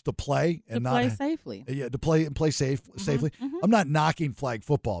genders to play and play safely. Yeah, to play safely. I'm not knocking flag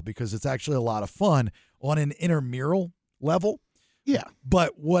football because it's actually a lot of fun on an intramural level. Yeah.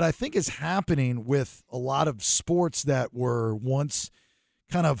 But what I think is happening with a lot of sports that were once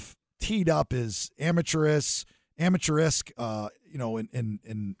kind of teed up as amateurish, and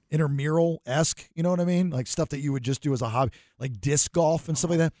intramural-esque, you know what I mean? Like stuff that you would just do as a hobby, like disc golf and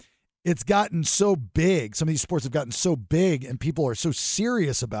stuff like that. It's gotten so big. Some of these sports have gotten so big and people are so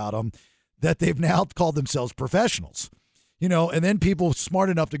serious about them that they've now called themselves professionals, and then people smart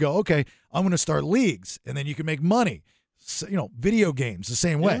enough to go, okay, I'm going to start leagues and then you can make money. So, video games the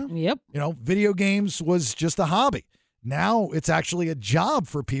same way. Yep. Video games was just a hobby. Now it's actually a job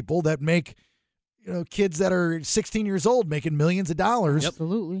for people that make, kids that are 16 years old making millions of dollars.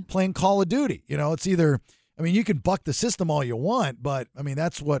 Absolutely. Playing Call of Duty. It's either, you can buck the system all you want, but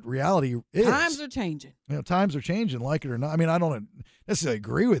that's what reality is. Times are changing. Times are changing, like it or not. I don't necessarily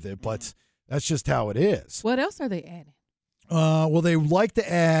agree with it, but that's just how it is. What else are they adding? Well, they like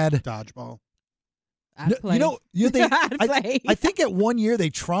to add dodgeball. play. I think at one year they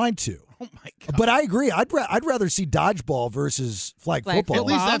tried to. Oh my God. But I agree. I'd rather see dodgeball versus flag football. At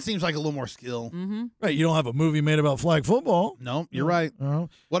least that seems like a little more skill. Mm-hmm. Right. You don't have a movie made about flag football. No, you're right.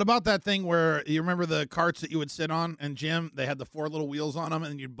 What about that thing where you remember the carts that you would sit on in gym? They had the 4 little wheels on them,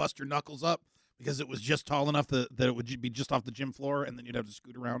 and you'd bust your knuckles up because it was just tall enough that it would be just off the gym floor, and then you'd have to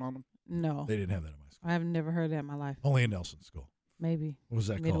scoot around on them. No. They didn't have that in my school. I've never heard that in my life. Only in Nelson school. Maybe. What was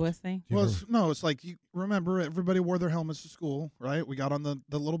that Midwest called? thing? Well, it's like, you remember everybody wore their helmets to school, right? We got on the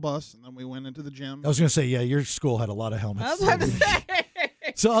little bus, and then we went into the gym. I was going to say, yeah, your school had a lot of helmets. I was about to say.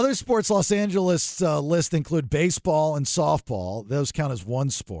 So other sports Los Angeles list include baseball and softball. Those count as one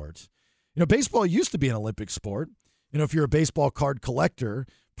sport. Baseball used to be an Olympic sport. If you're a baseball card collector,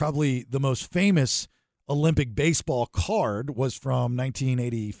 probably the most famous Olympic baseball card was from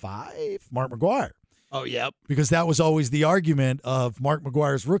 1985, Mark McGwire. Oh, yep. Because that was always the argument of Mark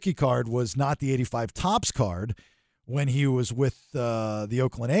McGwire's rookie card was not the 85 Topps card when he was with the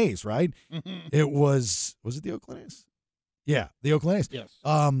Oakland A's, right? Mm-hmm. It was it the Oakland A's? Yeah, the Oakland A's. Yes.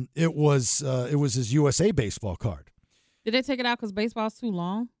 It was his USA baseball card. Did they take it out because baseball's too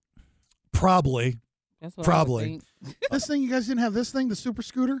long? Probably. That's what Probably. I would think. This thing, you guys didn't have this thing, the super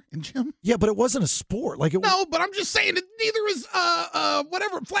scooter in gym? Yeah, but it wasn't a sport. No, but I'm just saying that neither is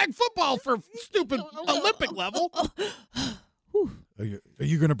whatever flag football for stupid Olympic level. Are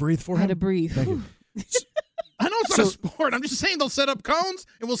you going to breathe for him? I had to breathe. Thank you. I know it's not a sport. I'm just saying they'll set up cones,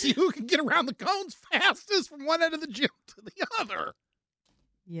 and we'll see who can get around the cones fastest from one end of the gym to the other.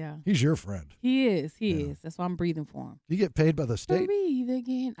 Yeah. He's your friend. He is. He is. That's why I'm breathing for him. You get paid by the state. Breathe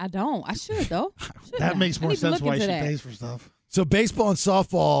again. I don't. I should, though. That makes more sense why she that. pays for stuff. So baseball and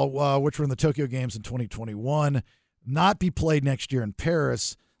softball, which were in the Tokyo Games in 2021, not be played next year in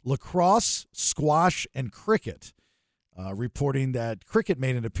Paris. Lacrosse, squash, and cricket, reporting that cricket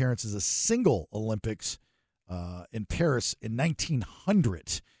made an appearance as a single Olympics in Paris in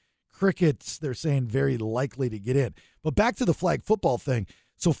 1900. Cricket, they're saying, very likely to get in. But back to the flag football thing.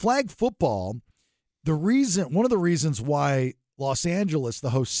 So flag football, one of the reasons why Los Angeles, the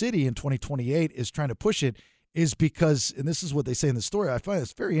host city in 2028, is trying to push it is because, and this is what they say in the story, I find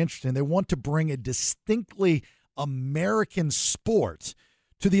this very interesting, they want to bring a distinctly American sport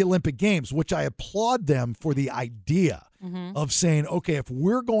to the Olympic Games, which I applaud them for the idea of saying, okay, if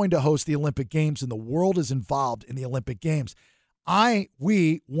we're going to host the Olympic Games and the world is involved in the Olympic Games,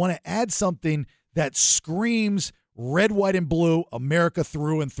 we want to add something that screams red, white, and blue, America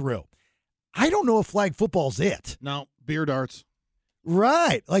through and through. I don't know if flag football's it. No, beer darts.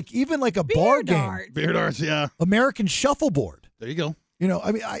 Right. Even like a bar game. Beer darts, yeah. American shuffleboard. There you go.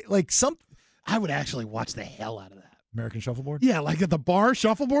 I would actually watch the hell out of that. American shuffleboard? Yeah, like at the bar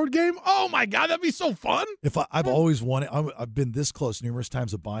shuffleboard game. Oh my God, that'd be so fun. I've always wanted, I've been this close numerous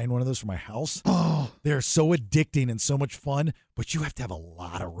times of buying one of those for my house. Oh, they're so addicting and so much fun, but you have to have a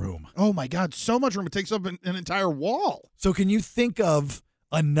lot of room. Oh my God, so much room. It takes up an entire wall. So can you think of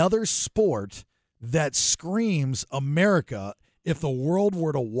another sport that screams America if the world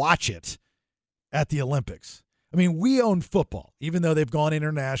were to watch it at the Olympics? I mean, we own football, even though they've gone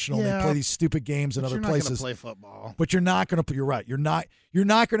international. Yeah. They play these stupid games in other places. You're not going to play football. But you're not going to. You're right. You're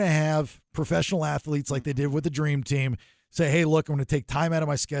not going to have professional athletes like they did with the Dream Team say, "Hey, look, I'm going to take time out of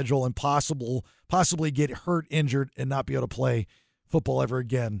my schedule and possibly get hurt, injured, and not be able to play football ever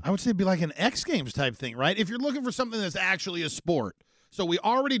again." I would say it'd be like an X Games type thing, right? If you're looking for something that's actually a sport. So we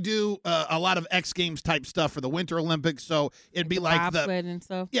already do a lot of X Games type stuff for the Winter Olympics. So it'd be like bobsled and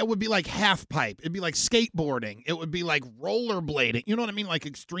stuff. Yeah, it would be like half pipe. It'd be like skateboarding. It would be like rollerblading. You know what I mean? Like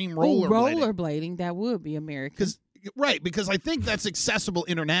extreme rollerblading. Rollerblading, that would be American. Because I think that's accessible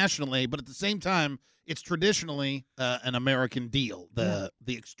internationally, but at the same time, it's traditionally an American deal. The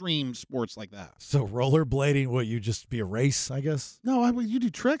extreme sports like that. So rollerblading, would you just be a race? I guess. No, you do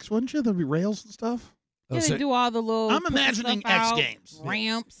tricks, wouldn't you? There'd be rails and stuff. Yeah, they do all the little. I'm imagining X Games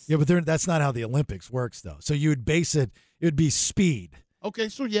ramps. Yeah, but that's not how the Olympics works, though. So you would base it. It would be speed. Okay,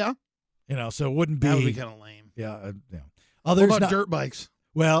 so yeah. So it wouldn't be. That would be kind of lame. Yeah. What about dirt bikes?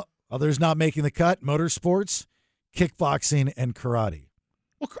 Well, others not making the cut: motorsports, kickboxing, and karate.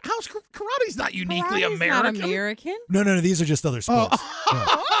 Well, how's karate's not uniquely Karate's American? Not American. No. These are just other sports.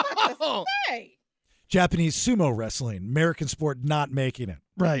 Oh. Japanese sumo wrestling, American sport, not making it.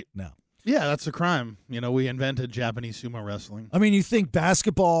 Right. No. Yeah, that's a crime. We invented Japanese sumo wrestling. I mean, you think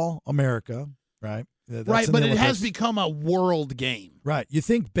basketball, America, right? Right, but it has become a world game. Right. You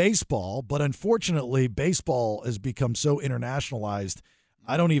think baseball, but unfortunately, baseball has become so internationalized,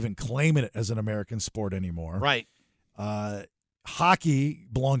 I don't even claim it as an American sport anymore. Right. Hockey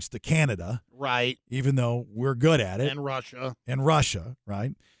belongs to Canada. Right. Even though we're good at it. And Russia.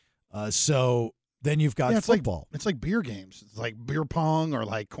 Right? So then you've got football. It's like beer games. It's like beer pong or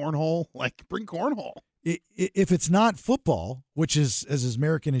like cornhole. Like, bring cornhole. If it's not football, which is as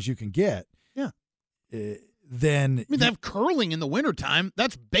American as you can get, then they have curling in the wintertime.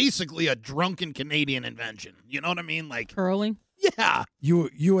 That's basically a drunken Canadian invention. You know what I mean? Like curling. Yeah,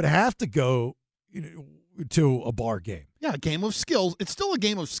 you would have to go to a bar game. Yeah, a game of skills. It's still a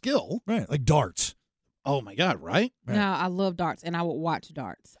game of skill, right? Like darts. Oh my God, right? No, I love darts, and I would watch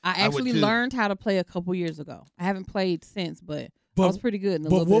darts. I actually learned how to play a couple years ago. I haven't played since, but I was pretty good in the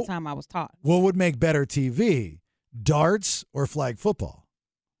little bit of time I was taught. What would make better TV, darts or flag football?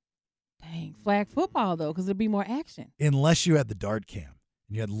 Dang, flag football, though, because there'd be more action. Unless you had the dart cam,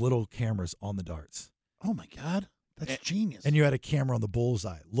 and you had little cameras on the darts. Oh, my God. That's genius. And you had a camera on the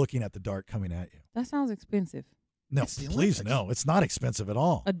bullseye looking at the dart coming at you. That sounds expensive. No, please, no. It's not expensive at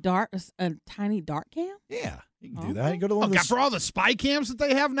all. A tiny dart cam? Yeah, you can do that. You go to one of God, for all the spy cams that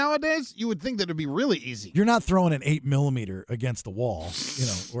they have nowadays, you would think that it'd be really easy. You're not throwing an 8mm against the wall,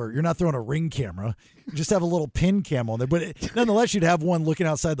 or you're not throwing a ring camera. You just have a little pin cam on there. But nonetheless, you'd have one looking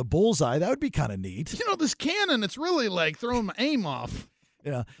outside the bullseye. That would be kind of neat. This cannon, it's really like throwing my aim off.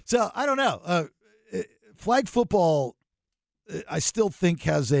 Yeah. So, I don't know. Flag football, I still think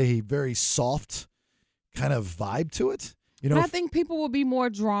has a very soft kind of vibe to it. But I think people would be more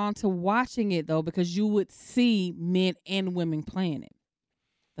drawn to watching it, though, because you would see men and women playing it,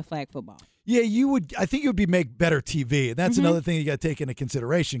 the flag football. Yeah, you would. I think it would make better TV. And that's another thing you got to take into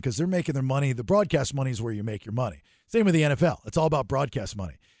consideration because they're making their money. The broadcast money is where you make your money. Same with the NFL. It's all about broadcast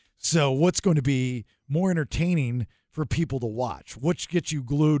money. So what's going to be more entertaining for people to watch? What gets you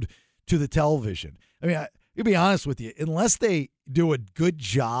glued to the television? I mean, to be honest with you, unless they do a good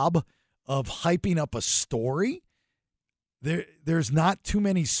job of hyping up a story, there's not too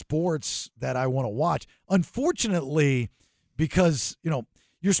many sports that I want to watch. Unfortunately, because,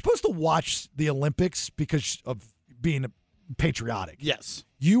 you're supposed to watch the Olympics because of being patriotic. Yes.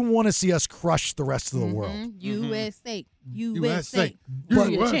 You want to see us crush the rest of the world. USA.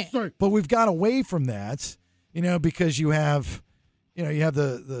 But we've got away from that, because you have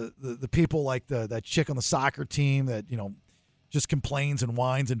the people like that chick on the soccer team that, just complains and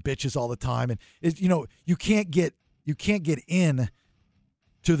whines and bitches all the time. And you can't get in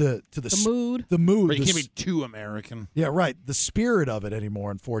to the mood. The mood. But you can't be too American. Yeah, right. The spirit of it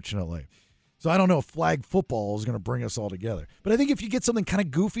anymore, unfortunately. So I don't know if flag football is going to bring us all together. But I think if you get something kind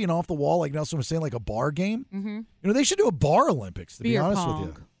of goofy and off the wall, like Nelson was saying, like a bar game, they should do a bar Olympics, to be honest with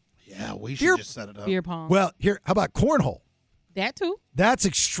you. Yeah, we should just set it up. Beer pong. Well, how about cornhole? That too. That's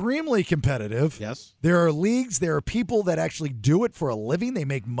extremely competitive. Yes. There are leagues. There are people that actually do it for a living. They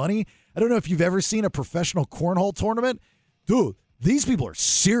make money. I don't know if you've ever seen a professional cornhole tournament. Dude, these people are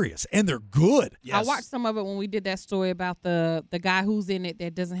serious, and they're good. Yes. I watched some of it when we did that story about the guy who's in it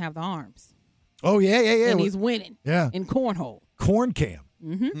that doesn't have the arms. Oh, yeah. And he's winning in cornhole. Corn cam.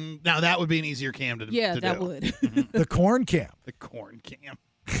 Now, that would be an easier cam to do. Yeah, that would. The corn cam. The corn cam.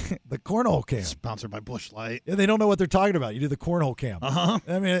 The cornhole cam. Sponsored by Busch Light. Yeah, they don't know what they're talking about. You do the cornhole cam. Uh-huh.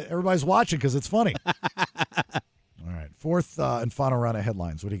 I mean, everybody's watching because it's funny. All right. Fourth and final round of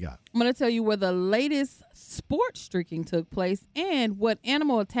headlines. What do you got? I'm going to tell you where the latest sports streaking took place and what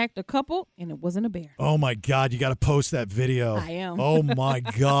animal attacked a couple, and it wasn't a bear. Oh, my God. You got to post that video. I am. Oh, my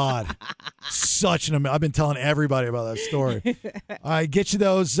God. Such an I've been telling everybody about that story. All right. Get you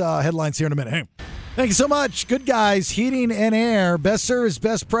those headlines here in a minute. Hey. Thank you so much. Good guys, heating and air. Best service,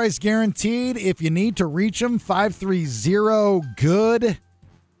 best price guaranteed. If you need to reach them, 530-GOOD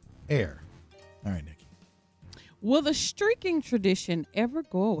air. All right, Nikki. Will the streaking tradition ever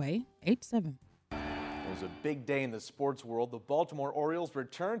go away? 8-7. It was a big day in the sports world. The Baltimore Orioles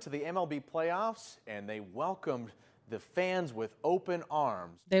returned to the MLB playoffs, and they welcomed the fans with open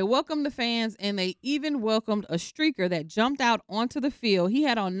arms. They welcomed the fans, and they even welcomed a streaker that jumped out onto the field. He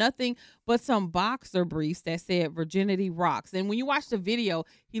had on nothing but some boxer briefs that said "Virginity Rocks." And when you watch the video,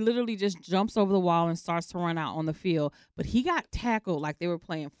 he literally just jumps over the wall and starts to run out on the field. But he got tackled like they were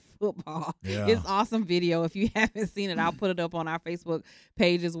playing football. Yeah. It's awesome video. If you haven't seen it, I'll put it up on our Facebook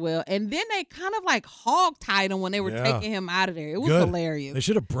page as well. And then they kind of like hog-tied him when they were taking him out of there. It was hilarious. They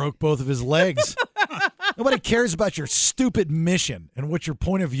should have broke both of his legs. Nobody cares about your stupid mission and what your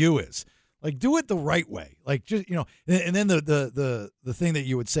point of view is. Like, do it the right way. Like, just, and then the thing that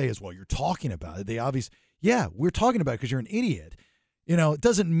you would say is, well, you're talking about it. Yeah, we're talking about it because you're an idiot. It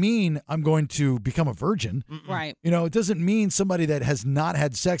doesn't mean I'm going to become a virgin. Right. It doesn't mean somebody that has not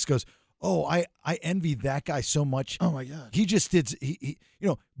had sex goes, oh, I envy that guy so much. Oh, my God. He just did,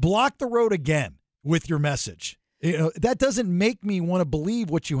 block the road again with your message. That doesn't make me want to believe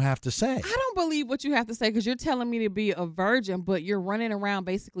what you have to say. I don't believe what you have to say because you're telling me to be a virgin, but you're running around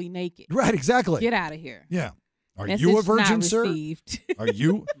basically naked. Right, exactly. Get out of here. Yeah. Are Message you a virgin, not sir? received. Are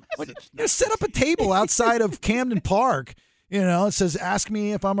you? Set up a table outside of Camden Park. It says, ask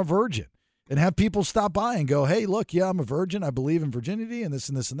me if I'm a virgin. And have people stop by and go, hey, look, yeah, I'm a virgin. I believe in virginity and this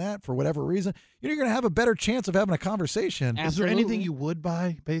and this and that for whatever reason. You're going to have a better chance of having a conversation. Is there anything you would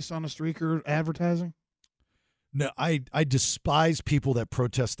buy based on a streaker advertising? No, I despise people that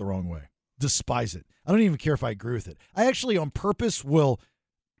protest the wrong way. Despise it. I don't even care if I agree with it. I actually, on purpose, will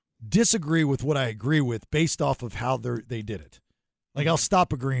disagree with what I agree with based off of how they did it. Like, I'll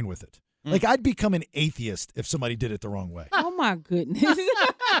stop agreeing with it. Like, I'd become an atheist if somebody did it the wrong way. Oh, my goodness.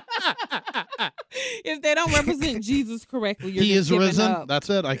 If they don't represent Jesus correctly, you're He just is giving risen. up. That's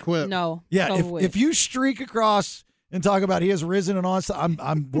it. I quit. No. Yeah, it's over with. if you streak across and talk about he has risen and all that stuff,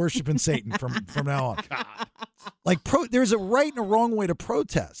 I'm worshiping Satan from now on. Like, there's a right and a wrong way to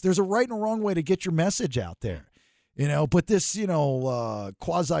protest. There's a right and a wrong way to get your message out there. But this,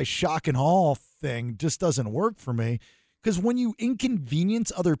 quasi shock and awe thing just doesn't work for me. Because when you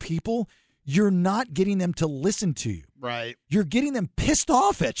inconvenience other people, you're not getting them to listen to you. Right. You're getting them pissed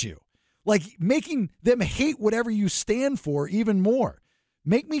off at you. Like, making them hate whatever you stand for even more.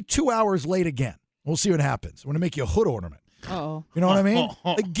 Make me 2 hours late again. We'll see what happens. I'm going to make you a hood ornament. Uh-oh. You know what I mean?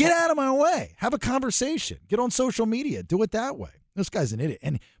 Like, get out of my way. Have a conversation. Get on social media. Do it that way. This guy's an idiot.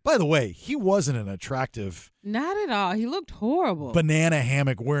 And by the way, he wasn't an attractive Not at all. He looked horrible. banana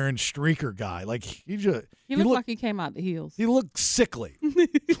hammock wearing streaker guy. Like, He looked like he came out the heels. He looked sickly.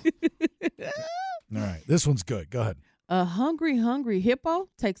 All right. This one's good. Go ahead. A hungry hippo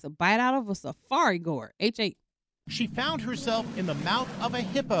takes a bite out of a safari goer. H8. She found herself in the mouth of a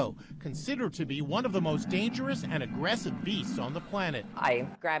hippo, considered to be one of the most dangerous and aggressive beasts on the planet. I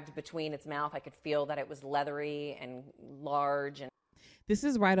grabbed between its mouth. I could feel that it was leathery and large. And This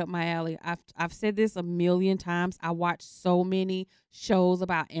is right up my alley. I've said this a million times. I watch so many shows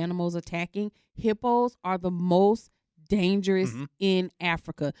about animals attacking. Hippos are the most dangerous in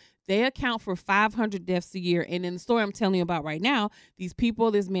Africa. They account for 500 deaths a year. And in the story I'm telling you about right now, these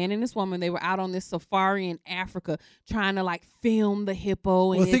people, this man and this woman, they were out on this safari in Africa trying to film the hippo.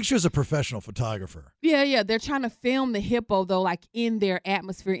 Well, I think she was a professional photographer. Yeah. They're trying to film the hippo, though, in their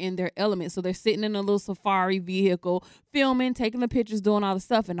atmosphere, in their element. So they're sitting in a little safari vehicle, filming, taking the pictures, doing all the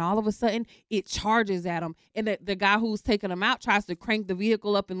stuff. And all of a sudden, it charges at them. And the guy who's taking them out tries to crank the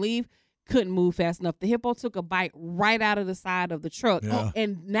vehicle up and leave. Couldn't move fast enough. The hippo took a bite right out of the side of the truck. Yeah.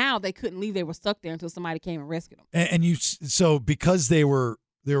 And now they couldn't leave. They were stuck there until somebody came and rescued them. And so because they were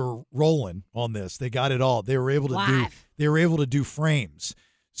rolling on this, they got it all. They were able to do frames.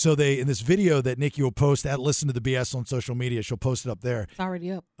 So in this video that Nikki will post at Listen to the BS on social media, she'll post it up there. It's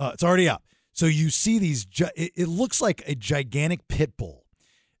already up. It's already up. So you see these, it looks like a gigantic pit bull.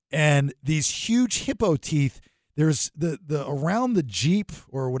 And these huge hippo teeth. There's the around the Jeep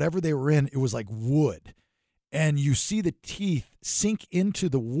or whatever they were in, it was like wood. And you see the teeth sink into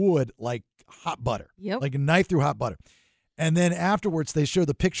the wood like hot butter. Yep. Like a knife through hot butter. And then afterwards, they show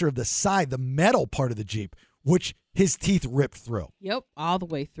the picture of the side, the metal part of the Jeep, which his teeth ripped through. Yep, all the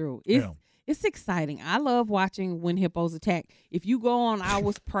way through. It's exciting. I love watching when hippos attack. If you go on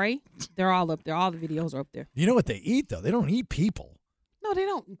Owl's Prey, they're all up there. All the videos are up there. You know what they eat, though? They don't eat people. No, they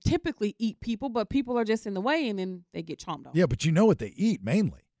don't typically eat people, but people are just in the way, and then they get chomped on. Yeah, but you know what they eat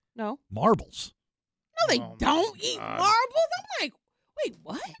mainly? No. Marbles. No, they don't eat marbles. I'm like, wait,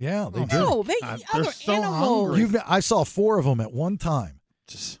 what? Yeah, they do. No, they eat other animals. I saw 4 of them at one time.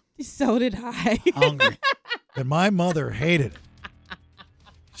 So did I. Hungry. And my mother hated it.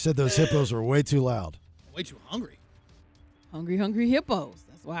 She said those hippos were way too loud. Way too hungry. Hungry hippos.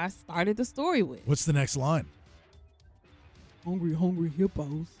 That's why I started the story with. What's the next line? Hungry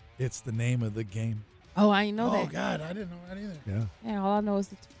hippos. It's the name of the game. Oh, I didn't know that. Oh, God, I didn't know that either. Yeah. Yeah, all I know is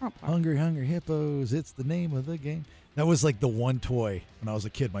the front part. Hungry hippos. It's the name of the game. That was like the one toy when I was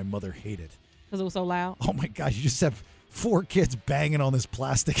a kid my mother hated. Because it was so loud? Oh, my gosh. You just have 4 kids banging on this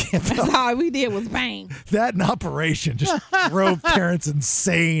plastic hippo. That's all we did was bang. That in operation just drove parents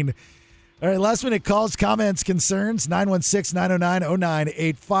insane. All right, last minute calls, comments, concerns,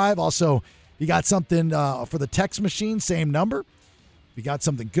 916-909-0985. Also, you got something for the text machine, same number. If you got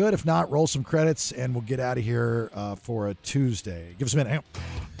something good, if not, roll some credits, and we'll get out of here for a Tuesday. Give us a minute. Hang on.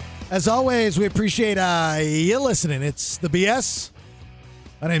 As always, we appreciate you listening. It's the BS.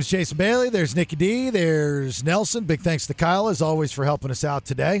 My name is Jason Bailey. There's NickyD. There's Nelson. Big thanks to Kyle, as always, for helping us out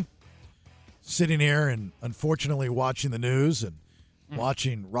today. Sitting here and unfortunately watching the news and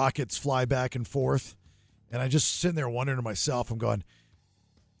watching rockets fly back and forth. And I just sitting there wondering to myself, I'm going,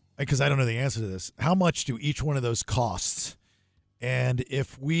 because I don't know the answer to this, how much do each one of those cost? And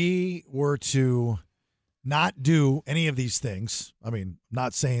if we were to not do any of these things, I mean,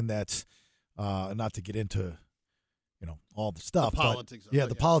 not saying that, not to get into, all the stuff. The politics but,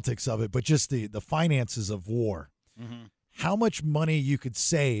 the politics of it, but just the finances of war. Mm-hmm. How much money you could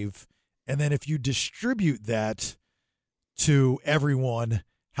save, and then if you distribute that to everyone,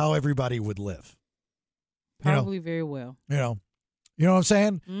 how everybody would live. Probably very well. You know what I'm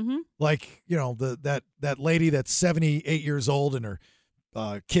saying? Mm-hmm. Like, that lady that's 78 years old and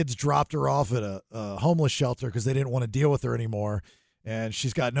her kids dropped her off at a homeless shelter because they didn't want to deal with her anymore, and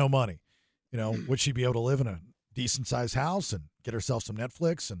she's got no money. Would she be able to live in a decent-sized house and get herself some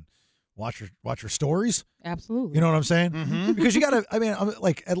Netflix and watch her stories? Absolutely. You know what I'm saying? Mm-hmm. Because you got to,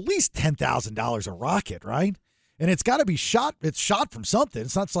 like at least $10,000 a rocket, right? And it's got to be shot. It's shot from something.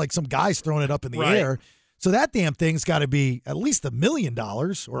 It's not like some guy's throwing it up in the air. So that damn thing's got to be at least $1 million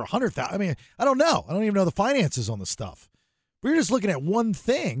or $100,000. I don't know. I don't even know the finances on the stuff. But you're just looking at one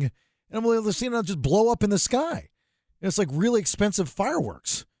thing, and I'm seeing it just blow up in the sky. And it's like really expensive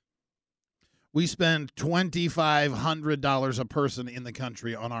fireworks. We spend $2,500 a person in the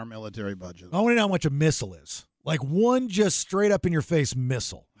country on our military budget. I want to know how much a missile is. Like one just straight up in your face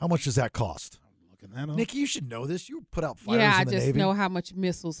missile. How much does that cost? Looking that up. Nikki, you should know this. You put out fires Yeah, in the Navy. I just know how much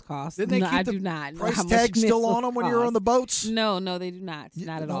missiles cost. Didn't they no, keep I the do not know price how much tag still missiles on them when you're on the boats? No, they do not.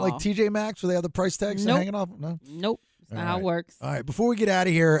 Not at all. Like TJ Maxx, where they have the price tags hanging off? No? Nope. That's not how it works. All right, before we get out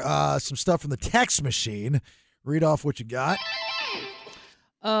of here, some stuff from the text machine. Read off what you got.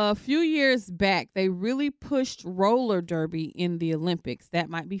 A few years back, they really pushed roller derby in the Olympics. That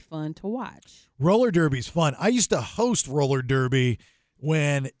might be fun to watch. Roller derby's fun. I used to host roller derby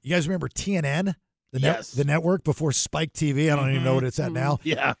when, you guys remember TNN? The network before Spike TV. I don't even know what it's at now.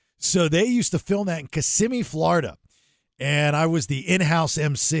 Yeah. So they used to film that in Kissimmee, Florida. And I was the in-house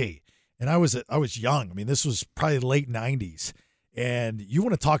MC. And I was young. I mean, this was probably late 90s. And you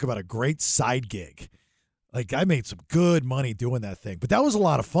want to talk about a great side gig. Like, I made some good money doing that thing. But that was a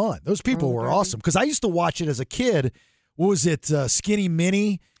lot of fun. Those people were awesome. Because I used to watch it as a kid. What was it? Skinny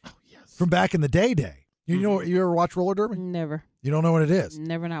Minnie? Oh, yes. From back in the day. You ever watch roller derby? Never. You don't know what it is?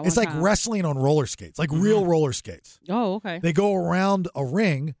 Never, not one It's like time. wrestling on roller skates, like real roller skates. Oh, okay. They go around a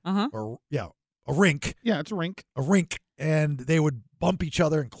ring. Uh-huh. A rink. Yeah, it's a rink. A rink. And they would bump each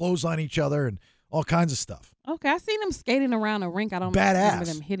other and clothesline each other and all kinds of stuff. Okay, I seen them skating around a rink. I don't Badass. remember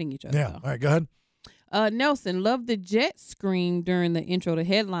them hitting each other. Yeah. Though. All right, go ahead. Nelson, loved the jet scream during the intro to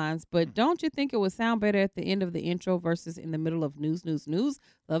headlines, but don't you think it would sound better at the end of the intro versus in the middle of news?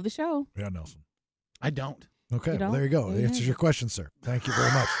 Love the show. Yeah, Nelson. I don't. Okay, well, there you go. That answers your question, sir. Thank you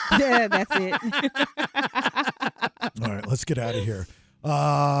very much. Yeah, that's it. All right, let's get out of here.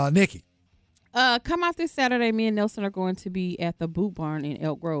 Nikki. Come out this Saturday. Me and Nelson are going to be at the Boot Barn in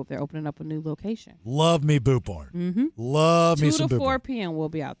Elk Grove. They're opening up a new location. Love me Boot Barn. Mm-hmm. Love me some 2 to Boot 4 Barn. p.m. we'll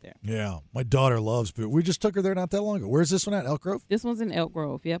be out there. Yeah, my daughter loves Boot. We just took her there not that long ago. Where's this one at? Elk Grove? This one's in Elk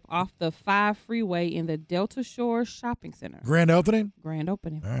Grove. Yep, off the 5 freeway in the Delta Shore Shopping Center. Grand opening? Grand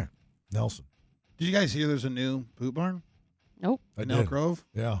opening. All right, Nelson. Did you guys hear there's a new Boot Barn? Nope. I In did. Elk Grove?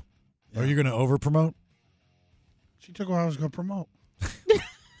 Yeah. Are you going to over-promote? She took what I was going to promote.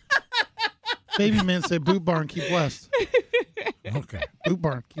 Baby man said Boot Barn, keep west. Okay. Boot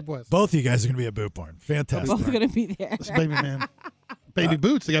Barn, keep west. Both of you guys are going to be at Boot Barn. Fantastic. Both going to be there. That's Baby man. Baby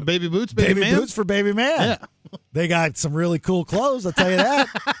boots. They got baby boots, Baby man. boots for baby man. Yeah. They got some really cool clothes, I'll tell you that.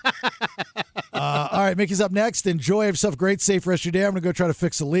 All right, Mickey's up next. Enjoy yourself. Great, safe rest of your day. I'm going to go try to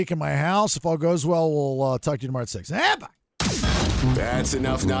fix a leak in my house. If all goes well, we'll talk to you tomorrow at 6. Bye. That's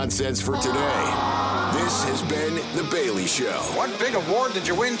enough nonsense for today. This has been The Bailey Show. What big award did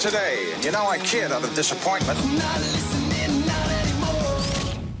you win today? You know I kid out of disappointment. Not listening.